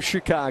from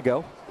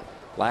Chicago.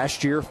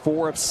 Last year,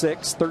 4 of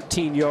 6,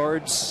 13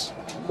 yards.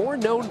 More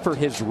known for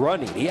his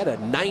running. He had a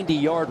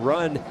 90-yard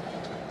run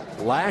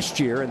last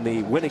year in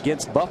the win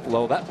against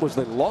Buffalo. That was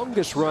the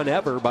longest run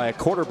ever by a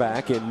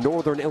quarterback in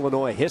Northern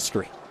Illinois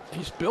history.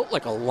 He's built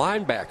like a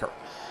linebacker.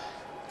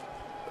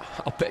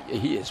 I'll bet you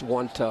he is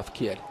one tough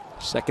kid.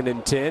 2nd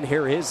and 10.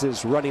 Here is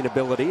his running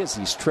ability as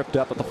he's tripped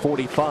up at the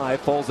 45,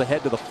 falls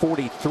ahead to the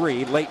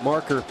 43. Late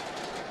marker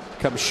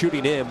comes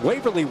shooting in.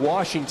 Waverly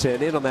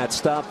Washington in on that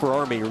stop for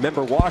Army.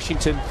 Remember,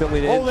 Washington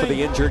filling in for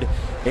the injured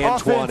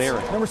Antoine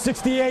Aaron. Number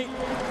 68,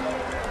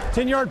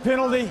 10-yard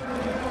penalty,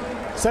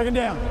 2nd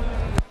down.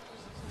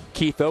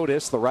 Keith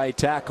Otis, the right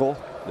tackle,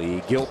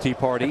 the guilty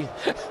party.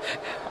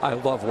 I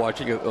love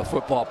watching a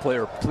football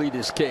player plead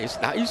his case.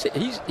 Now he's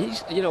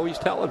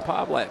telling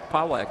Pollock,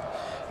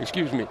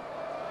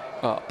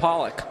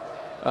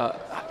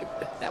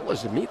 that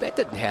wasn't me. That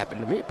didn't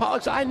happen to me.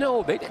 Pollock's, I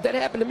know that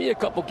happened to me a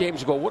couple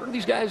games ago. What are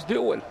these guys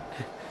doing?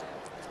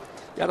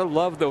 Gotta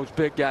love those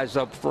big guys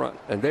up front,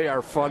 and they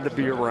are fun to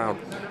be around.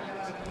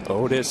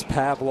 Otis,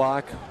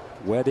 Pavlock,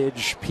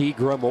 Weddage,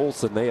 Pegram,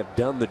 Olsen, they have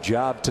done the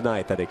job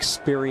tonight. That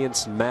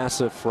experienced,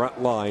 massive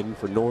front line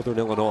for Northern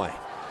Illinois.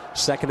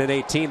 2nd and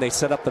 18, they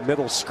set up the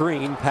middle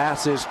screen.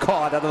 Pass is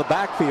caught out of the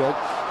backfield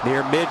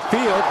near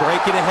midfield,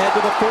 breaking ahead to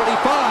the 45,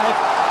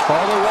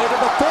 all the way to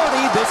the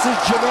 40. This is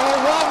Jamal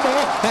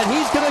Rumble, and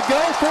he's going to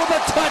go for the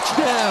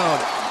touchdown.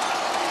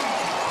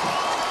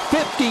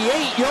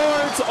 58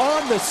 yards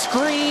on the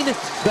screen.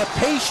 The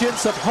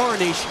patience of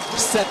Harnish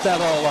set that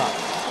all up.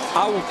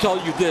 I will tell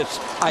you this,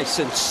 I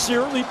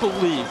sincerely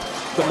believe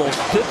the most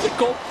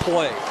difficult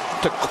play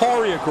to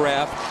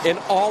choreograph in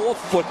all of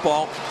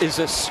football is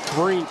a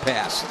screen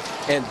pass.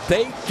 And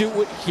they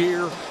do it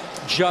here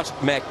just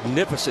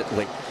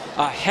magnificently.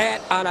 A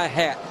hat on a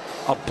hat,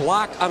 a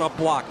block on a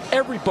block.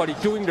 Everybody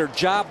doing their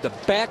job, the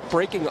back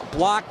breaking a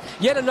block.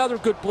 Yet another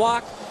good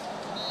block.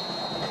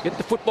 Get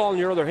the football in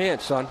your other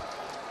hand, son.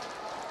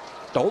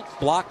 Don't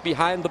block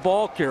behind the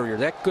ball carrier.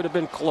 That could have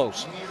been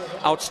close.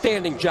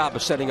 outstanding job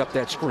of setting up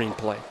that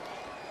screenplay.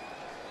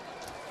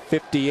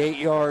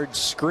 58-yard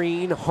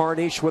screen.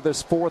 Harnish with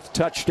his 4th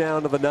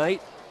touchdown of the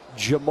night.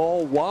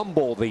 Jamal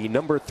Womble, the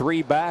number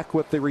 3 back,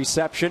 with the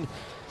reception.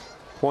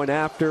 Point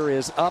after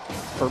is up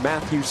for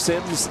Matthew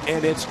Sims,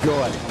 and it's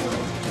good.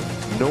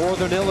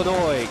 Northern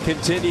Illinois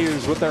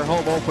continues with their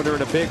home opener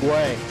in a big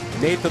way.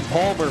 Nathan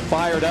Palmer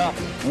fired up.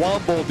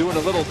 Womble doing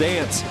a little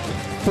dance.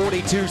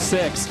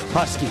 42-6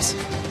 Huskies.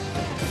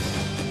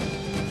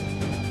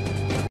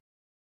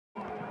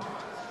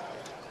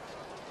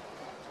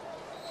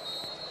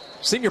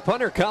 Senior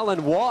punter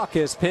Colin Walk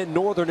has pinned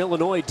Northern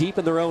Illinois deep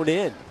in their own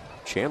end.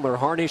 Chandler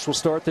Harnish will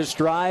start this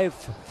drive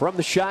from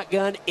the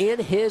shotgun in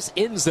his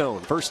end zone.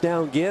 First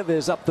down give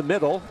is up the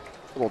middle.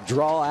 A little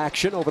draw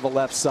action over the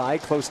left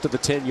side, close to the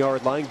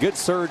 10-yard line. Good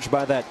surge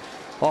by that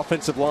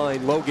offensive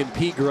line, Logan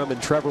Pegram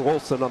and Trevor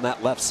Wilson on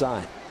that left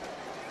side.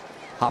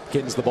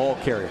 Hopkins, the ball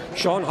carrier.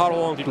 Sean, how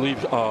long did you leave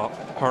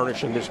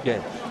Harnish in this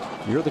game?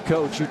 You're the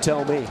coach, you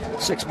tell me.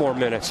 6 more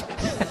minutes.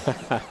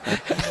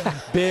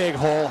 Big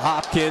hole,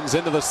 Hopkins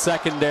into the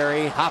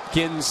secondary.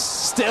 Hopkins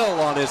still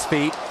on his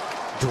feet,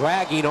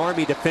 dragging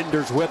Army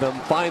defenders with him,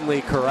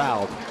 finally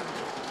corralled.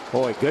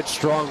 Boy, good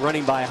strong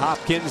running by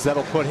Hopkins.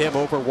 That'll put him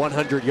over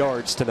 100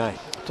 yards tonight.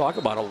 Talk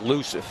about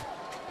elusive.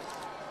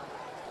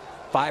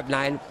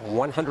 5'9",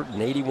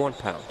 181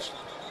 pounds.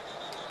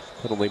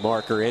 Penalty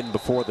marker in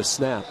before the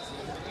snap.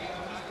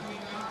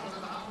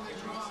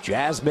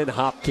 Jasmine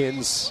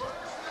Hopkins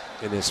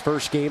in his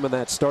first game in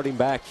that starting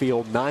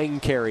backfield, 9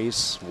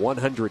 carries,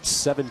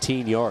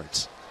 117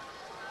 yards.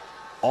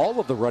 All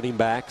of the running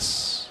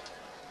backs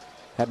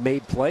have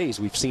made plays.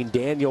 We've seen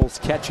Daniels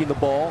catching the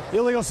ball.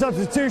 Illegal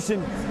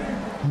substitution.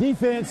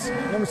 Defense,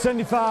 number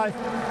 75,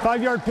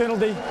 5-yard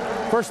penalty,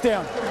 first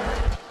down.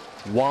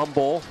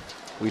 Womble,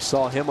 we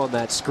saw him on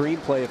that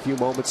screenplay a few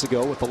moments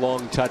ago with a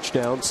long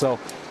touchdown. So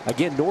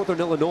again, Northern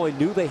Illinois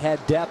knew they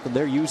had depth, and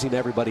they're using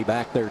everybody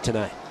back there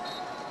tonight.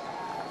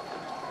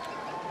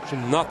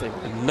 Nothing.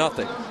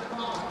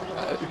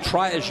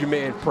 Try as you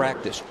may in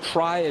practice.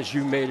 Try as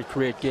you may to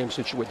create game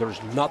situations.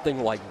 There's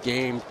nothing like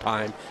game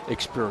time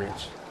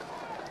experience.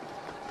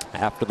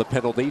 After the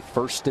penalty,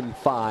 1st and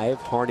 5.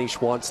 Harnish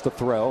wants to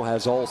throw,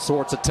 has all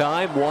sorts of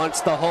time,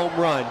 wants the home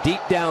run. Deep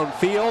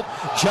downfield,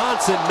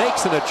 Johnson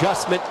makes an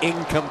adjustment,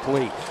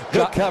 incomplete.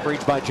 Good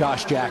coverage by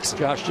Josh Jackson.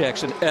 Josh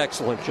Jackson,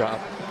 excellent job.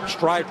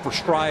 Stride for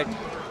stride.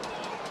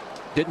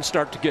 Didn't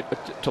start to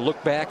get to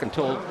look back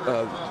until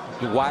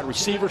the wide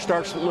receiver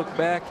starts to look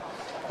back.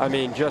 I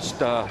mean,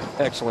 just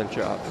excellent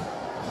job.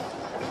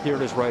 Here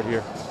it is right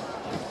here.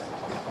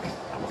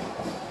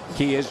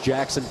 Key is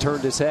Jackson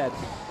turned his head,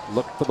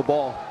 looked for the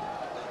ball.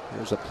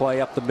 There's a play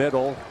up the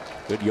middle.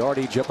 Good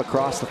yardage up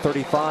across the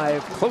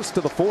 35, close to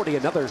the 40.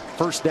 Another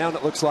first down,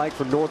 it looks like,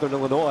 for Northern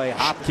Illinois.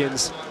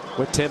 Hopkins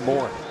with 10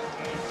 more.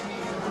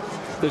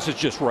 This is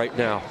just right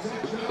now.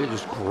 It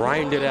is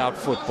grinded out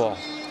football.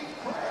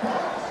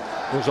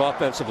 Those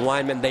offensive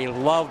linemen, they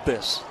love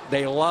this.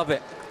 They love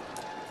it.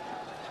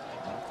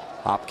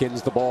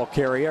 Hopkins, the ball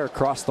carrier,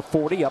 across the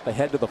 40, up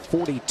ahead to the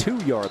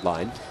 42-yard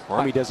line.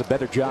 Army does a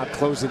better job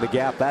closing the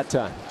gap that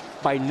time.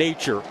 By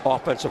nature,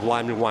 offensive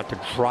linemen want to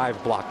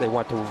drive block. They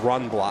want to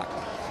run block.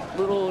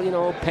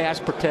 Little, pass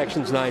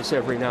protection's nice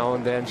every now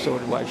and then. So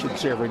I shouldn't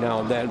say every now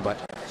and then, but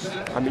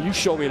I mean, you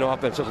show me an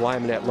offensive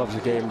lineman that loves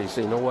the game, and you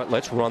say, you know what?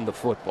 Let's run the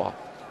football.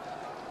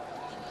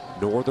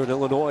 Northern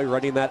Illinois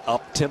running that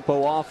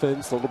up-tempo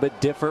offense, a little bit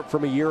different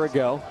from a year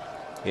ago.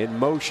 In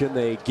motion,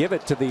 they give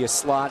it to the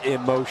slot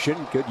in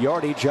motion. Good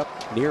yardage up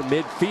near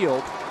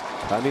midfield.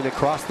 Coming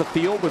across the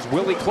field was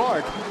Willie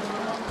Clark.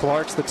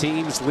 Clark's the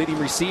team's leading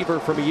receiver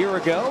from a year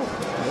ago.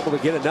 Able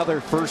to get another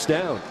first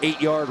down,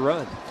 8-yard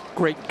run.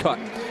 Great cut.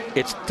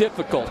 It's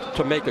difficult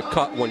to make a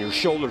cut when your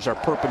shoulders are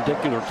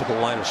perpendicular to the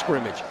line of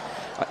scrimmage.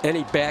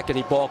 Any back,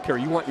 any ball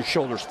carrier, you want your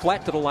shoulders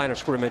flat to the line of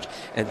scrimmage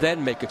and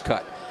then make a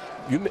cut.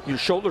 Your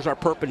shoulders are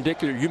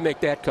perpendicular, you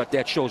make that cut,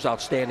 that shows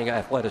outstanding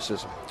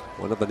athleticism.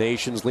 One of the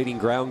nation's leading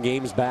ground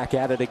games back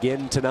at it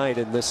again tonight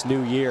in this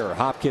new year.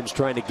 Hopkins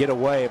trying to get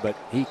away, but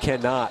he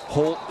cannot.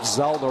 Holt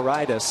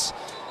Zalnaritis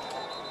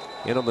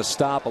in on the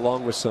stop,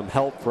 along with some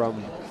help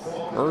from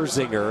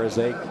Erzinger as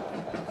they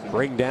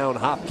bring down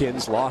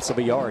Hopkins, loss of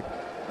a yard.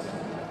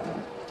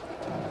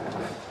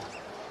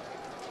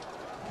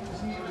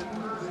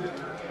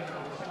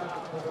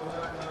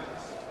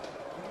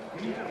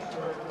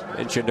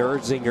 Mentioned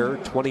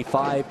Erzinger,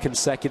 25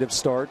 consecutive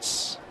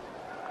starts.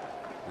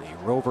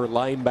 The Rover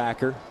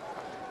linebacker.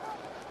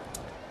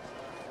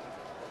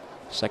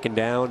 Second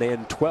down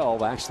and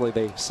 12. Actually,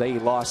 they say he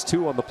lost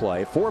 2 on the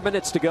play. 4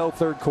 minutes to go,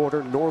 third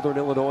quarter. Northern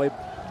Illinois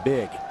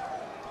big.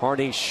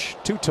 Harnish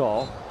too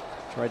tall.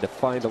 Tried to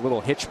find a little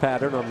hitch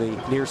pattern on the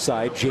near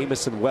side.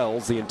 Jamison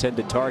Wells, the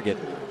intended target.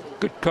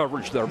 Good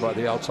coverage there by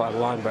the outside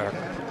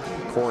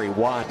linebacker. Corey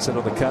Watson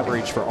on the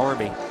coverage for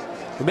Army.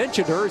 We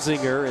mentioned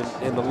Erzinger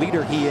and the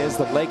leader he is,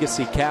 the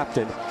legacy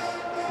captain.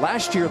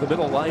 Last year, the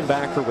middle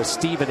linebacker was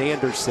Steven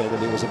Anderson,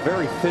 and he was a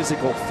very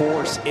physical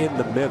force in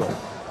the middle.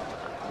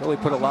 really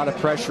put a lot of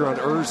pressure on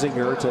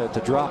Erzinger to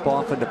drop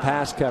off into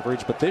pass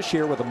coverage. But this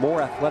year, with a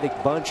more athletic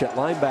bunch at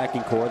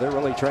linebacking core, they're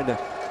really trying to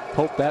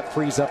hope that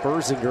frees up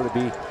Erzinger to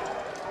be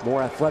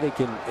more athletic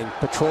and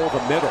patrol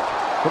the middle.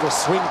 Little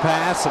swing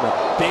pass and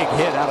a big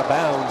hit out of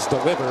bounds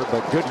delivered,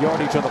 but good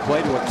yardage on the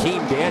play to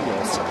Akeem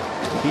Daniels.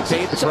 He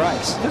paid the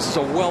price. This is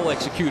a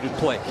well-executed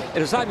play. And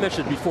as I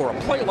mentioned before, a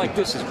play like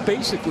this is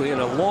basically an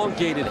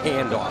elongated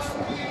handoff.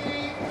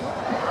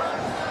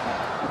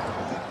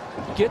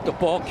 Get the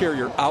ball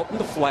carrier out in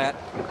the flat.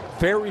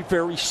 Very,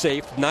 very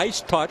safe.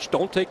 Nice touch.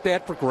 Don't take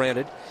that for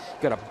granted.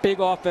 Got a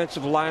big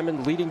offensive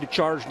lineman leading the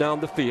charge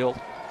down the field.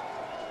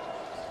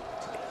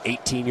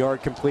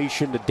 18-yard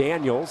completion to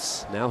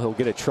Daniels. Now he'll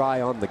get a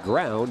try on the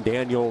ground.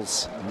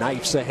 Daniels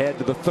knifes ahead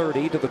to the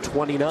 30, to the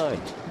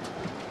 29.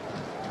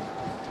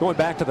 Going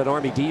back to that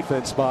Army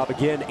defense, Bob,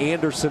 again,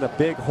 Anderson, a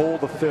big hole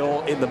to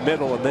fill in the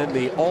middle, and then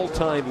the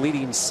all-time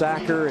leading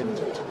sacker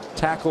and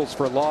tackles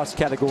for loss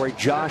category,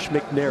 Josh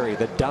McNary,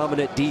 the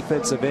dominant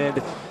defensive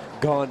end,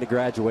 gone to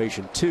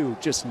graduation. Two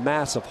just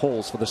massive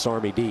holes for this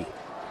Army D.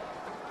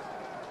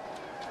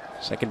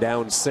 Second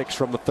down, 6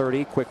 from the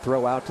 30. Quick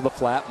throw out to the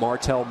flat.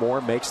 Martell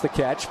Moore makes the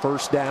catch.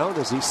 First down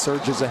as he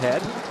surges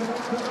ahead.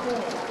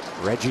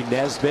 Reggie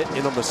Nesbitt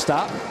in on the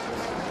stop.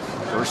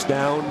 First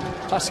down,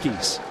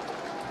 Huskies.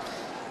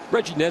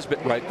 Reggie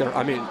Nesbitt right there,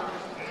 I mean,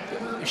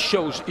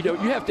 shows, you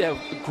have to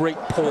have great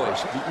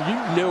poise.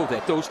 You know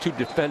that those two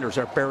defenders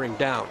are bearing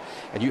down,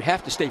 and you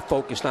have to stay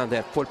focused on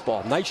that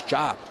football. Nice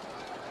job.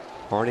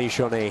 Harnish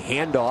on a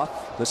handoff.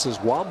 This is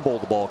Womble,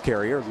 the ball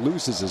carrier,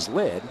 loses his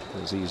lid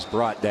as he's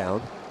brought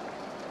down.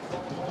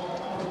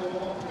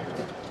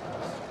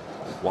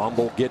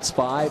 Womble gets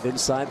 5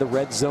 inside the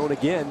red zone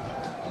again.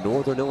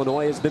 Northern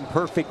Illinois has been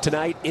perfect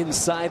tonight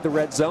inside the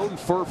red zone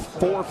for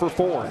 4 for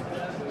 4.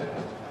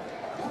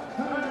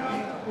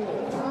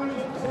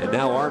 And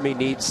now Army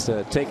needs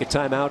to take a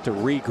timeout to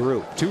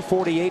regroup.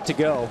 2:48 to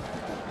go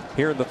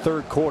here in the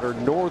third quarter.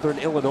 Northern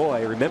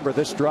Illinois, remember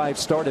this drive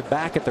started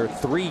back at their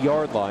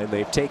 3-yard line.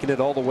 They've taken it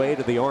all the way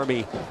to the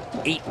Army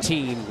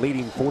 18,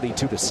 leading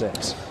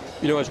 42-6.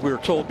 As we were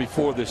told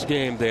before this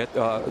game that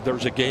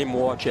there's a game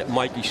watch at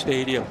Mikey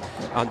Stadium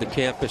on the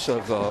campus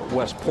of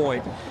West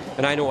Point.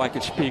 And I know I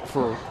could speak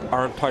for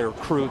our entire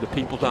crew, the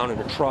people down in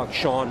the truck,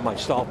 Sean,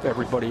 myself,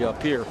 everybody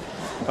up here,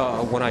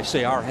 when I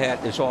say our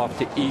hat is off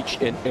to each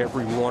and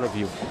every one of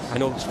you. I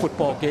know this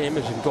football game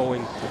isn't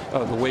going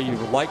the way you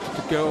would like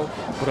it to go,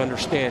 but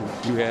understand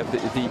you have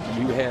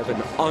you have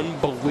an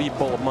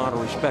unbelievable amount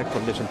of respect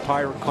from this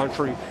entire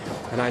country.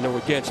 And I know,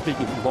 again,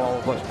 speaking from all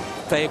of us,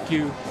 thank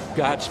you.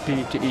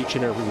 Godspeed to each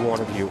and every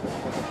one of you.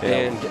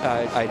 And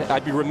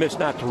I'd be remiss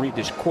not to read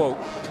this quote.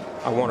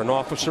 I want an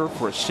officer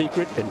for a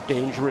secret and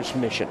dangerous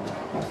mission.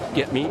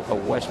 Get me a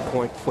West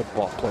Point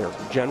football player.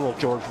 General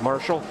George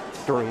Marshall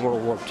during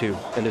World War II.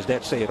 And does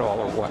that say it all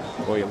or what?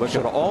 Well, you look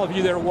at all of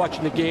you that are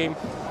watching the game,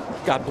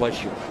 God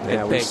bless you.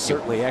 Yeah, we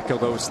certainly echo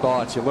those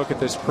thoughts. You look at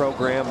this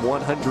program,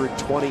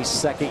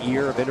 122nd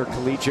year of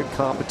intercollegiate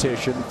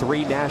competition,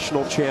 3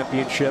 national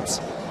championships,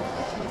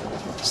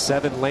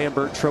 7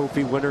 Lambert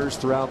Trophy winners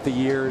throughout the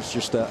years.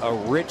 Just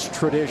a rich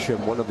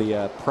tradition, one of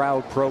the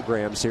proud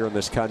programs here in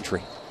this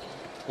country.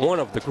 One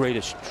of the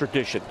greatest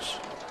traditions,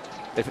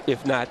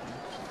 if not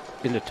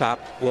in the top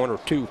 1 or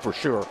 2 for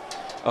sure,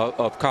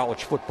 of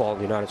college football in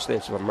the United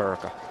States of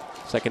America.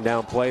 Second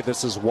down play,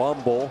 this is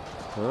Womble.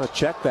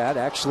 Check that.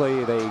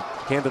 Actually, they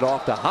hand it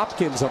off to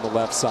Hopkins on the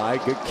left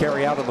side. Good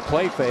carry out on the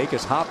play fake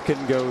as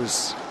Hopkins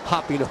goes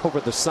hopping over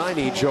the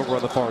signage over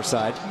on the far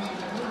side.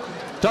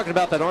 Talking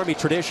about that Army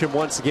tradition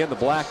once again, the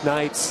Black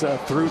Knights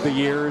through the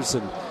years,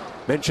 and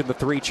mentioned the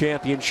 3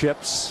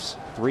 championships,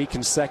 3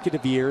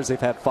 consecutive years. They've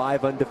had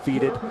 5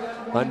 undefeated,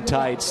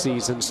 untied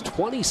seasons,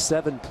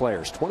 27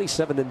 players,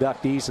 27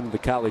 inductees into the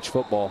College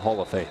Football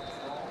Hall of Fame.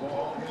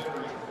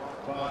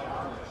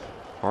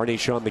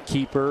 Harnish on the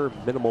keeper,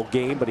 minimal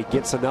gain, but he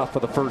gets enough for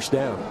the first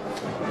down.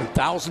 And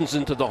thousands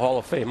into the Hall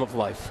of Fame of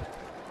life.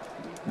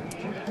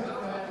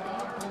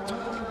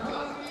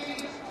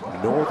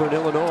 Northern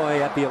Illinois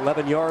at the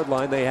 11-yard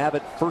line. They have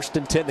it 1st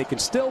and 10. They can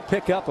still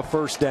pick up a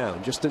first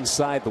down just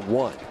inside the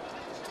 1.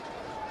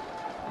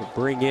 We'll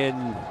bring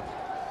in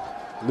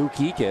Luke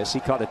Ekus. He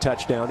caught a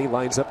touchdown. He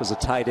lines up as a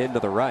tight end to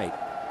the right.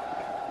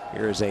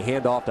 Here's a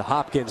handoff to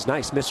Hopkins.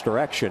 Nice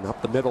misdirection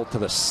up the middle to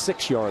the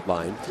 6-yard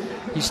line.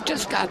 He's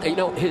just got,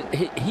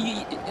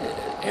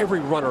 every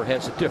runner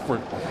has a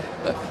different.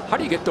 How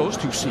do you get those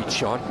 2 seats,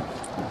 Sean?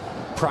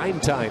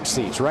 Primetime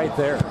seats right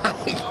there.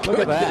 Look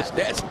at that.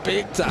 That's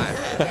big time.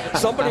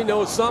 Somebody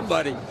knows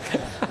somebody.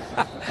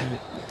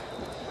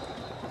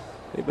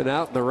 They've been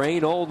out in the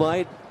rain all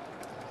night,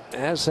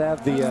 as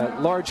have the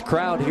large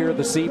crowd here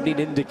this evening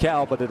in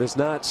DeKalb, but it has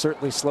not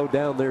certainly slowed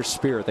down their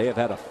spirit. They have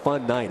had a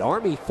fun night.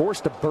 Army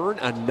forced to burn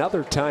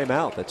another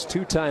timeout. That's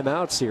 2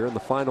 timeouts here in the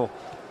final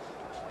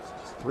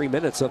 3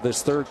 minutes of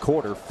this third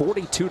quarter.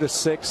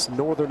 42-6,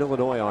 Northern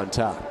Illinois on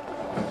top.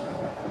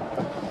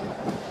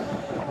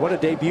 What a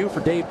debut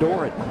for Dave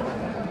Doran.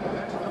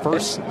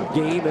 First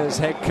game as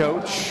head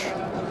coach,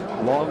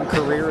 long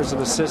career as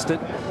an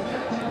assistant.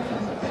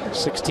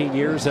 16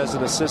 years as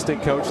an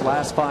assistant coach,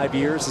 last 5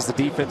 years as the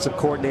defensive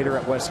coordinator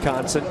at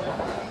Wisconsin.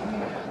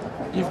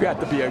 You've got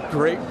to be a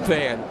great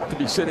fan to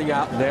be sitting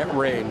out in that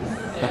rain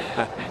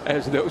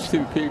as those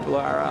two people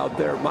are out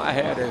there. My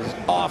hat is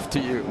off to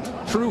you.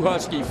 True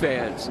Husky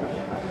fans.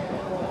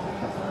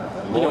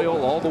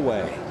 Loyal all the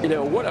way. You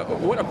know, what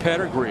a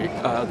pedigree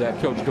that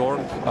Coach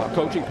Dorn,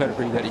 coaching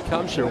pedigree that he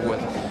comes here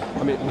with.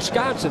 I mean,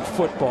 Wisconsin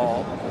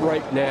football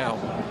right now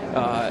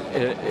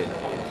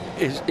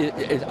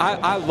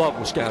I love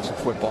Wisconsin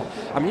football.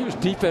 I mean, he was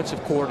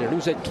defensive coordinator. He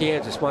was at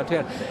Kansas,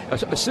 Montana,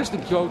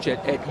 assistant coach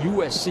at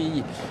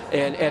USC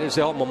and at his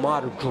alma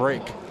mater,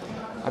 Drake.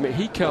 I mean,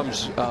 he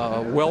comes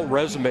well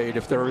resumed,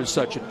 if there is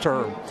such a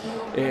term.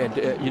 And,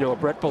 you know,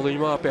 Brett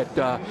Bielema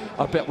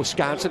up at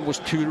Wisconsin was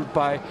tutored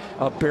by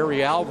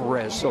Barry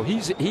Alvarez. So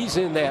he's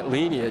in that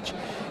lineage.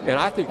 And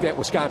I think that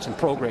Wisconsin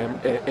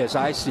program, as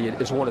I see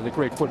it, is one of the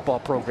great football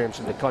programs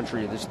in the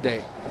country in this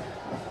day.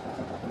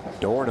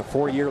 Dorn, a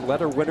 4-year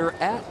letter winner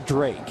at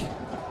Drake.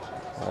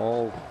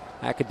 All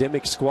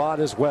academic squad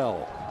as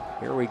well.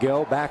 Here we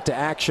go, back to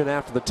action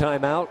after the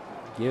timeout.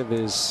 Give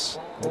is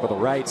over the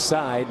right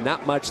side.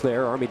 Not much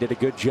there. Army did a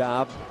good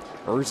job.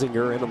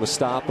 Erzinger in on the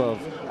stop of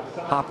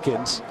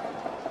Hopkins.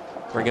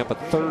 Bring up a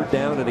 3rd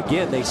down, and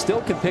again, they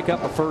still can pick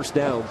up a 1st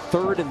down.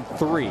 3rd and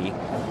 3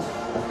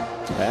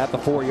 at the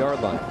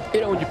 4-yard line.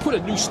 You know, when you put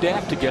a new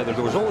staff together,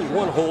 there was only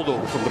one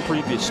holdover from the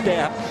previous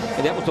staff,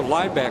 and that was the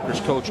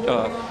linebackers coach,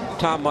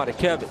 Tom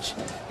Matakevich.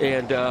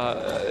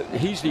 And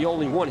he's the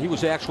only one. He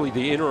was actually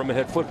the interim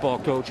head football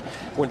coach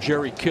when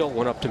Jerry Kill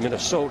went up to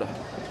Minnesota.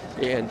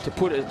 And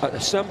to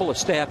assemble a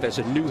staff as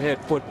a new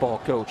head football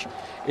coach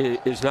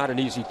is not an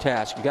easy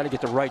task. You got to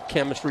get the right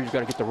chemistry. You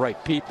got to get the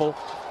right people.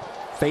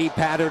 Fade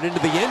pattern into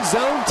the end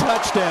zone.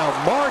 Touchdown,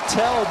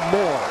 Martell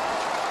Moore.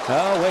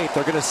 Oh, wait,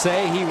 they're going to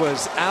say he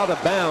was out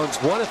of bounds.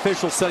 One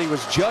official said he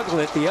was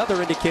juggling it. The other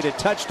indicated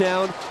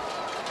touchdown.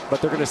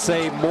 But they're going to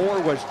say Moore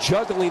was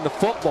juggling the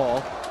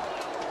football.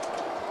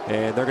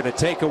 And they're going to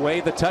take away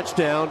the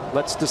touchdown.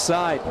 Let's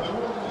decide.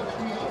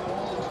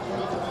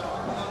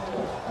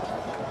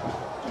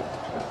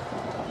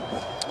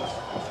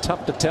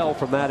 Tough to tell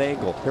from that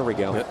angle. Here we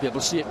go. You'll be able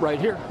to see it right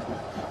here.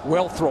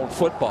 Well thrown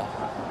football.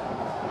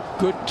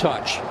 Good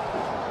touch.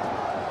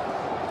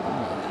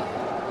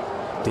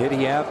 Did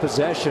he have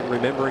possession?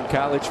 Remember, in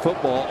college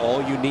football,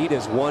 all you need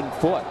is 1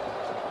 foot.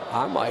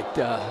 I might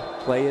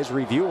play is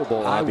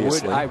reviewable,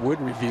 obviously. I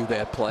would review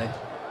that play.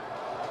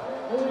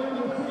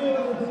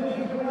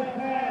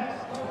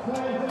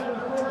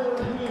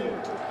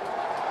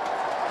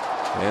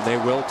 And they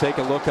will take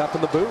a look up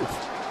in the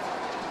booth.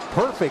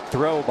 Perfect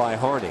throw by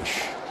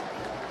Harnish.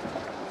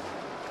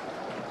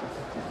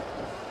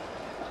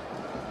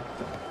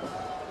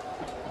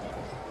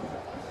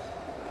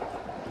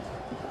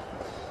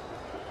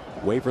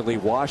 Waverly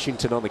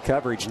Washington on the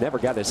coverage, never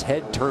got his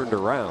head turned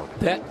around.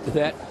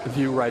 That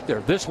view right there,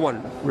 this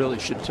one really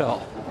should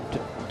tell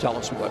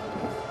us what.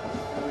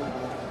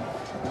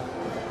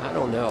 I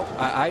don't know.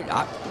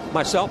 I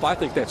myself, I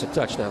think that's a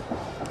touchdown.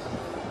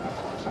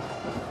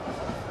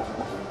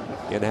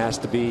 It has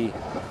to be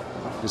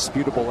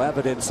disputable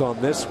evidence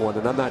on this one,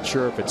 and I'm not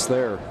sure if it's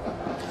there,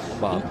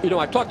 Bob. You know,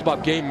 I talked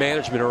about game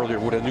management earlier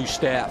with a new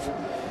staff,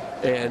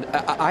 and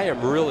I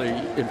am really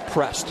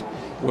impressed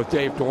with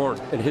Dave Dorn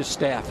and his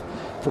staff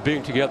for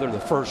being together in the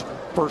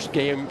first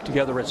game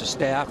together as a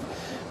staff.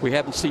 We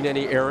haven't seen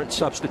any errant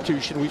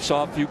substitution. We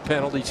saw a few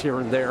penalties here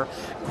and there.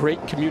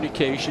 Great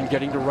communication,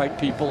 getting the right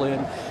people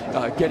in,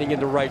 getting in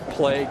the right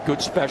play,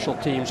 good special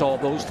teams, all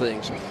those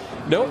things.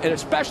 No, and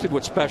especially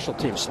with special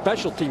teams.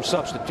 Special team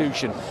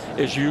substitution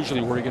is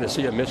usually where you're going to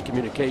see a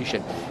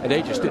miscommunication, and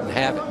they just didn't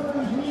have it.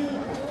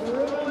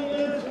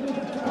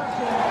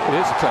 It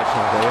is a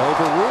touchdown. They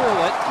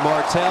overrule it.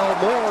 Martell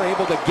Moore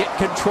able to get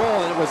control,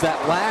 and it was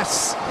that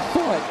last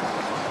foot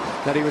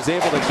that he was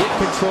able to get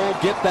control,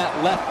 get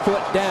that left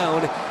foot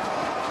down.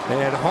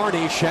 And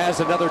Harnish has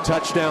another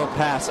touchdown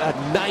pass, a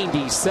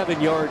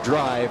 97-yard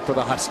drive for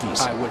the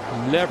Huskies. I would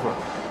never,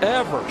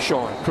 ever,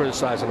 Sean,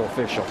 criticize an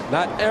official.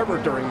 Not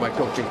ever during my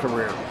coaching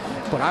career.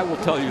 But I will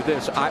tell you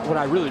this, what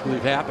I really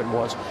believe happened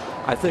was,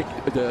 I think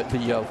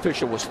the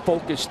official was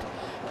focused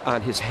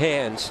on his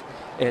hands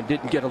and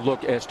didn't get a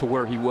look as to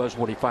where he was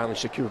when he finally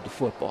secured the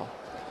football.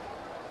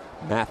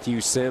 Matthew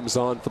Sims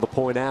on for the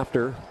point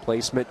after.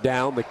 Placement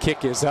down, the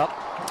kick is up,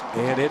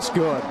 and it's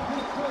good.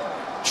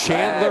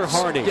 Chandler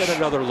Harnish. Get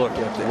another look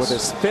at this. With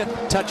his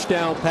 5th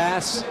touchdown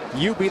pass.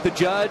 You be the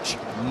judge,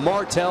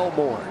 Martell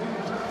Moore.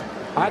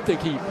 I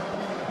think he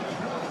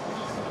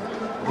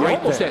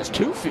almost has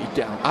 2 feet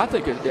down. I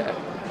think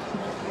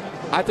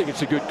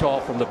it's a good call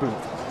from the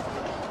booth.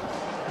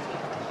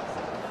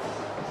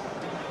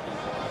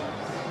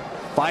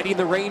 Fighting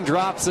the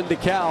raindrops in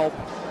DeKalb.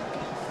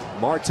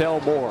 Martell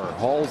Moore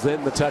hauls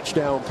in the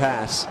touchdown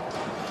pass.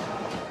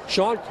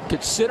 Sean,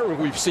 considering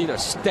we've seen a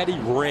steady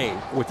rain,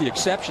 with the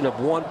exception of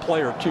one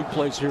play or 2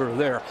 plays here or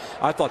there,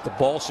 I thought the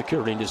ball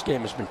security in this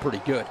game has been pretty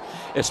good,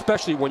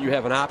 especially when you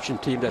have an option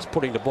team that's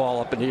putting the ball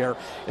up in the air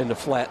in the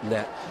flat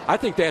net. I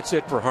think that's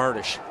it for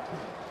Harnish.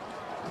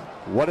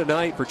 What a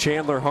night for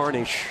Chandler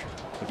Harnish.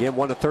 Again,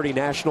 one of 30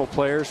 national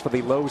players for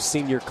the Low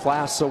Senior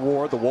Class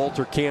Award, the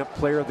Walter Camp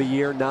Player of the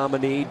Year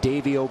nominee,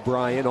 Davey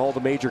O'Brien, all the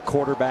major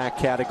quarterback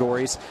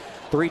categories.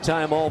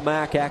 3-time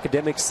All-MAC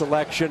academic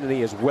selection, and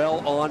he is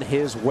well on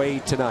his way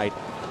tonight.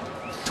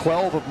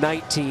 12 of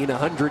 19,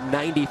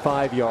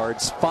 195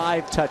 yards,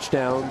 5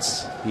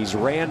 touchdowns. He's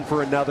ran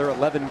for another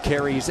 11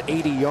 carries,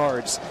 80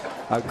 yards.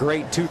 A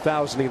great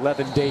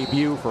 2011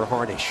 debut for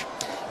Harnish.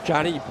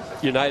 Johnny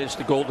Unitas,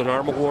 the Golden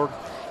Arm Award.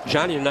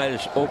 Johnny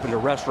Unitas opened a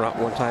restaurant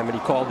one time and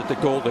he called it the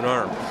Golden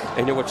Arm. And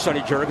you know what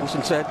Sonny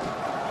Jurgensen said?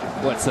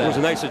 What's that? It was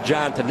nice of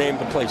John to name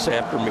the place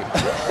after me.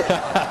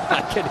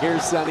 I can hear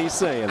Sonny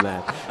saying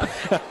that.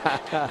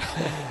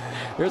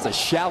 Here's a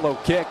shallow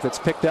kick that's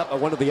picked up by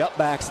one of the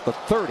upbacks at the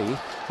 30,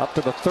 up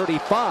to the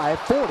 35,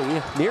 40,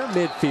 near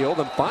midfield,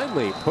 and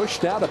finally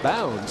pushed out of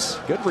bounds.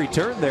 Good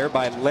return there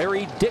by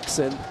Larry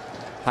Dixon,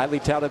 highly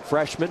touted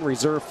freshman,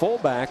 reserve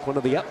fullback. One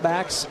of the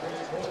upbacks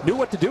knew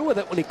what to do with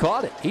it when he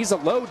caught it. He's a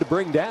load to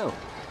bring down.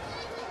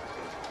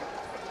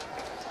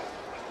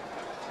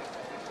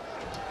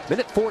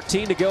 Minute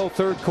 14 to go,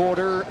 third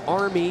quarter.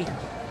 Army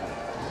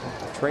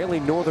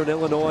trailing Northern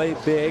Illinois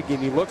big,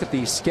 and you look at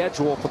the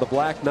schedule for the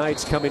Black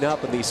Knights coming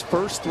up, and these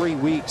first 3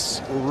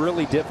 weeks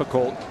really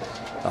difficult.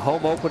 The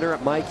home opener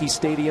at Michie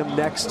Stadium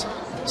next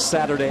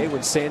Saturday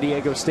when San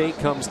Diego State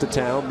comes to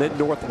town. Then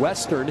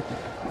Northwestern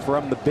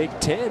from the Big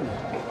Ten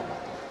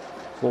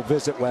will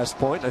visit West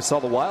Point. I saw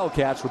the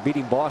Wildcats were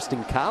beating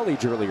Boston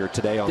College earlier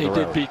today on the road.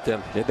 They did beat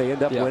them. Did they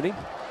end up winning?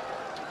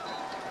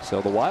 So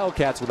the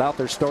Wildcats, without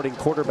their starting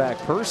quarterback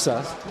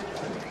Persa,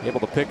 able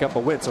to pick up a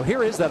win. So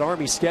here is that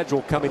Army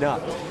schedule coming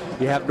up.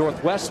 You have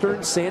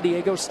Northwestern, San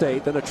Diego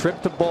State, then a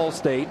trip to Ball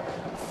State.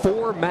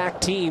 4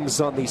 MAC teams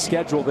on the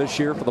schedule this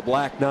year for the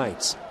Black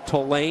Knights.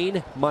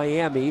 Tulane,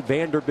 Miami,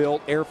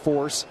 Vanderbilt, Air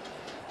Force.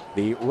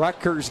 The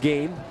Rutgers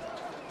game,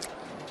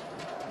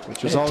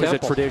 which is always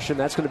Temple. a tradition.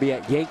 That's going to be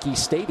at Yankee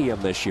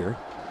Stadium this year.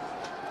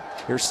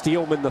 Here's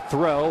Steelman, the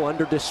throw,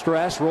 under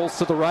distress, rolls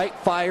to the right,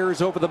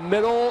 fires over the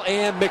middle,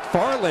 and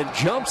McFarland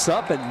jumps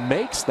up and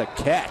makes the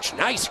catch.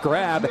 Nice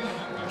grab,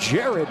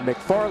 Jared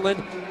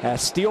McFarland,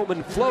 as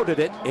Steelman floated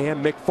it,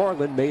 and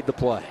McFarland made the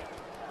play.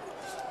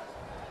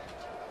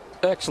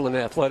 Excellent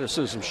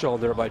athleticism shown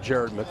there by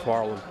Jared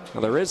McFarland. Now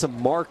there is a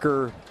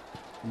marker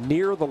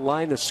near the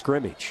line of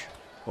scrimmage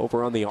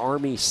over on the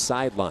Army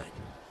sideline.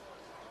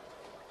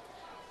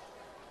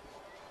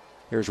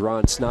 Here's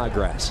Ron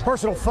Snodgrass.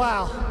 Personal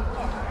foul.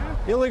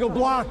 Illegal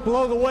block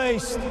below the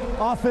waist.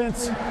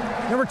 Offense.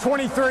 Number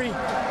 23.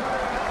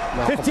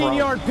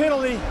 15-yard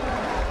penalty.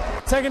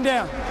 Second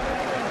down.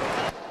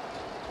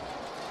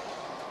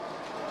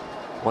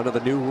 One of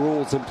the new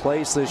rules in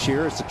place this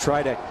year is to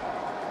try to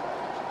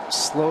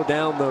slow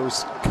down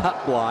those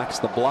cut blocks,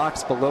 the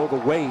blocks below the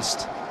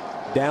waist,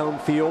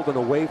 downfield and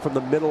away from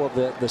the middle of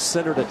the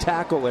center to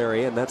tackle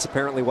area, and that's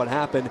apparently what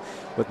happened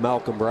with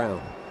Malcolm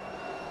Brown.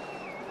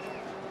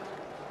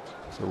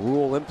 It's a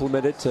rule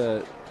implemented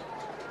to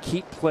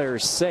keep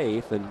players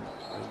safe, and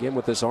again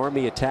with this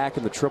Army attack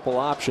and the triple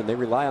option, they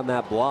rely on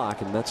that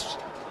block, and that's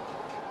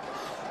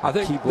I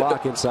think key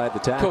block inside the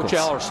tackles. Coach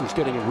Allerson's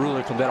getting a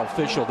ruling from that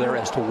official there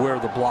as to where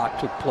the block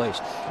took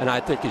place. And I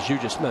think, as you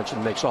just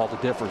mentioned, makes all the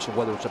difference of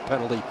whether it's a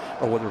penalty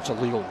or whether it's a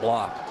legal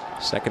block.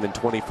 2nd and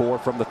 24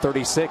 from the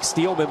 36.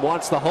 Steelman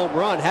wants the home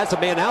run, has a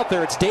man out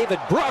there. It's David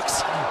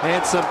Brooks,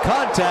 and some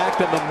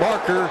contact, and the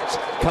markers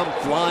come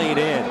flying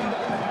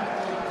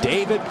in.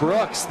 David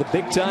Brooks, the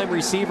big-time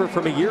receiver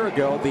from a year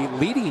ago, the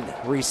leading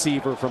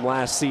receiver from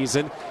last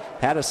season,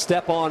 had a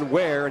step on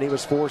Ware, and he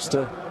was forced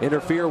to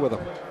interfere with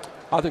him.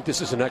 I think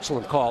this is an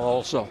excellent call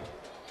also.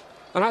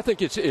 And I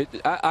think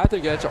I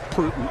think that's a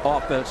prudent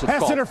offensive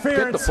Pass call.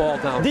 interference. Get the ball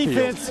downfield.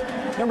 Defense.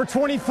 Number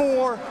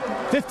 24.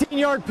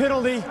 15-yard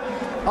penalty.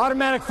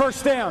 Automatic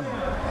first down.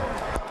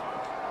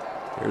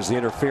 There's the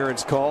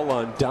interference call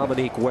on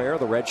Dominique Ware,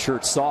 the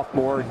redshirt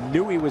sophomore.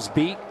 Knew he was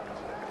beat,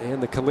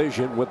 and the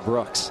collision with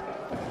Brooks.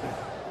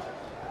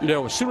 You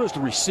know, as soon as the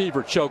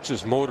receiver chokes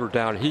his motor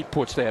down, he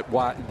puts the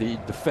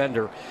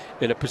defender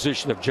in a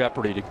position of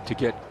jeopardy to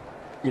get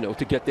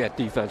that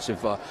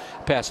defensive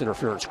pass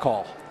interference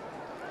call.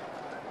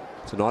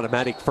 It's an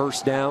automatic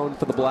first down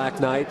for the Black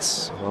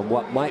Knights on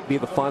what might be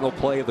the final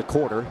play of the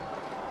quarter.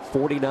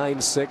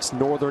 49-6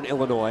 Northern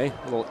Illinois.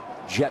 A little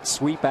jet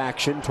sweep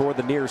action toward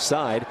the near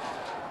side.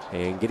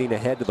 And getting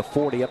ahead to the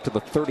 40 up to the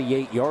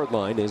 38-yard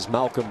line is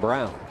Malcolm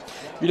Brown.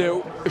 You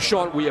know,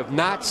 Sean, we have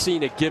not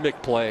seen a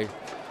gimmick play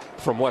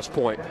from West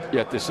Point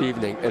yet this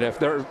evening. And if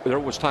there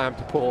was time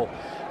to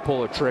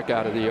pull a trick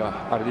out of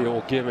the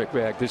old gimmick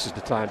bag, this is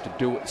the time to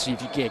do it. See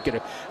if you can't get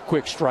a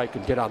quick strike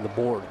and get on the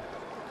board.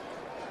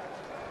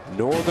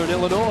 Northern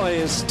Illinois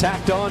is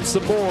tacked on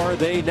some more.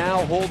 They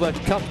now hold a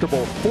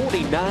comfortable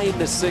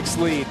 49-6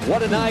 lead.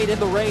 What a night in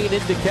the rain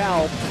in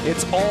DeKalb.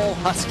 It's all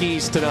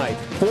Huskies tonight.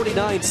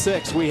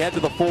 49-6. We head to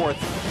the fourth.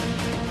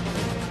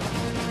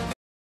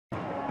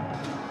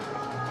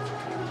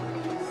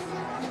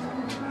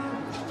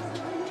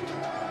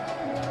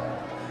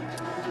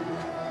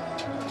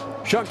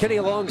 Sean Kenny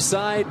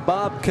alongside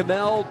Bob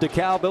Cannell,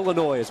 DeKalb,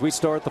 Illinois, as we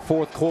start the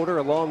fourth quarter.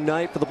 A long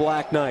night for the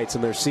Black Knights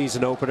in their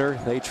season opener.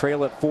 They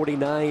trail at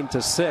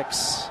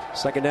 49-6.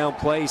 Second down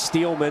play,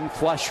 Steelman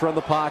flush from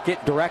the pocket,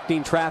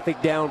 directing traffic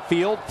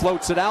downfield,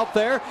 floats it out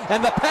there,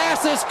 and the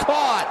pass is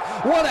caught.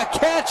 What a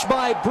catch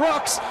by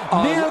Brooks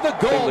near the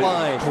goal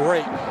line.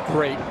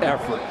 Great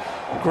effort.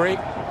 Great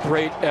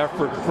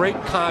effort. Great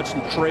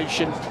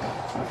concentration.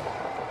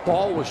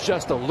 Ball was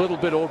just a little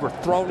bit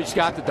overthrown. He's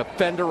got the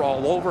defender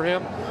all over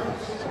him.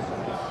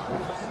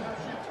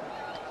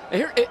 And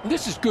here,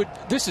 this is good.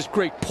 This is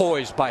great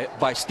poise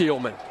by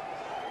Steelman.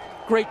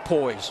 Great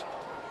poise.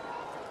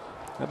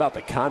 How about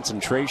the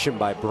concentration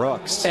by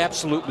Brooks?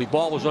 Absolutely.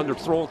 Ball was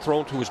underthrown,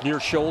 thrown to his near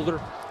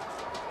shoulder.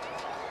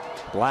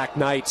 Black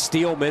Knight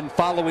Steelman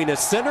following a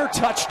center,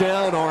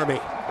 touchdown Army.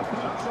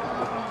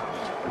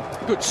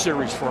 Good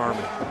series for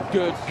Army.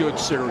 Good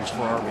series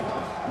for Army.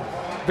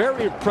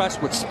 Very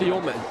impressed with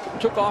Steelman.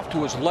 Took off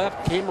to his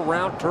left, came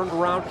around, turned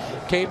around,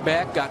 came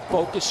back, got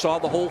focused, saw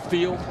the whole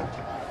field.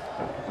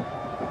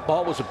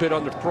 Ball was a bit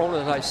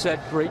underthrown, as I said.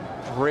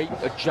 Great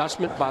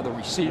adjustment by the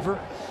receiver.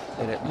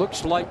 And it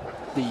looks like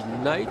the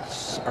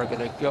Knights are going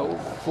to go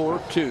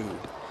for 2.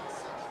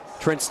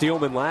 Trent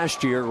Steelman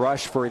last year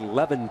rushed for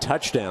 11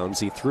 touchdowns.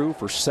 He threw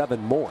for 7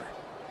 more.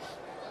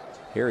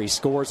 Here he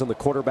scores on the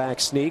quarterback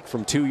sneak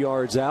from 2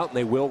 yards out, and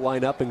they will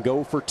line up and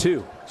go for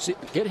 2. See,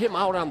 get him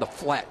out on the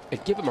flat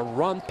and give him a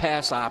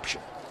run-pass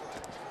option.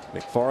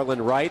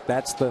 McFarland right,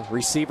 that's the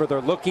receiver they're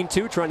looking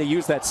to, trying to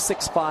use that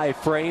 6'5"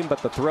 frame,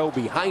 but the throw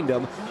behind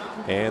him,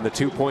 and the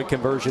 2-point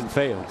conversion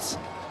fails.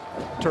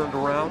 Turned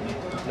around,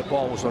 the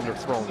ball was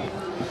underthrown.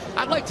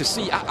 I'd like to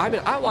see,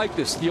 I like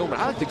this Steelman.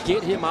 I'd like to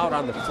get him out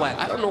on the flat.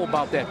 I don't know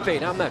about that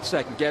fade. I'm not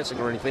second guessing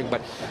or anything,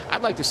 but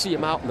I'd like to see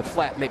him out in the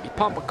flat, maybe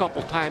pump a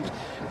couple times,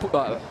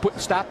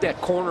 stop that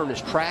corner in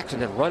his tracks,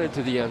 and then run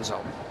into the end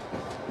zone.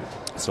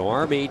 So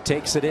Army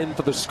takes it in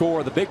for the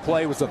score. The big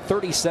play was a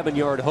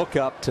 37-yard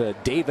hookup to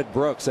David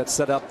Brooks. That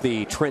set up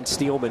the Trent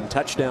Steelman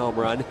touchdown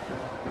run.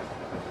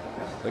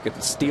 Look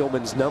at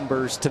Steelman's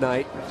numbers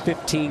tonight.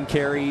 15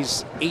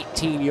 carries,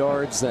 18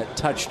 yards, that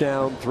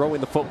touchdown.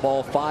 Throwing the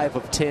football 5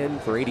 of 10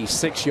 for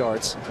 86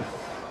 yards.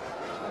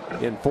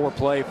 In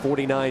 4-play,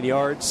 49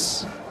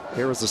 yards.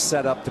 Here was a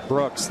setup to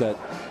Brooks that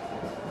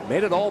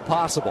made it all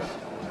possible.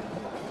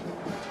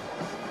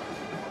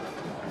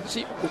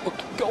 See,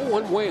 go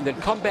one way and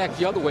then come back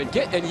the other way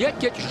and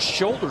yet get your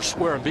shoulders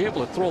square and be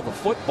able to throw the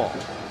football.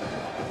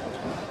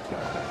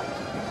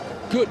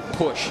 Good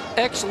push,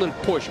 excellent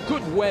push,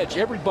 good wedge.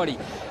 Everybody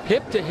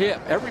hip to hip.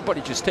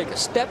 Everybody just take a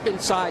step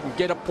inside and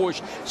get a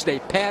push. Stay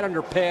pad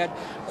under pad.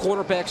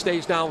 Quarterback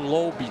stays down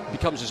low,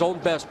 becomes his own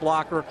best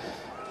blocker.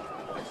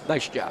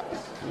 Nice job.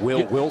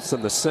 Will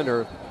Wilson, the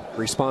center,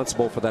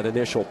 responsible for that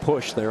initial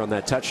push there on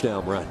that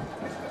touchdown run.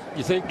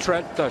 You think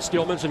Trent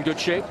Steelman's in good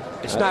shape?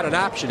 It's not an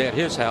option at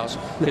his house.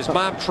 His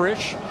mom,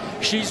 Trish,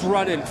 she's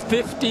running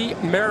 50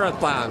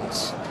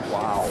 marathons.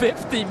 Wow.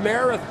 50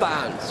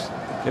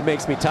 marathons. It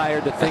makes me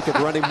tired to think of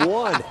running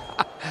one.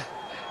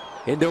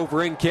 End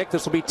over end kick.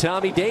 This will be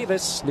Tommy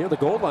Davis near the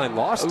goal line.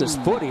 Lost his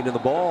footing, and the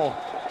ball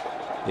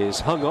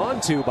is hung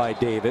on to by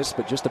Davis,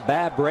 but just a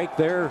bad break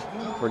there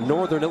for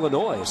Northern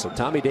Illinois. So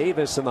Tommy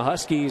Davis and the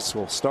Huskies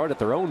will start at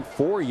their own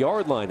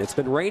 4-yard line. It's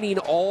been raining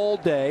all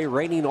day,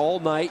 raining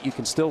all night. You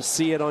can still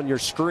see it on your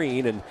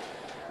screen, and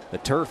the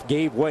turf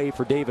gave way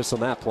for Davis on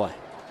that play.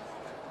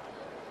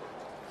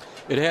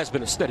 It has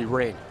been a steady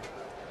rain.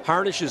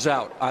 Harnish is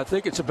out. I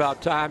think it's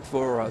about time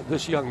for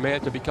this young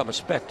man to become a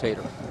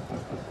spectator.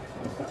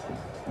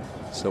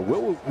 So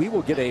we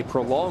will get a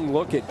prolonged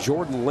look at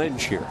Jordan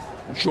Lynch here.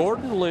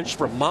 Jordan Lynch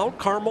from Mount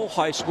Carmel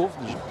High School,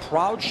 from the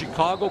proud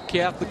Chicago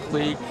Catholic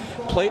League,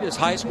 played his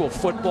high school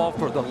football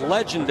for the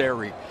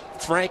legendary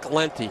Frank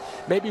Lenti,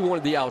 maybe one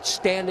of the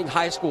outstanding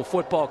high school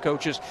football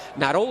coaches,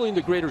 not only in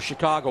the greater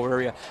Chicago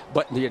area,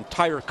 but in the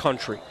entire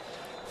country.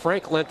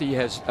 Frank Lenti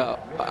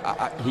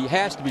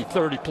has to be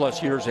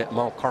 30-plus years at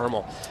Mount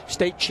Carmel.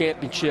 State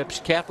championships,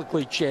 Catholic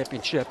League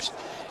championships,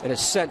 and has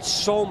sent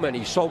so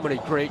many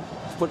great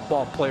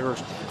football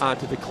players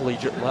onto the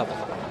collegiate level.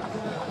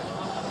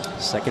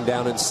 2nd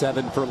down and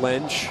 7 for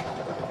Lynch.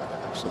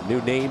 Some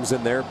new names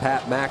in there.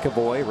 Pat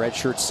McAvoy,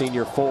 redshirt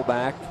senior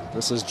fullback.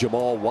 This is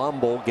Jamal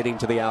Womble getting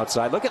to the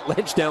outside. Look at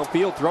Lynch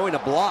downfield throwing a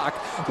block.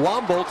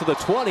 Womble to the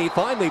 20,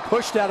 finally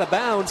pushed out of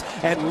bounds,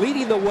 and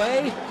leading the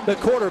way, the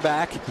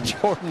quarterback,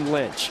 Jordan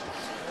Lynch.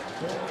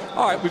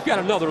 All right, we've got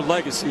another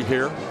legacy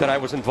here that I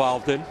was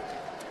involved in.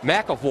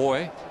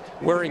 McAvoy,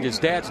 wearing his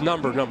dad's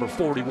number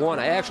 41.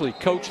 I actually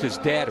coached his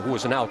dad, who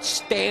was an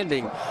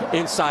outstanding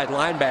inside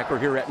linebacker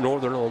here at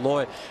Northern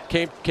Illinois.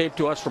 Came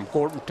to us from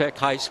Gordon Tech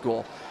High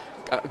School.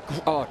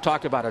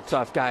 Talk about a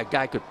tough guy.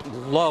 Guy could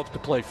love to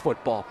play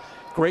football.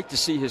 Great to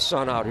see his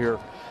son out here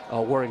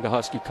wearing the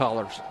Husky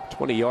colors.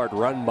 20-yard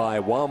run by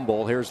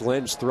Womble. Here's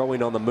Lynch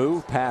throwing on the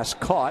move. Pass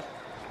caught.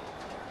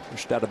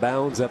 Pushed out of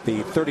bounds at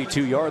the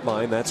 32-yard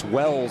line. That's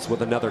Wells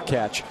with another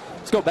catch.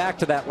 Let's go back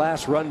to that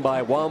last run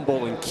by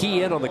Womble and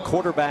key in on the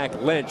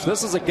quarterback, Lynch.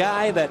 This is a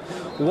guy that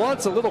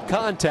wants a little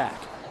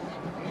contact.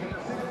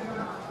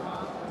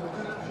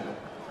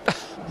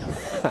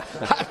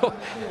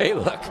 Hey,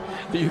 look,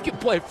 you can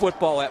play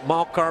football at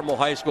Mount Carmel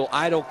High School.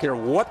 I don't care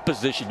what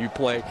position you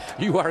play.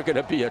 You are going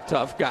to be a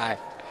tough guy.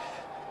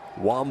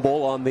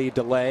 Womble on the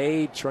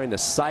delay, trying to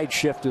side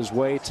shift his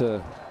way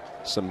to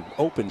some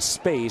open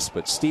space,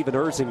 but Steven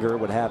Erzinger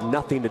would have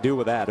nothing to do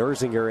with that.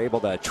 Erzinger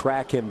able to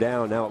track him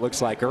down. Now it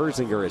looks like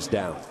Erzinger is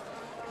down.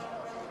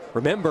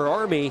 Remember,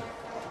 Army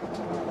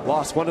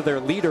lost one of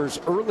their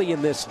leaders early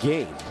in this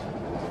game.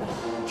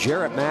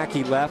 Jarrett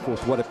Mackey left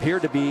with what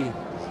appeared to be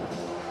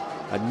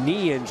a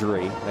knee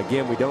injury.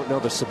 Again, we don't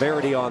know the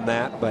severity on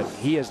that, but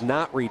he has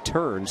not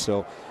returned.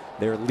 So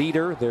their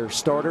leader, their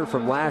starter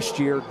from last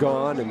year,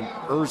 gone, and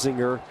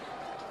Erzinger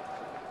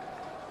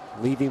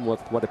leaving with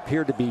what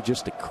appeared to be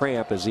just a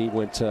cramp as he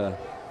went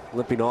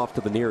limping off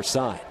to the near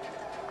side.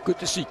 Good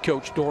to see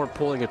Coach Dorn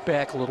pulling it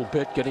back a little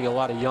bit, getting a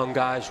lot of young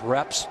guys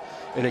reps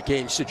in a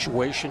game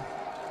situation.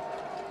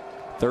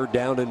 3rd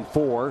down and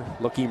 4.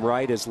 Looking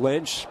right as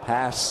Lynch.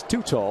 Pass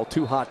too tall,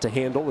 too hot to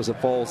handle as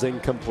it falls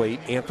incomplete.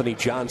 Anthony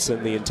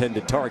Johnson, the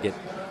intended target,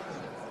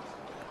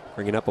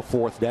 bringing up a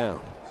 4th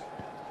down.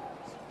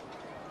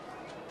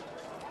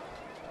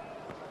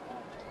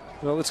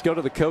 Well, let's go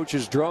to the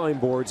coach's drawing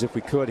boards if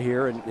we could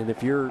here. And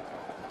if you're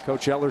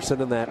Coach Ellerson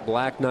and that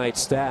Black Knight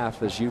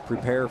staff as you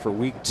prepare for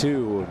week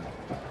 2,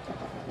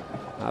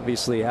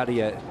 obviously, how do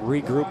you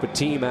regroup a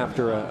team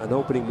after an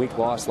opening week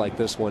loss like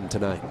this one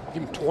tonight?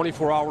 Give them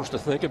 24 hours to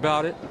think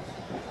about it.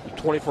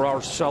 24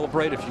 hours to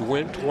celebrate if you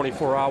win.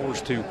 24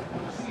 hours to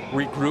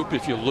regroup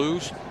if you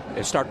lose.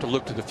 And start to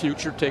look to the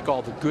future. Take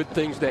all the good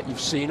things that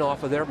you've seen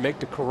off of there. Make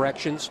the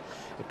corrections.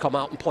 And come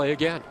out and play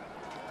again.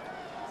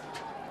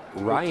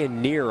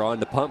 Ryan Neer on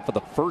the punt for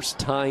the first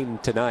time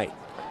tonight.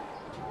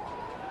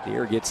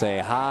 Neer gets a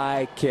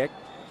high kick.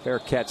 Fair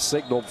catch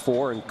signaled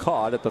for and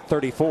caught at the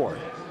 34.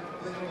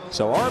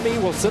 So Army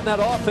will send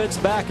that offense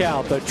back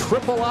out. The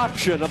triple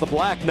option of the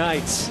Black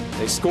Knights.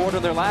 They scored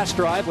on their last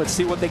drive. Let's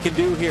see what they can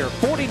do here.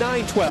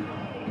 49-12.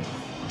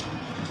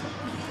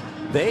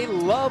 They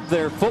love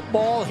their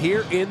football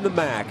here in the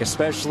MAC,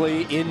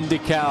 especially in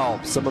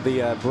DeKalb. Some of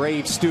the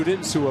brave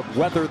students who have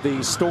weathered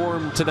the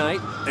storm tonight.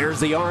 There's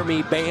the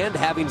Army band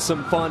having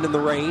some fun in the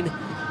rain.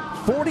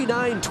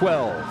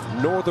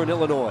 49-12. Northern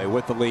Illinois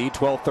with the lead.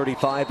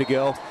 12:35 to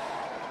go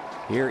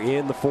here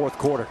in the 4th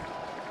quarter.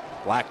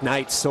 Black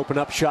Knights open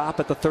up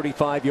shop at the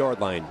 35-yard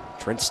line.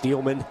 Trent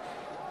Steelman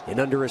in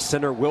under his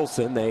center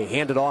Wilson. They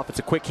hand it off. It's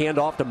a quick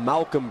handoff to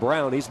Malcolm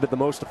Brown. He's been the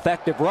most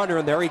effective runner,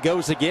 and there he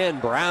goes again.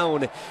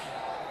 Brown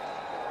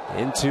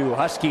into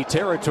Husky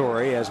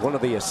territory as one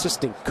of the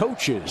assistant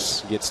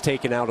coaches gets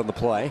taken out on the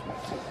play.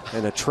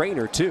 And a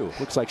trainer, too.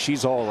 Looks like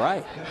she's all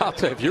right. I'll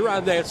tell you, if you're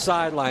on that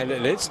sideline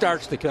and it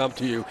starts to come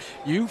to you,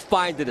 you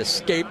find an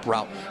escape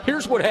route.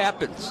 Here's what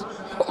happens.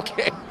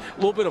 Okay, a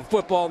little bit of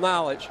football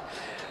knowledge.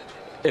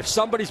 If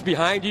somebody's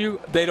behind you,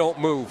 they don't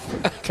move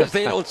because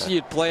they don't see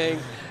it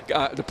playing,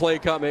 the play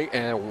coming,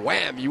 and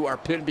wham, you are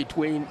pinned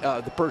between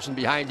the person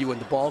behind you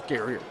and the ball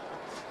carrier.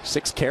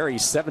 6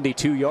 carries,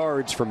 72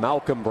 yards for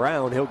Malcolm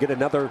Brown. He'll get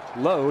another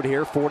load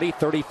here,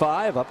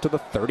 40-35 up to the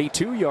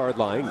 32-yard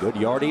line. Good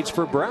yardage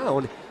for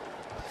Brown.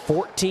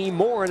 14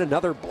 more and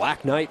another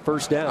Black Knight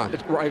first down.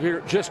 Right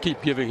here, just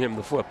keep giving him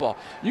the football.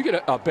 You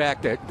get a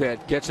back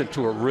that gets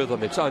into a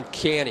rhythm. It's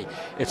uncanny.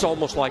 It's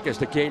almost like as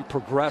the game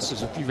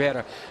progresses, if you've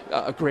had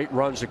a great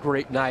runs, a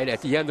great night, at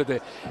the end of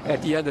the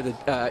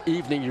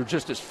evening, you're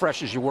just as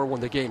fresh as you were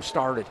when the game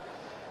started.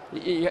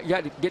 You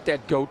got to get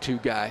that go-to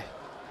guy.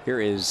 Here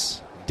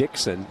is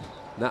Dixon.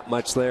 Not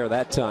much there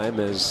that time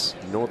as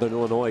Northern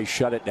Illinois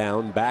shut it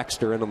down.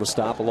 Baxter in on the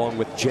stop along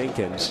with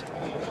Jenkins.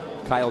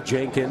 Kyle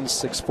Jenkins,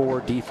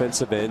 6'4"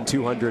 defensive end,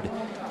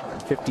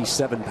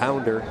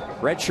 257-pounder.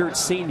 Redshirt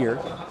senior.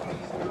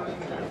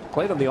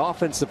 Played on the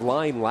offensive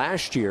line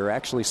last year.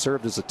 Actually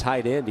served as a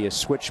tight end. He has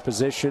switched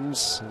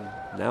positions.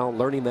 Now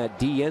learning that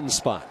DN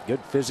spot. Good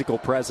physical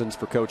presence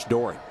for Coach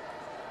Doran.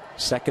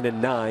 2nd and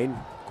 9.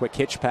 Quick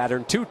hitch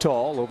pattern, too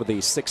tall over the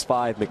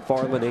 6'5"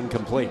 McFarland,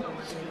 incomplete.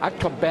 I'd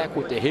come back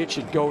with the hitch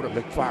and go to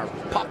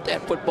McFarland. Pop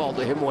that football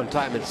to him one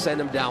time and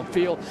send him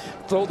downfield.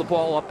 Throw the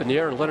ball up in the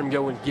air and let him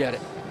go and get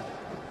it.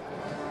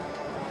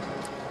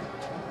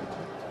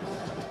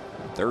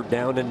 3rd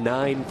down and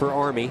 9 for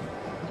Army.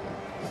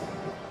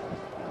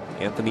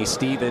 Anthony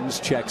Stevens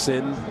checks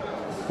in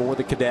for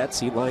the Cadets.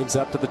 He lines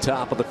up to the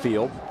top of the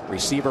field.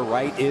 Receiver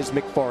right is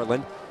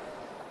McFarland.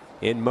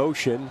 In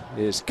motion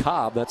is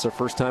Cobb. That's the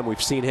first time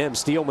we've seen him.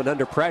 Steelman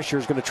under pressure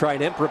is going to try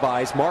and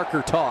improvise.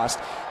 Marker tossed.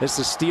 This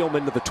is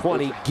Steelman to the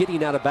 20,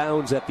 getting out of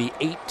bounds at the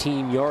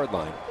 18-yard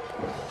line.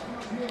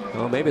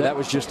 Well, maybe that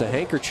was just a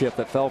handkerchief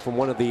that fell from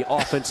one of the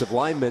offensive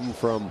linemen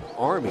from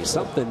Army.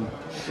 Something.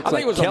 I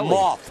think it was Kelly. A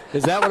moth.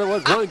 Is that what it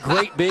was? One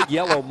great big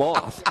yellow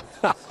moth.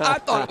 I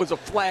thought it was a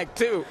flag,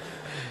 too.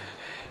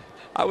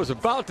 I was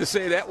about to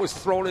say that was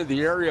thrown in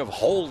the area of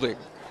holding.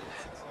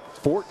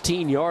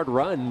 14-yard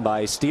run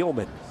by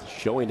Steelman,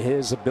 showing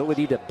his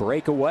ability to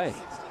break away.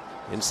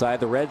 Inside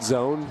the red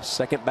zone,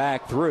 second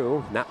back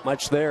through. Not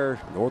much there.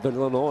 Northern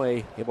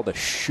Illinois able to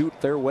shoot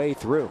their way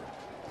through.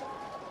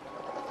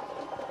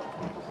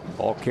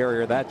 Ball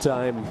carrier that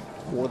time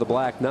for the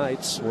Black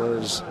Knights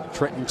was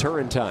Trenton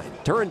Turrentine.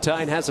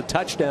 Turrentine has a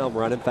touchdown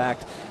run. In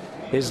fact,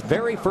 his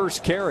very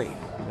first carry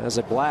as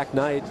a Black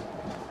Knight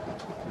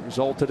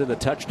resulted in a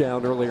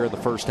touchdown earlier in the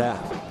first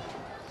half.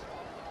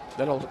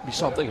 That'll be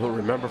something he'll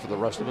remember for the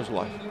rest of his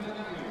life.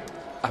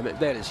 I mean,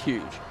 that is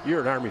huge.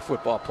 You're an Army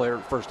football player.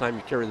 The first time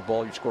you carry the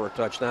ball, you score a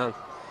touchdown.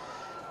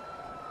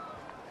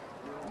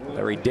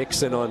 Larry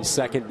Dixon on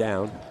second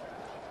down.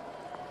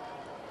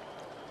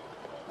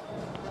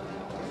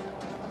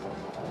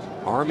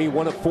 Army,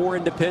 one of 4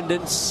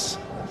 independents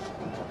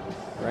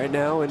right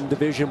now in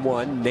Division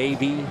I: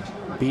 Navy,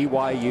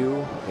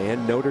 BYU,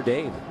 and Notre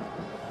Dame.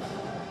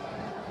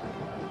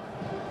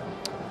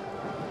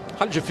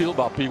 How did you feel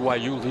about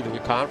BYU leaving the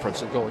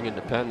conference and going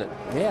independent?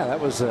 Yeah, that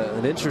was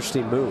an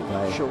interesting move.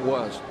 Sure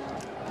was.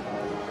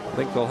 I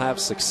think they'll have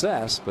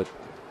success, but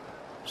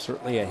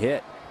certainly a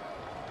hit.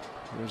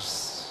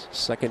 There's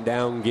second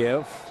down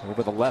give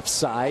over the left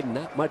side.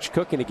 Not much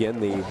cooking again.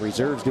 The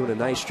reserves doing a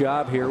nice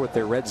job here with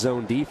their red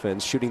zone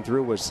defense. Shooting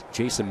through was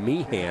Jason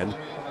Meehan.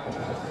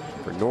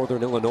 For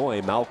Northern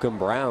Illinois, Malcolm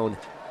Brown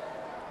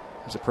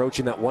is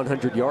approaching that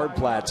 100-yard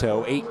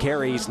plateau. 8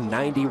 carries,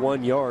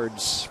 91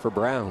 yards for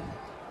Brown.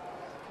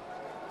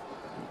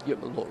 Give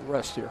him a little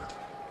rest here.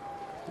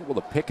 Able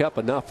to pick up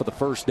enough for the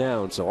first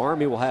down, so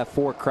Army will have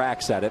 4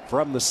 cracks at it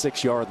from the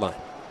 6-yard line.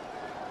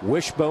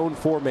 Wishbone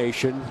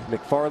formation.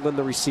 McFarland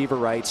the receiver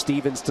right,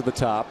 Stevens to the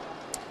top.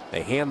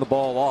 They hand the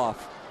ball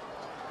off.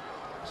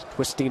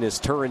 Twisting his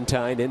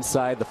Turrentine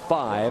inside the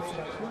 5.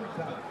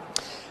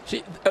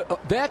 See,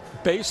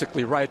 that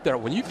basically right there,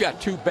 when you've got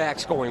 2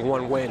 backs going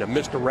one way in a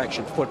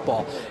misdirection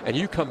football and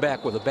you come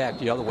back with a back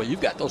the other way,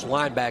 you've got those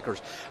linebackers.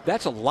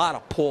 That's a lot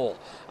of pull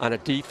on a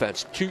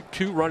defense.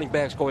 Two running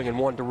backs going in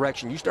one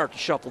direction. You start to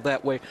shuffle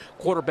that way.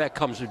 Quarterback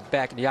comes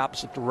back in the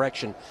opposite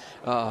direction.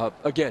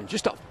 Again,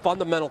 just a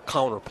fundamental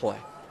counterplay.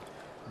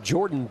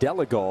 Jordan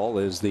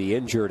Delegal is the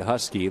injured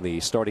Husky, the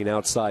starting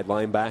outside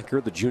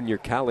linebacker, the junior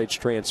college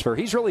transfer.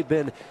 He's really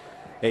been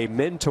a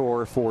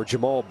mentor for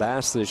Jamal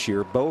Bass this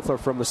year. Both are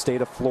from the state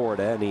of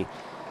Florida, and he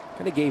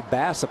kind of gave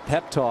Bass a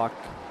pep talk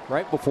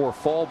right before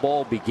fall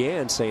ball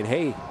began, saying,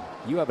 hey,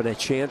 you have a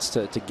chance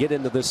to get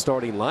into this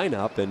starting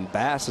lineup, and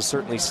Bass has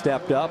certainly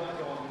stepped up.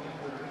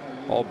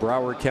 All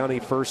Broward County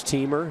first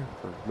teamer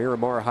for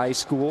Miramar High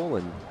School,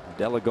 and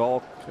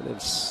Delegal kind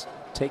of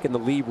taking the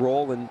lead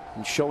role and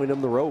showing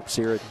him the ropes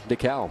here at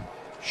DeKalb.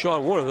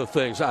 Sean, one of the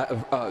things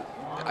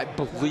I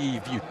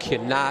believe you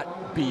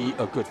cannot be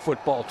a good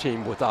football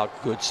team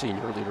without good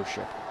senior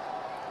leadership.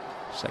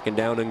 Second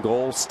down and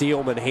goal.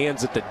 Steelman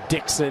hands it to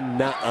Dixon.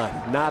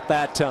 Not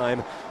that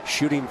time.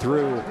 Shooting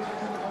through.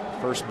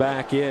 First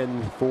back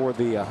in for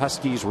the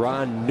Huskies,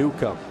 Ron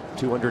Newcomb,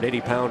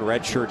 280-pound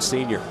redshirt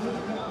senior.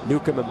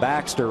 Newcomb and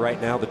Baxter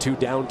right now, the 2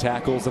 down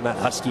tackles in that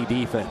Husky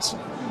defense.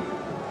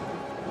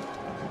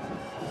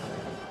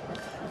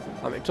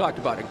 I mean, talked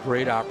about a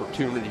great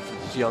opportunity for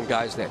these young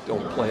guys that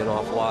don't play an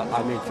awful lot.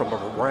 I mean, from a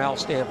morale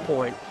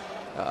standpoint,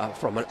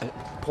 from a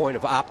point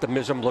of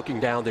optimism, looking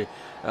down the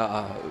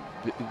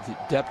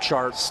depth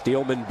chart.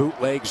 Steelman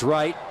bootlegs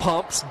right,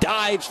 pumps,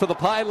 dives for the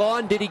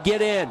pylon. Did he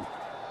get in?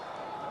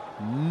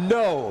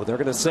 No. They're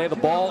going to say the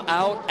ball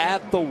out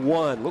at the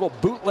 1. Little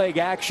bootleg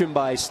action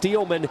by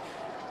Steelman,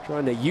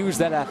 trying to use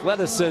that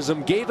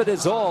athleticism. Gave it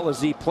his all as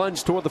he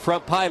plunged toward the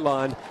front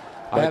pylon.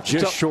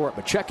 Just short,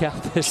 but check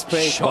out this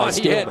fake. Sean,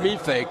 he had me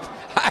faked.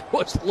 I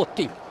was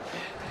looking.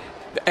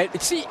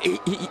 And see,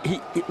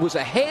 it was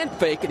a hand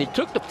fake, and he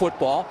took the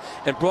football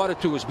and brought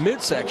it to his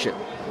midsection.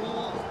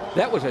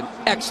 That was an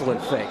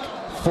excellent fake.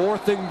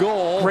 4th and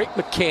goal. Great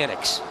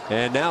mechanics.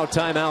 And now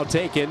timeout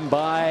taken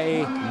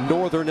by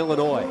Northern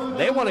Illinois.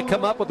 They want to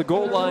come up with the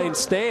goal line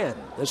stand.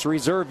 This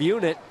reserve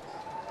unit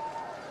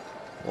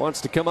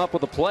wants to come up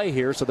with a play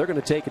here, so they're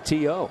going to take a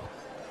TO.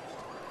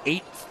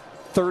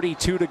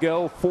 8:32 to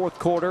go, 4th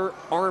quarter.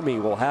 Army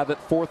will have it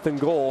 4th and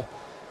goal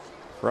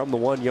from the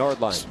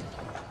 1-yard line.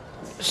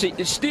 See,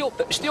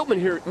 Steelman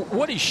here,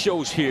 what he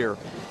shows here,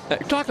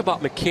 talk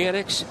about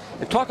mechanics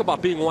and talk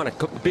about being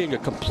a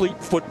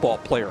complete football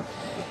player.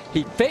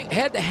 He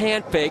had the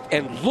hand fake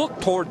and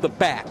looked toward the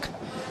back,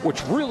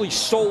 which really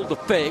sold the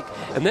fake,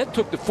 and then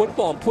took the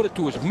football and put it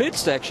to his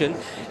midsection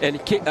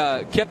and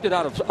kept it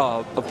out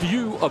of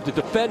view of the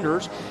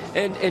defenders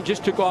and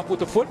just took off with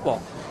the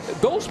football.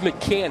 Those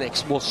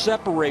mechanics will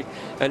separate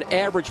an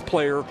average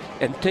player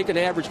and take an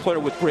average player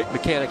with great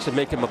mechanics and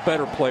make him a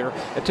better player,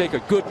 and take a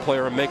good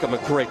player and make him a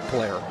great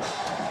player.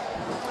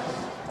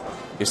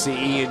 You see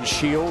Ian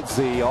Shields,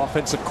 the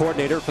offensive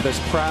coordinator for this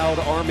proud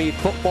Army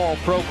football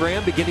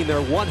program, beginning their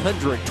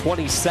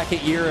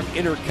 122nd year of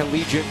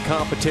intercollegiate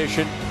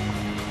competition.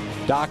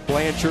 Doc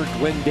Blanchard,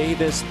 Glenn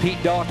Davis,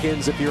 Pete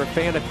Dawkins. If you're a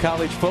fan of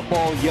college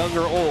football, young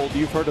or old,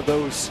 you've heard of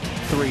those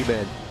 3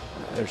 men.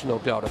 There's no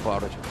doubt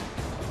about it.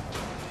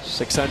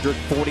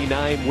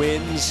 649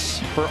 wins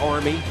for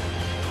Army.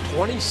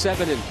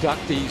 27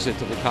 inductees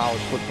into the College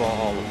Football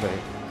Hall of Fame.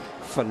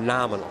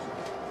 Phenomenal.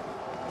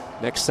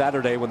 next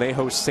Saturday when they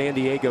host San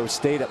Diego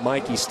State at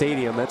Michie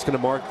Stadium. That's going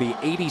to mark the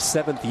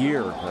 87th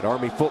year that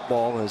Army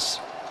football has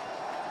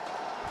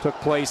took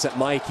place at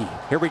Michie.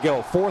 Here we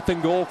go. 4th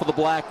and goal for the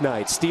Black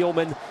Knights.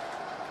 Steelman,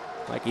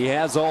 like he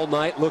has all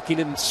night, looking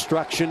at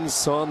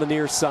instructions on the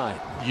near side.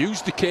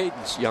 Use the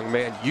cadence, young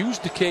man. Use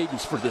the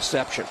cadence for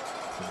deception.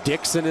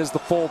 Dixon is the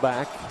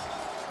fullback.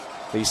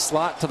 The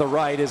slot to the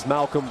right is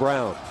Malcolm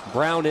Brown.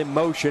 Brown in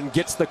motion,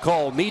 gets the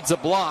call, needs a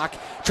block,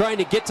 trying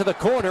to get to the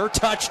corner,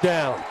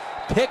 touchdown.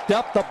 Picked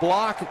up the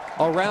block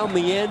around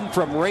the end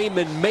from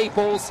Raymond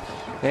Maples,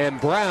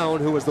 and Brown,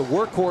 who was the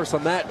workhorse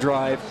on that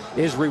drive,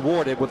 is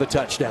rewarded with a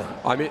touchdown.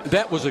 I mean,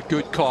 that was a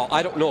good call.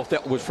 I don't know if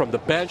that was from the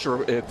bench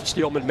or if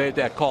Steelman made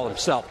that call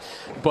himself,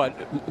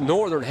 but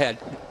Northern had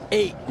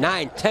 8,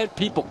 9, 10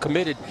 people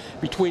committed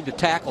between the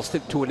tackles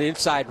to an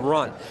inside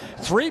run.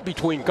 3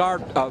 between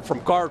guard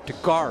from guard to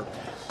guard.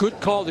 Good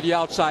call to the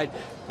outside,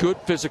 good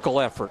physical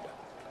effort.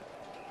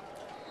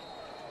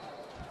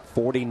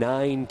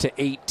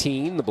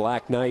 49-18. The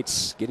Black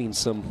Knights getting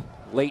some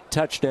late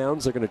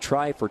touchdowns. They're going to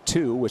try for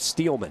 2 with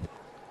Steelman.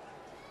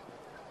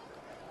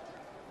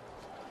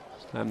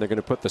 This time they're going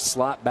to put the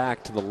slot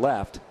back to the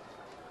left.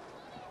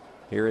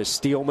 Here is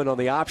Steelman on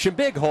the option.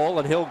 Big hole,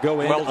 and he'll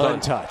go in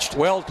untouched.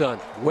 Well done.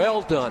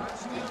 Well done.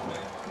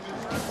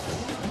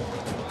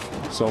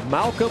 So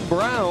Malcolm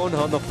Brown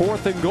on the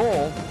 4th and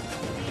goal,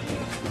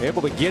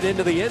 able to get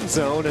into the end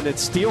zone, and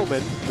it's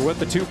Steelman with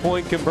the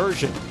 2-point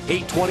conversion.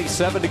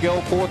 8:27 to go,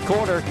 4th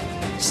quarter.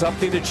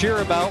 Something to cheer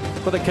about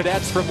for the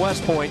cadets from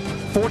West Point.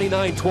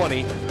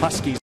 49-20,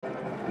 Huskies.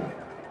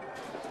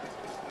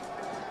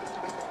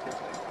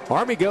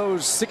 Army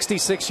goes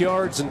 66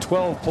 yards in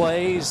 12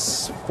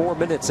 plays, 4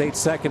 minutes, 8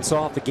 seconds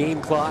off the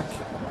game clock.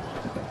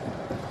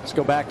 Let's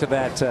go back to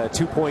that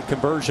 2-point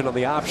conversion on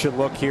the option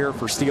look here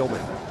for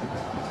Steelman.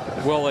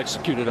 Well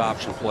executed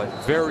option play.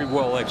 Very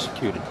well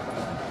executed.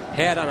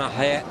 Hat on a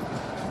hat.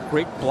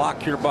 Great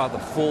block here by the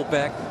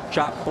fullback.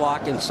 Chop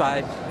block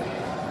inside.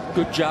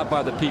 Good job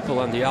by the people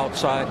on the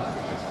outside.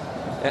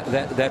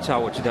 That's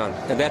how it's done.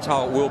 And that's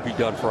how it will be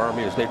done for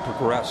Army as they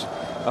progress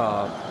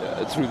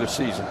through the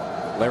season.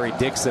 Larry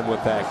Dixon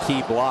with that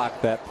key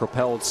block that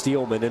propelled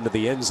Steelman into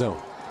the end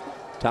zone.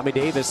 Tommy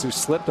Davis, who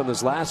slipped on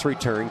his last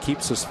return,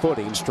 keeps his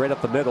footing straight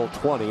up the middle,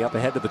 20, up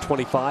ahead to the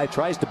 25,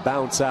 tries to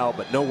bounce out,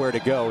 but nowhere to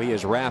go. He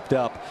is wrapped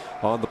up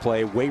on the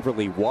play.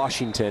 Waverly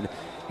Washington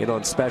in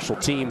on special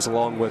teams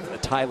along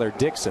with Tyler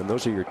Dixon.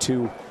 Those are your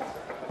 2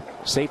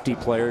 safety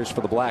players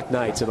for the Black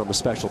Knights in on the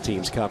special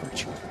teams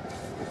coverage.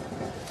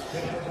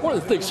 One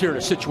of the things here in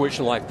a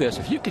situation like this,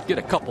 if you could get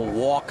a couple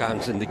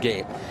walk-ons in the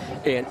game,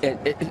 and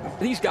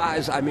these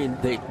guys, I mean,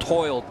 they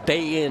toil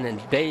day in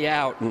and day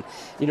out, and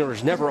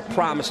there's never a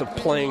promise of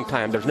playing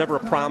time. There's never a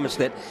promise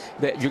that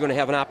you're going to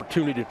have an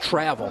opportunity to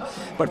travel.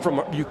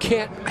 But you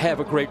can't have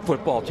a great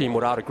football team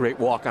without a great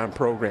walk-on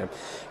program.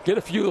 Get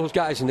a few of those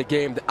guys in the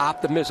game, the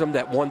optimism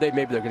that one day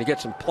maybe they're going to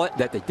get some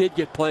that they did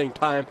get playing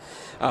time.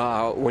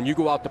 When you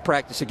go out to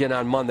practice again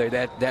on Monday,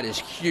 that is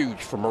huge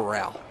for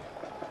morale.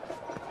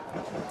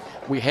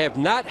 We have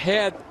not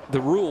had the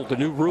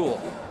new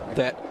rule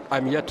that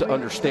I'm yet to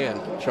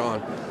understand,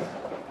 Sean.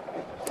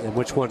 And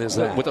which one is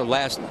that? With the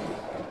last,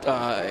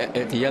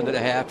 at the end of the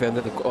half, end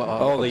of the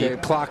the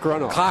clock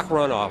runoff. Clock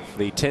runoff.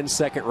 The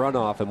 10-second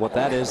runoff. And what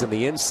that is, in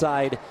the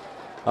inside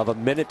of a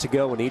minute to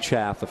go in each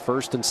half, the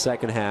first and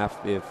second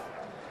half, if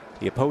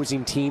the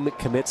opposing team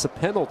commits a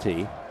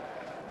penalty,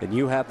 then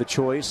you have the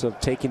choice of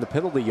taking the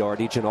penalty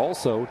yardage and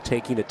also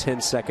taking a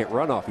 10-second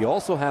runoff. You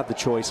also have the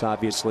choice,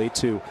 obviously,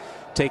 to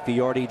take the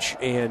yardage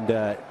and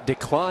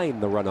decline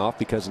the runoff,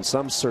 because in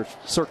some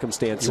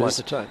circumstances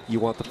you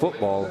want the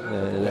football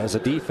as a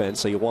defense,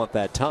 so you want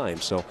that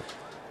time. So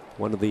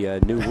one of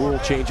the new rule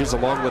changes,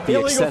 along with the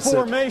illegal excessive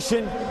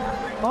formation,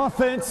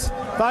 offense,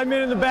 5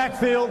 men in the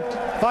backfield,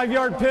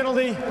 5-yard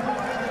penalty,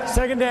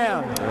 2nd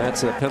down.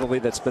 That's a penalty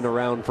that's been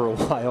around for a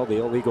while, the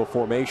illegal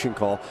formation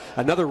call.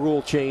 Another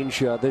rule change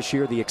this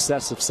year, the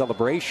excessive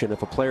celebration.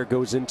 If a player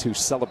goes into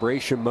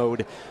celebration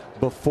mode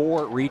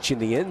before reaching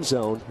the end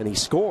zone and he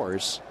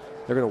scores,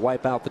 they're going to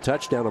wipe out the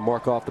touchdown and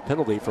mark off the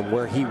penalty from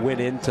where he went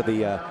into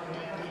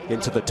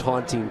the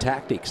taunting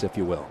tactics, if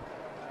you will.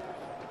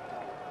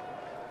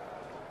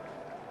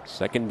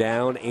 2nd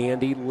down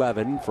and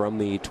 11 from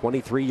the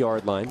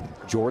 23-yard line.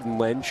 Jordan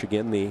Lynch,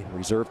 again, the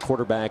reserve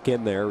quarterback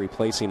in there,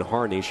 replacing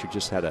Harnish, who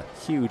just had a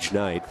huge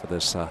night for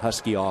this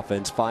Husky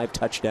offense. 5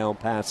 touchdown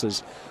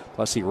passes,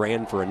 plus he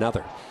ran for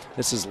another.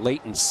 This is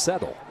Leighton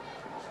Settle.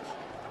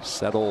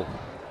 Settle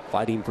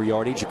fighting for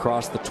yardage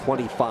across the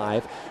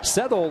 25.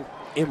 Settle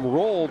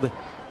enrolled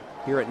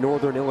here at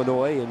Northern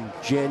Illinois in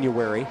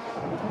January.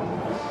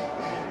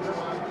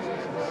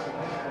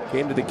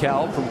 Came to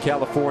DeKalb from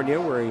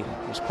California, where he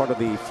was part of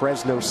the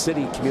Fresno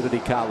City Community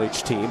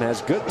College team.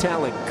 Has good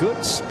talent,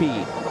 good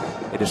speed.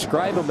 They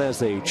describe him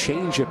as a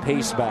change of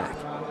pace back.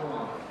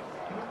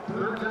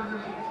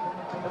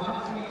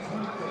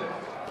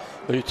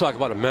 When you talk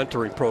about a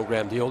mentoring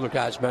program, the older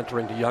guys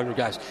mentoring the younger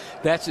guys,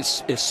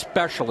 that's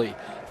especially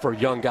for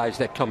young guys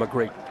that come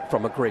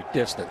from a great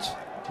distance.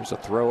 There's a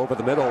throw over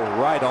the middle,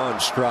 right on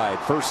stride.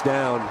 First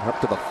down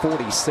up to the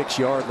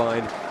 46-yard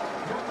line.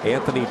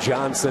 Anthony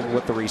Johnson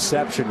with the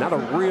reception. Not a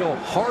real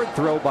hard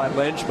throw by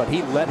Lynch, but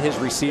he led his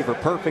receiver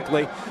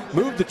perfectly.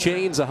 Moved the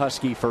chains, a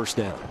Husky first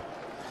down.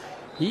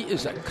 He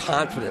is a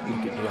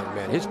confident-looking young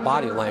man. His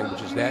body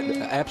language is that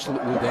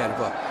absolutely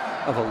that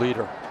of a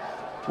leader.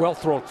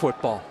 Well-thrown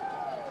football.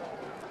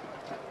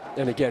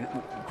 And again,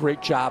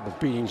 great job of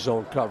beating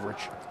zone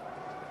coverage.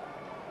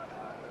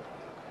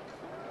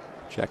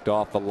 Checked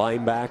off the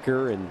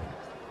linebacker and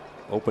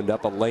opened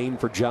up a lane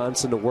for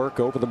Johnson to work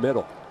over the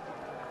middle.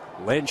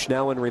 Lynch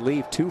now in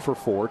relief, 2 for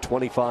 4,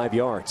 25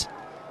 yards.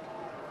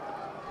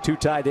 2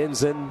 tight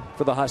ends in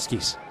for the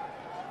Huskies.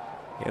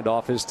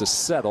 Handoff is to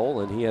Settle,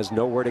 and he has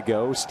nowhere to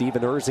go.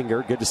 Steven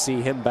Erzinger, good to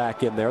see him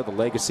back in there, the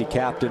legacy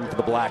captain for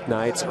the Black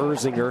Knights.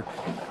 Erzinger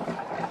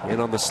in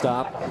on the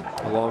stop,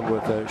 along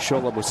with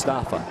Shola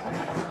Mustafa.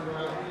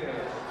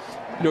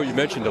 You know, you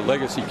mentioned the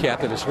legacy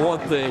captain. It's one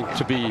thing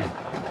to be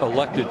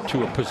elected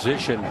to a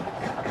position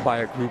by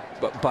a group,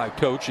 by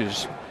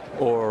coaches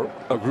or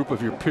a group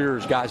of your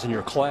peers, guys in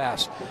your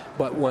class,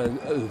 but when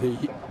the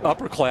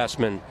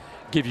upperclassmen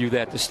give you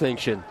that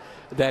distinction,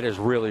 that is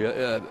really,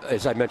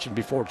 as I mentioned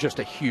before, just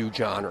a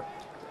huge honor.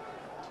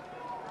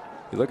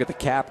 You look at the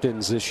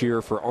captains this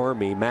year for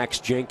Army: Max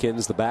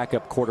Jenkins, the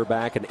backup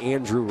quarterback, and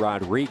Andrew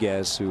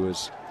Rodriguez, who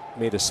has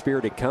made a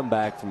spirited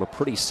comeback from a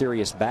pretty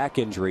serious back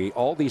injury.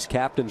 All these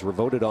captains were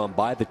voted on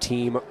by the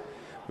team.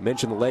 We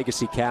mentioned the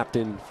legacy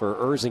captain for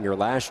Erzinger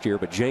last year,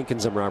 but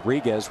Jenkins and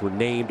Rodriguez were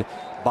named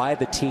by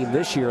the team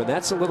this year, and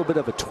that's a little bit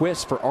of a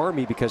twist for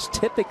Army because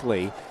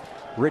typically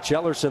Rich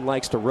Ellerson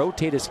likes to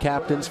rotate his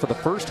captains for the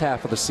first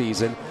half of the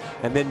season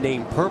and then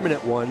name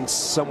permanent ones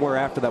somewhere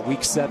after that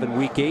week 7,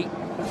 week 8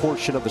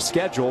 portion of the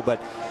schedule.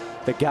 But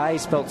the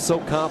guys felt so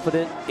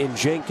confident in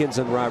Jenkins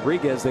and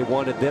Rodriguez, they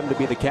wanted them to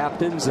be the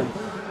captains, and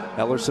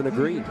Ellerson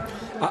agreed.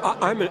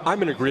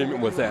 I'm in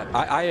agreement with that.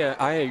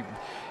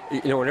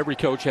 You know, and every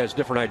coach has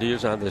different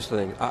ideas on this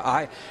thing.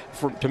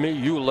 To me,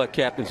 you elect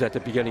captains at the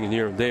beginning of the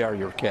year, and they are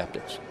your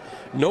captains.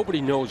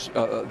 Nobody knows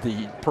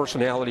the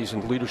personalities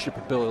and leadership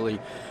ability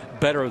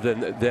better than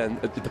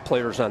the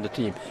players on the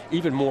team,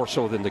 even more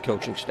so than the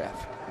coaching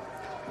staff.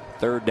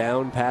 Third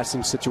down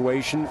passing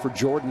situation for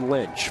Jordan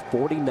Lynch.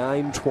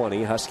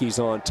 49-20, Huskies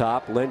on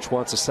top. Lynch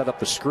wants to set up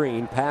the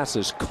screen. Pass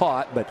is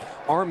caught, but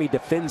Army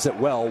defends it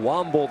well.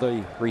 Womble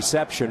the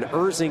reception.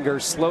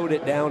 Erzinger slowed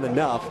it down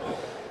enough.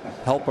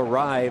 Help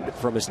arrived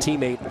from his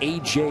teammate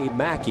A.J.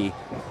 Mackey.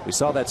 We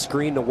saw that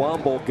screen to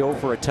Womble go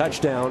for a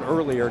touchdown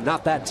earlier.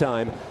 Not that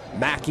time.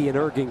 Mackey and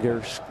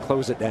Erzinger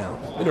close it down.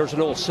 And there's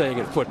an old saying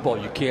in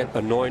football: you can't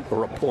anoint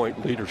or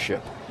appoint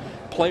leadership.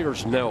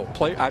 Players know.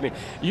 I mean,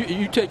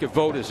 you take a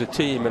vote as a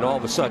team, and all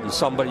of a sudden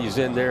somebody's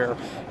in there,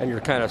 and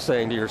you're kind of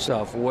saying to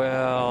yourself,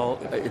 well,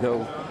 you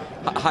know,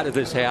 how did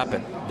this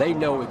happen? They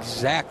know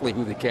exactly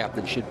who the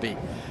captain should be.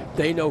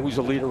 They know who's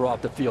a leader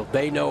off the field.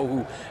 They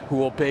know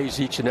who obeys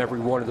each and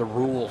every one of the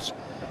rules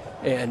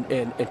and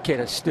can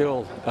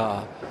instill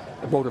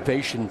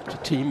motivation to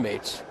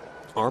teammates.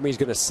 Army's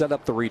going to set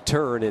up the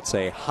return. It's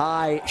a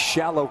high,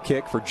 shallow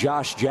kick for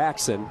Josh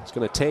Jackson. It's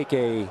going to take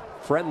a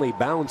friendly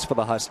bounce for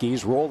the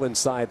Huskies, roll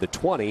inside the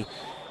 20,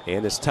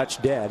 and is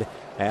touched dead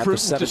at the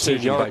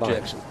 17-yard line.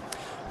 Jackson.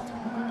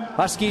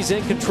 Huskies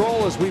in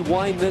control as we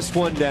wind this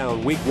one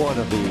down. Week 1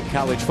 of the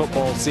college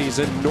football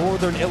season.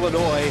 Northern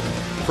Illinois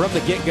from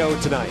the get-go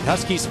tonight.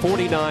 Huskies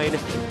 49,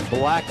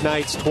 Black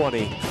Knights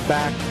 20.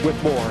 Back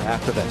with more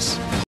after this.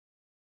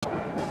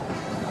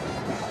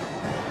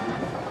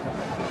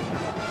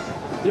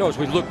 You know, as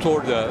we look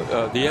toward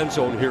the end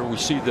zone here, we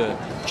see the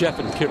Jeff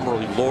and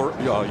Kimberly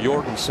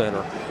Jordan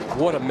Center.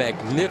 What a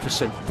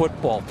magnificent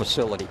football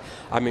facility.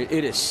 I mean,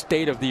 it is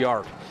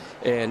state-of-the-art.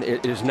 And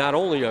it is not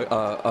only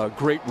a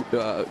great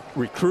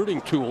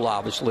recruiting tool,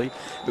 obviously,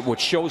 which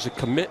shows a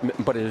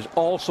commitment, but it is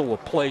also a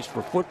place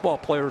for football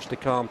players to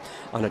come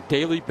on a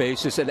daily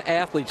basis and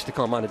athletes to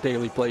come on a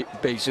daily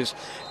basis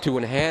to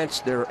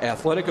enhance their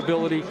athletic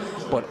ability,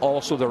 but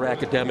also their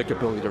academic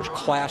ability. There's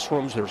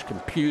classrooms, there's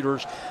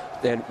computers,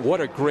 and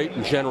what a great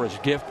and generous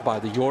gift by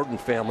the Jordan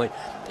family.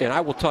 And I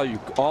will tell you,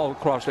 all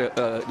across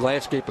the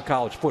landscape of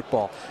college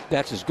football,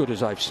 that's as good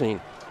as I've seen.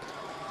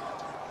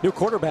 New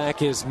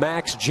quarterback is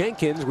Max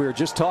Jenkins. We were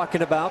just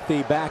talking about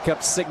the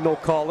backup signal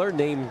caller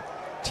named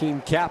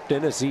team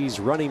captain as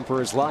he's running for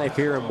his life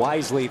here and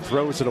wisely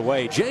throws it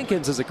away.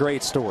 Jenkins is a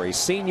great story.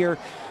 Senior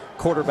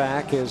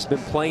quarterback, has been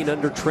playing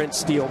under Trent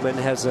Steelman,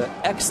 has an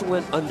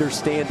excellent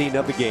understanding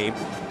of the game.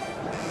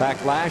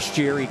 Back last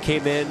year, he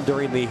came in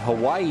during the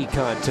Hawaii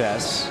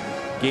contest.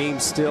 Game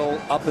still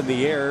up in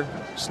the air.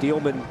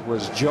 Steelman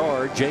was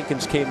jarred.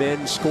 Jenkins came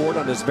in, scored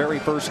on his very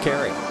first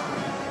carry.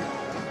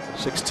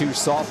 6'2"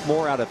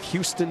 sophomore out of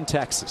Houston,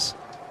 Texas.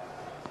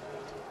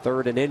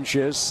 3rd and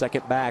inches,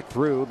 second back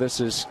through. This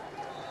is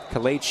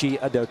Kalechi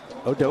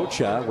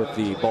Odocha with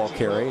the ball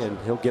carry, and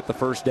he'll get the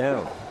first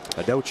down.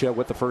 Odocha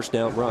with the first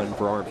down run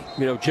for Army.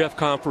 You know, Jeff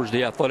Compher,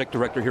 the athletic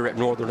director here at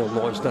Northern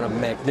Illinois, has done a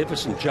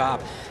magnificent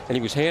job, and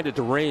he was handed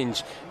the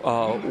reins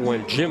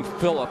when Jim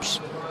Phillips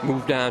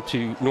moved on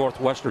to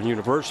Northwestern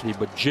University,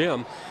 but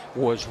Jim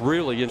was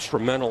really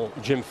instrumental,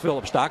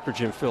 Dr.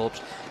 Jim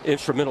Phillips,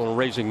 instrumental in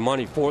raising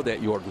money for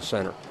that Jordan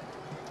Center.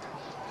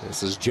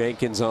 This is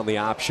Jenkins on the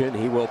option.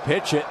 He will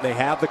pitch it. They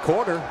have the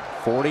corner.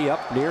 40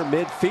 up near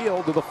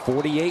midfield to the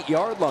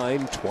 48-yard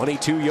line.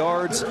 22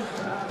 yards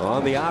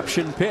on the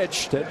option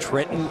pitch to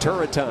Trenton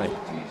Turrentine.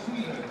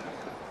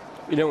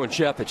 You know, and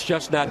Jeff, it's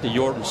just not the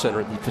Jordan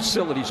Center. The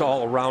facilities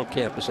all around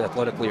campus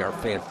athletically are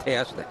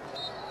fantastic.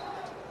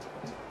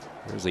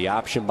 There's the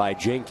option by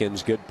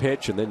Jenkins. Good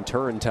pitch, and then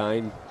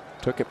Turrentine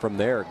took it from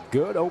there.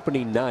 Good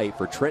opening night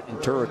for Trenton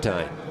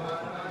Turrentine.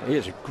 He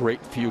has a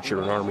great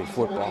future in Army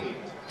football.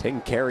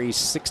 10 carries,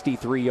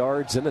 63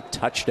 yards, and a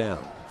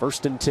touchdown.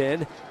 1st and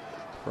 10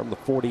 from the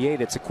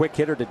 48. It's a quick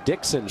hitter to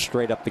Dixon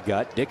straight up the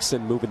gut.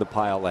 Dixon moving the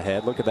pile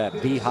ahead. Look at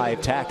that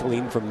beehive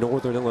tackling from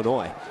Northern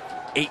Illinois.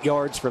 8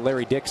 yards for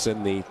Larry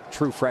Dixon, the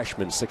true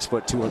freshman, 6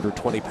 foot,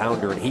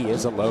 220-pounder, and he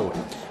is a load.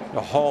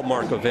 The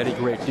hallmark of any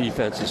great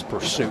defense is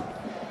pursuit.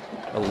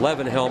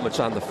 11 helmets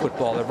on the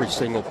football every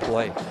single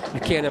play. You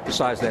can't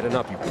emphasize that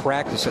enough. You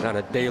practice it on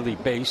a daily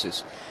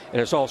basis.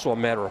 And it's also a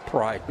matter of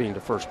pride being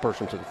the first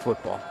person to the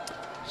football.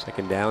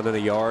 2nd down and a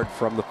yard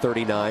from the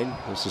 39.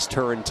 This is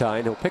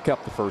Turrentine. He'll pick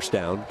up the 1st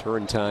down.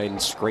 Turrentine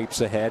scrapes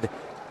ahead.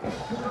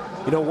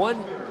 You know,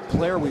 one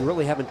player we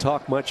really haven't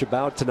talked much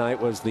about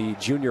tonight was the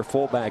junior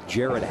fullback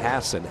Jared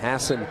Hassan.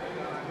 Hassan,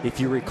 if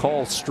you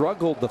recall,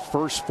 struggled the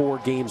first 4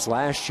 games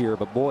last year,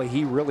 but boy,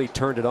 he really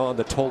turned it on.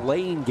 The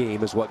Tulane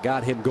game is what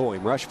got him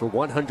going. Rushed for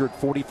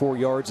 144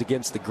 yards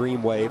against the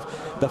Green Wave,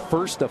 the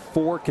first of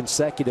 4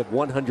 consecutive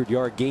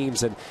 100-yard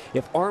games. And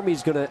if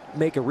Army's going to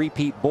make a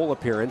repeat bowl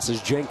appearance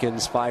as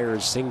Jenkins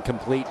fires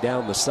incomplete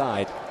down the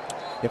side,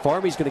 if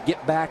Army's going to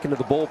get back into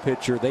the bowl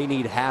picture, they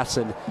need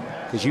Hassan,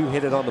 because you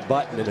hit it on the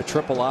button in a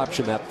triple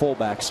option. That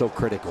fullback so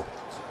critical.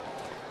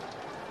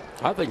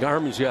 I think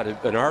Army's got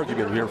an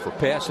argument here for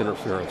pass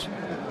interference.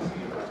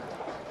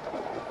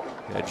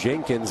 Yeah,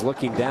 Jenkins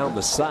looking down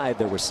the side.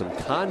 There was some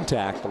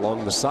contact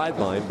along the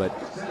sideline, but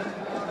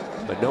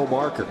no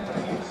marker.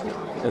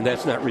 And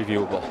that's not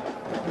reviewable.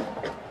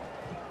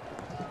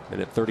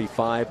 And at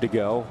 35 to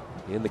go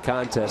in the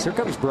contest. Here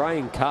comes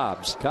Brian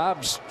Cobbs.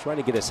 Cobbs trying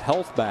to get his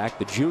health back.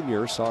 The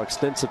junior saw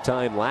extensive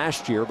time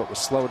last year, but was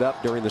slowed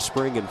up during the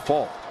spring and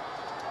fall.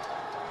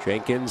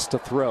 Jenkins to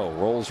throw.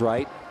 Rolls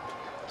right.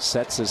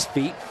 Sets his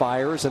feet,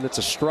 fires, and it's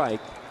a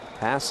strike.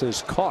 Pass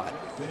is caught.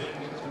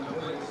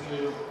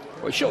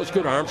 Well, it shows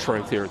good arm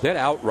strength here. That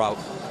out route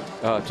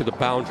to the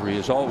boundary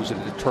is always a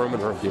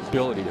determiner of the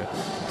ability to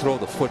throw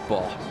the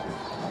football.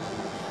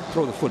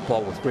 Throw the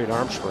football with great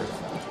arm strength.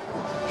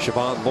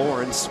 Siobhan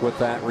Lawrence with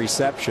that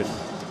reception.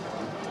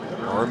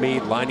 Army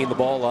lining the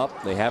ball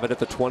up. They have it at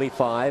the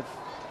 25.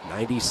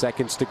 90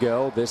 seconds to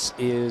go. This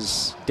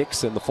is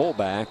Dixon, the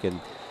fullback, and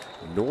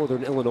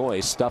Northern Illinois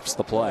stuffs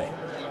the play.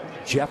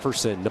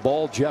 Jefferson,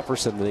 Nabal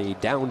Jefferson, the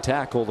down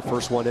tackle, the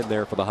first one in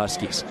there for the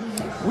Huskies.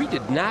 We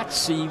did not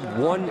see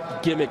one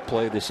gimmick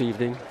play this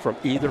evening from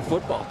either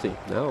football team.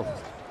 No.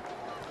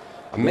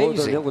 Amazing.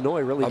 Northern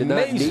Illinois really did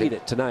not need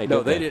it tonight.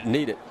 No, they didn't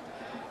need it.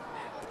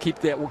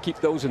 We'll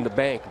keep those in the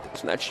bank.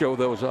 Let's not show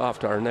those off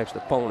to our next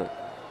opponent.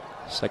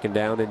 2nd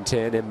down and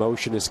 10. In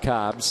motion is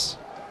Cobbs.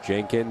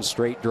 Jenkins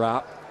straight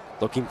drop,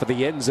 looking for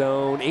the end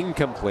zone.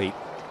 Incomplete.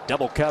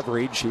 Double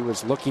coverage. He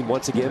was looking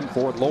once again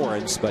for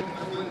Lawrence, but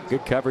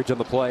good coverage on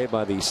the play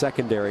by the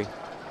secondary.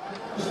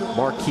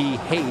 Marquis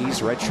Hayes,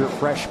 redshirt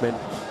freshman,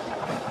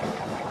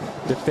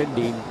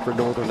 defending for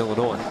Northern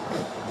Illinois.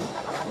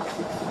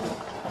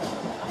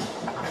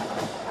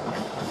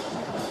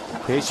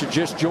 In case you're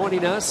just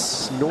joining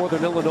us,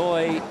 Northern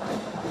Illinois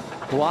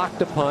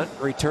blocked a punt,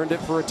 returned it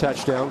for a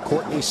touchdown.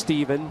 Courtney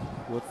Stephen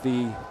with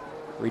the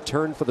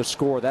return for the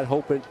score. That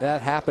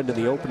happened in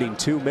the opening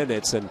 2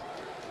 minutes, and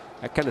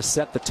that kind of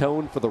set the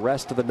tone for the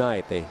rest of the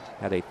night. They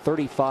had a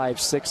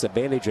 35-6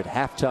 advantage at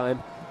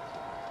halftime.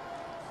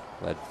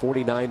 Led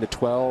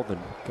 49-12, and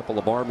a couple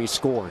of Army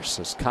scores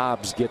as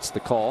Cobbs gets the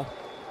call.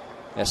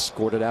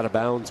 Escorted out of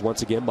bounds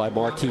once again by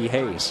Marquis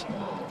Hayes.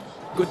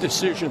 Good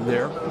decision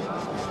there.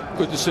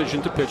 Good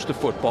decision to pitch the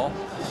football.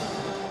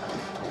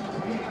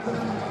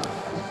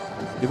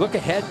 You look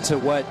ahead to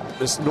what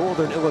this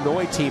Northern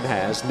Illinois team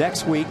has.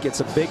 Next week,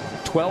 it's a Big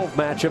 12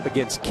 matchup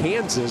against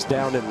Kansas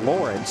down in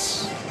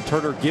Lawrence.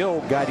 Turner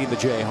Gill guiding the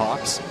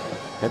Jayhawks.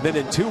 And then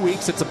in 2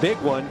 weeks, it's a big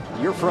one.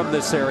 You're from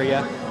this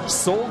area.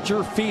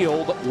 Soldier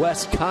Field,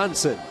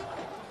 Wisconsin.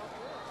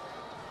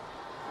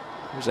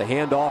 There's a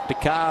handoff to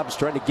Cobbs,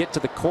 trying to get to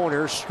the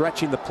corner,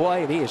 stretching the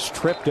play, and he is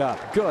tripped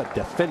up. Good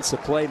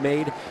defensive play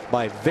made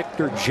by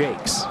Victor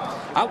Jakes.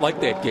 I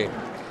like that game.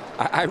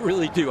 I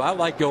really do. I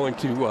like going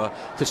to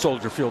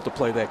Soldier Field to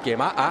play that game.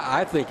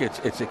 I think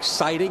it's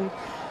exciting.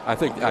 I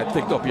think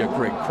there'll be a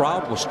great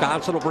crowd.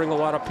 Wisconsin will bring a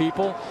lot of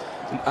people.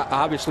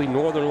 Obviously,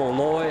 Northern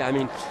Illinois, I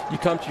mean, you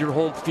come to your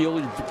home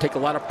field, you take a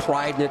lot of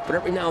pride in it, but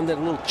every now and then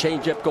a little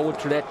change-up, go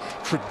into that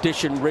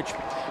tradition-rich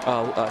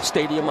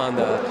stadium on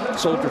the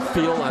Soldier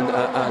Field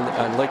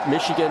on Lake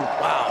Michigan.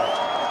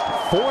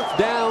 Wow. 4th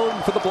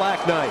down for the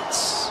Black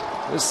Knights.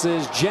 This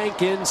is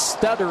Jenkins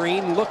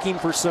stuttering, looking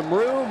for some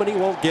room, and he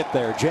won't get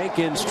there.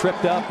 Jenkins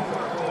tripped up.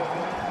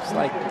 It's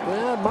like,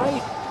 well,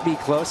 might be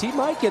close. He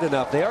might get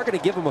enough. They are going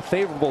to give him a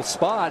favorable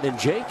spot, and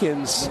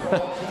Jenkins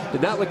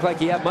did not look like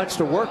he had much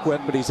to work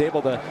with, but he's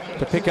able to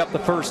pick up the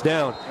first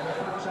down.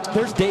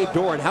 There's Dave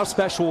Doran. How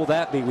special will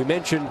that be? We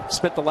mentioned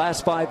spent the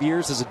last 5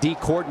 years as a D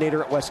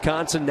coordinator at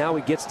Wisconsin. Now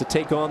he gets to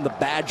take on the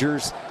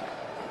Badgers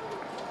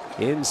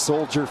in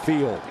Soldier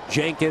Field.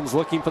 Jenkins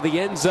looking for the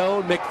end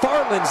zone.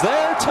 McFarland's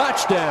there.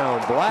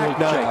 Touchdown. Black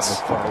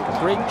Knights.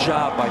 Great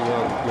job by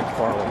young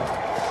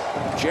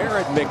McFarland.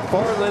 Jared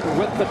McFarland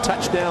with the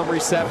touchdown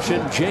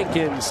reception.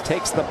 Jenkins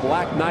takes the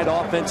Black Knight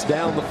offense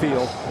down the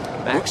field.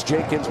 Max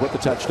Jenkins with the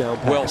touchdown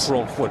pass.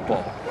 Well-thrown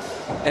football.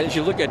 And as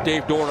you look at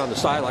Dave Doran on the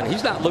sideline,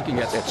 he's not looking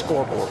at that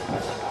scoreboard.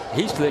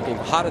 He's thinking,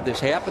 how did this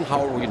happen? How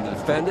are we going to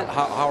defend it?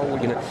 How are we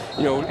going to,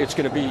 it's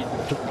going to be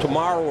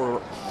tomorrow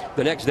or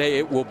the next day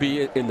it will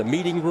be in the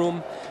meeting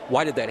room.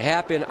 Why did that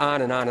happen?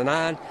 On and on and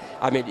on.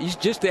 I mean, he's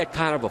just that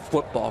kind of a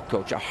football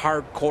coach, a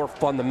hardcore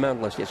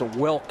fundamentalist. He has a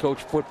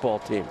well-coached football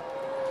team.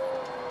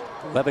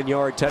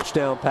 11-yard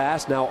touchdown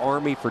pass. Now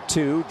Army for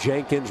 2.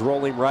 Jenkins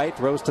rolling right,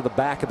 throws to the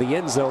back of the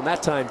end zone.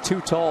 That time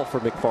too tall for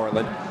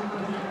McFarland.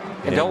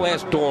 And don't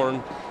ask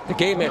Dorn. The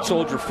game at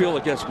Soldier Field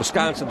against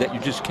Wisconsin that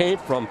you just came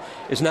from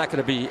is not going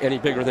to be any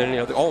bigger than any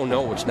other. Oh,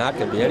 no, it's not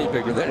going to be any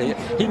bigger than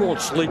any. He won't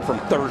sleep from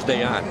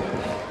Thursday on.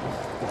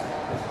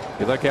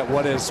 You look at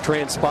what has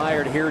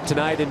transpired here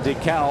tonight in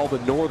DeKalb,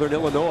 and Northern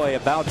Illinois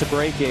about to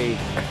break a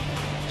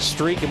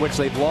streak in which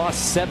they've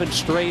lost 7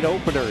 straight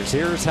openers.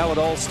 Here's how it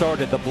all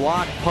started. The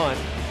block punt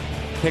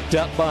picked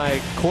up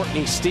by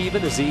Courtney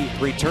Stephen as he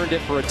returned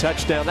it for a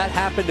touchdown. That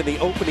happened in the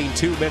opening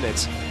 2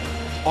 minutes.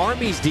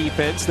 Army's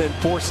defense then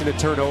forcing a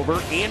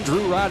turnover.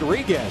 Andrew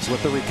Rodriguez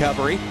with the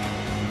recovery.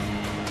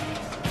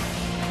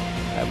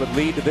 That would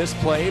lead to this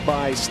play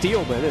by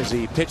Steelman as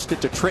he pitched it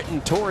to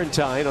Trenton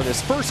Torrentine on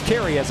his first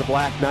carry as a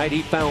Black Knight.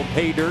 He found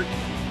pay dirt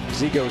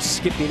as he goes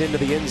skipping into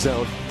the end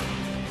zone.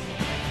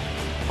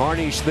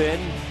 Harnish then,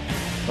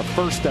 the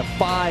first of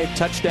 5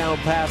 touchdown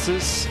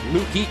passes.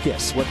 Luke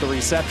Ekus with the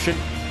reception.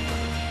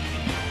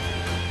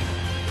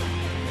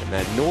 And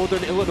that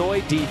Northern Illinois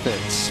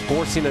defense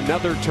forcing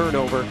another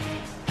turnover.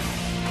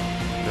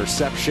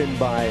 Interception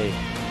by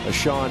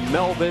Sean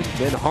Melvin.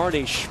 Then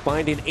Harnish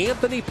finding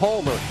Anthony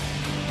Palmer.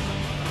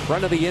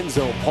 Front of the end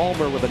zone.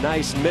 Palmer with a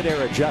nice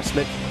midair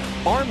adjustment.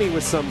 Army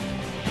with some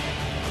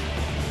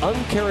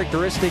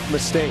uncharacteristic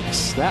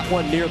mistakes. That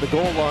one near the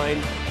goal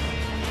line.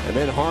 And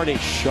then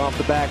Harnish off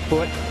the back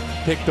foot.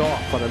 Picked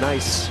off on a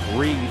nice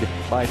read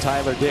by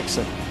Tyler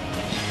Dixon.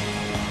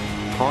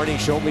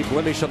 Harnish only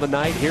blemish on the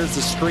night. Here's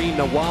the screen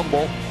to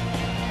Womble.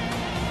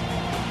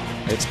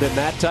 It's been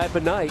that type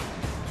of night.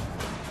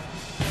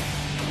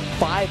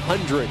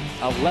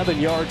 511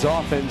 yards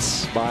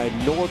offense by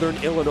Northern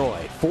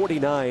Illinois,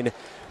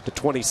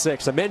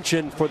 49-26. I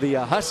mentioned for the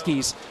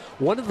Huskies,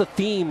 one of the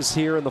themes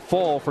here in the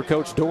fall for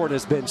Coach Doran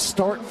has been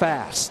start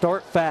fast,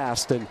 start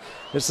fast. And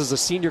this is a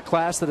senior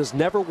class that has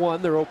never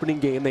won their opening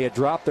game. They had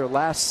dropped their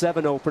last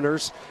 7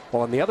 openers.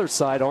 While on the other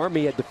side,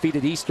 Army had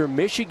defeated Eastern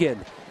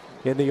Michigan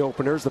in the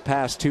openers the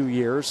past 2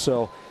 years.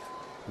 So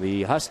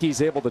the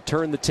Huskies able to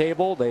turn the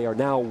table. They are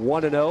now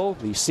 1-0.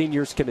 The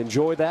seniors can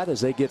enjoy that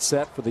as they get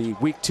set for the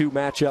Week 2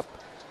 matchup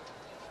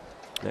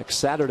next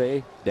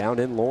Saturday down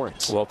in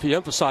Lawrence. Well, if he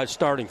emphasized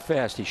starting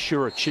fast, he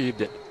sure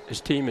achieved it.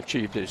 His team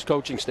achieved it. His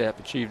coaching staff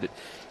achieved it.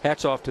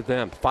 Hats off to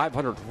them.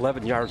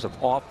 511 yards of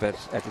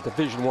offense at the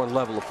Division I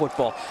level of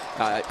football.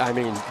 I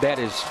mean, that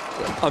is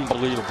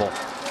unbelievable.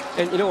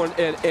 And,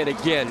 and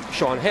again,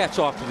 Sean, hats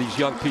off to these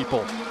young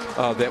people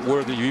that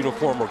wear the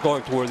uniform or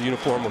going to wear the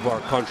uniform of our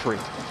country.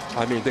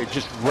 I mean, they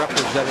just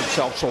represent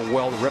themselves so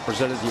well. They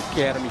represented the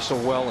academy so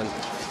well. And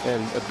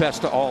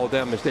best to all of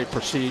them as they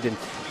proceed, and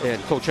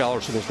Coach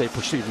Ellerson as they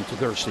proceed into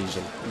their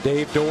season.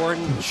 Dave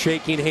Doran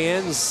shaking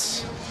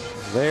hands.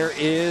 There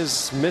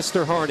is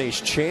Mr.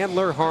 Harnish,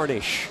 Chandler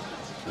Harnish.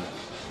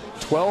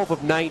 12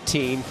 of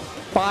 19,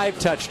 5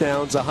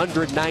 touchdowns,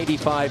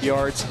 195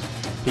 yards.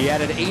 He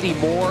added 80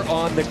 more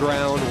on the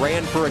ground,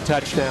 ran for a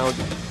touchdown.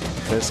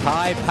 This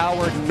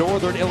high-powered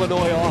Northern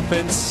Illinois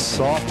offense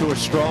off to a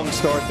strong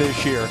start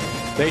this year.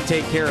 They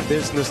take care of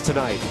business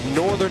tonight.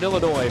 Northern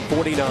Illinois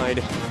 49,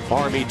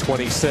 Army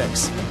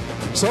 26.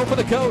 So for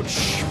the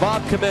coach,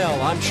 Bob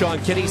Kamel, I'm Sean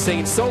Kinney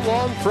saying so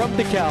long from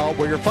DeKalb,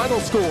 where your final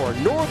score,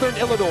 Northern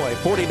Illinois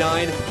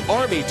 49,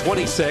 Army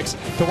 26.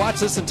 To watch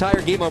this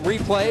entire game on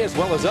replay as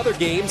well as other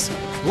games,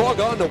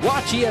 log on to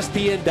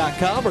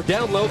watchespn.com or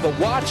download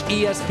the Watch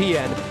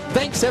ESPN.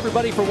 Thanks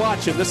everybody for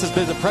watching. This has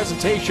been a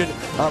presentation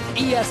of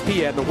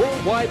ESPN, the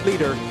worldwide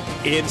leader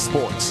in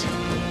sports.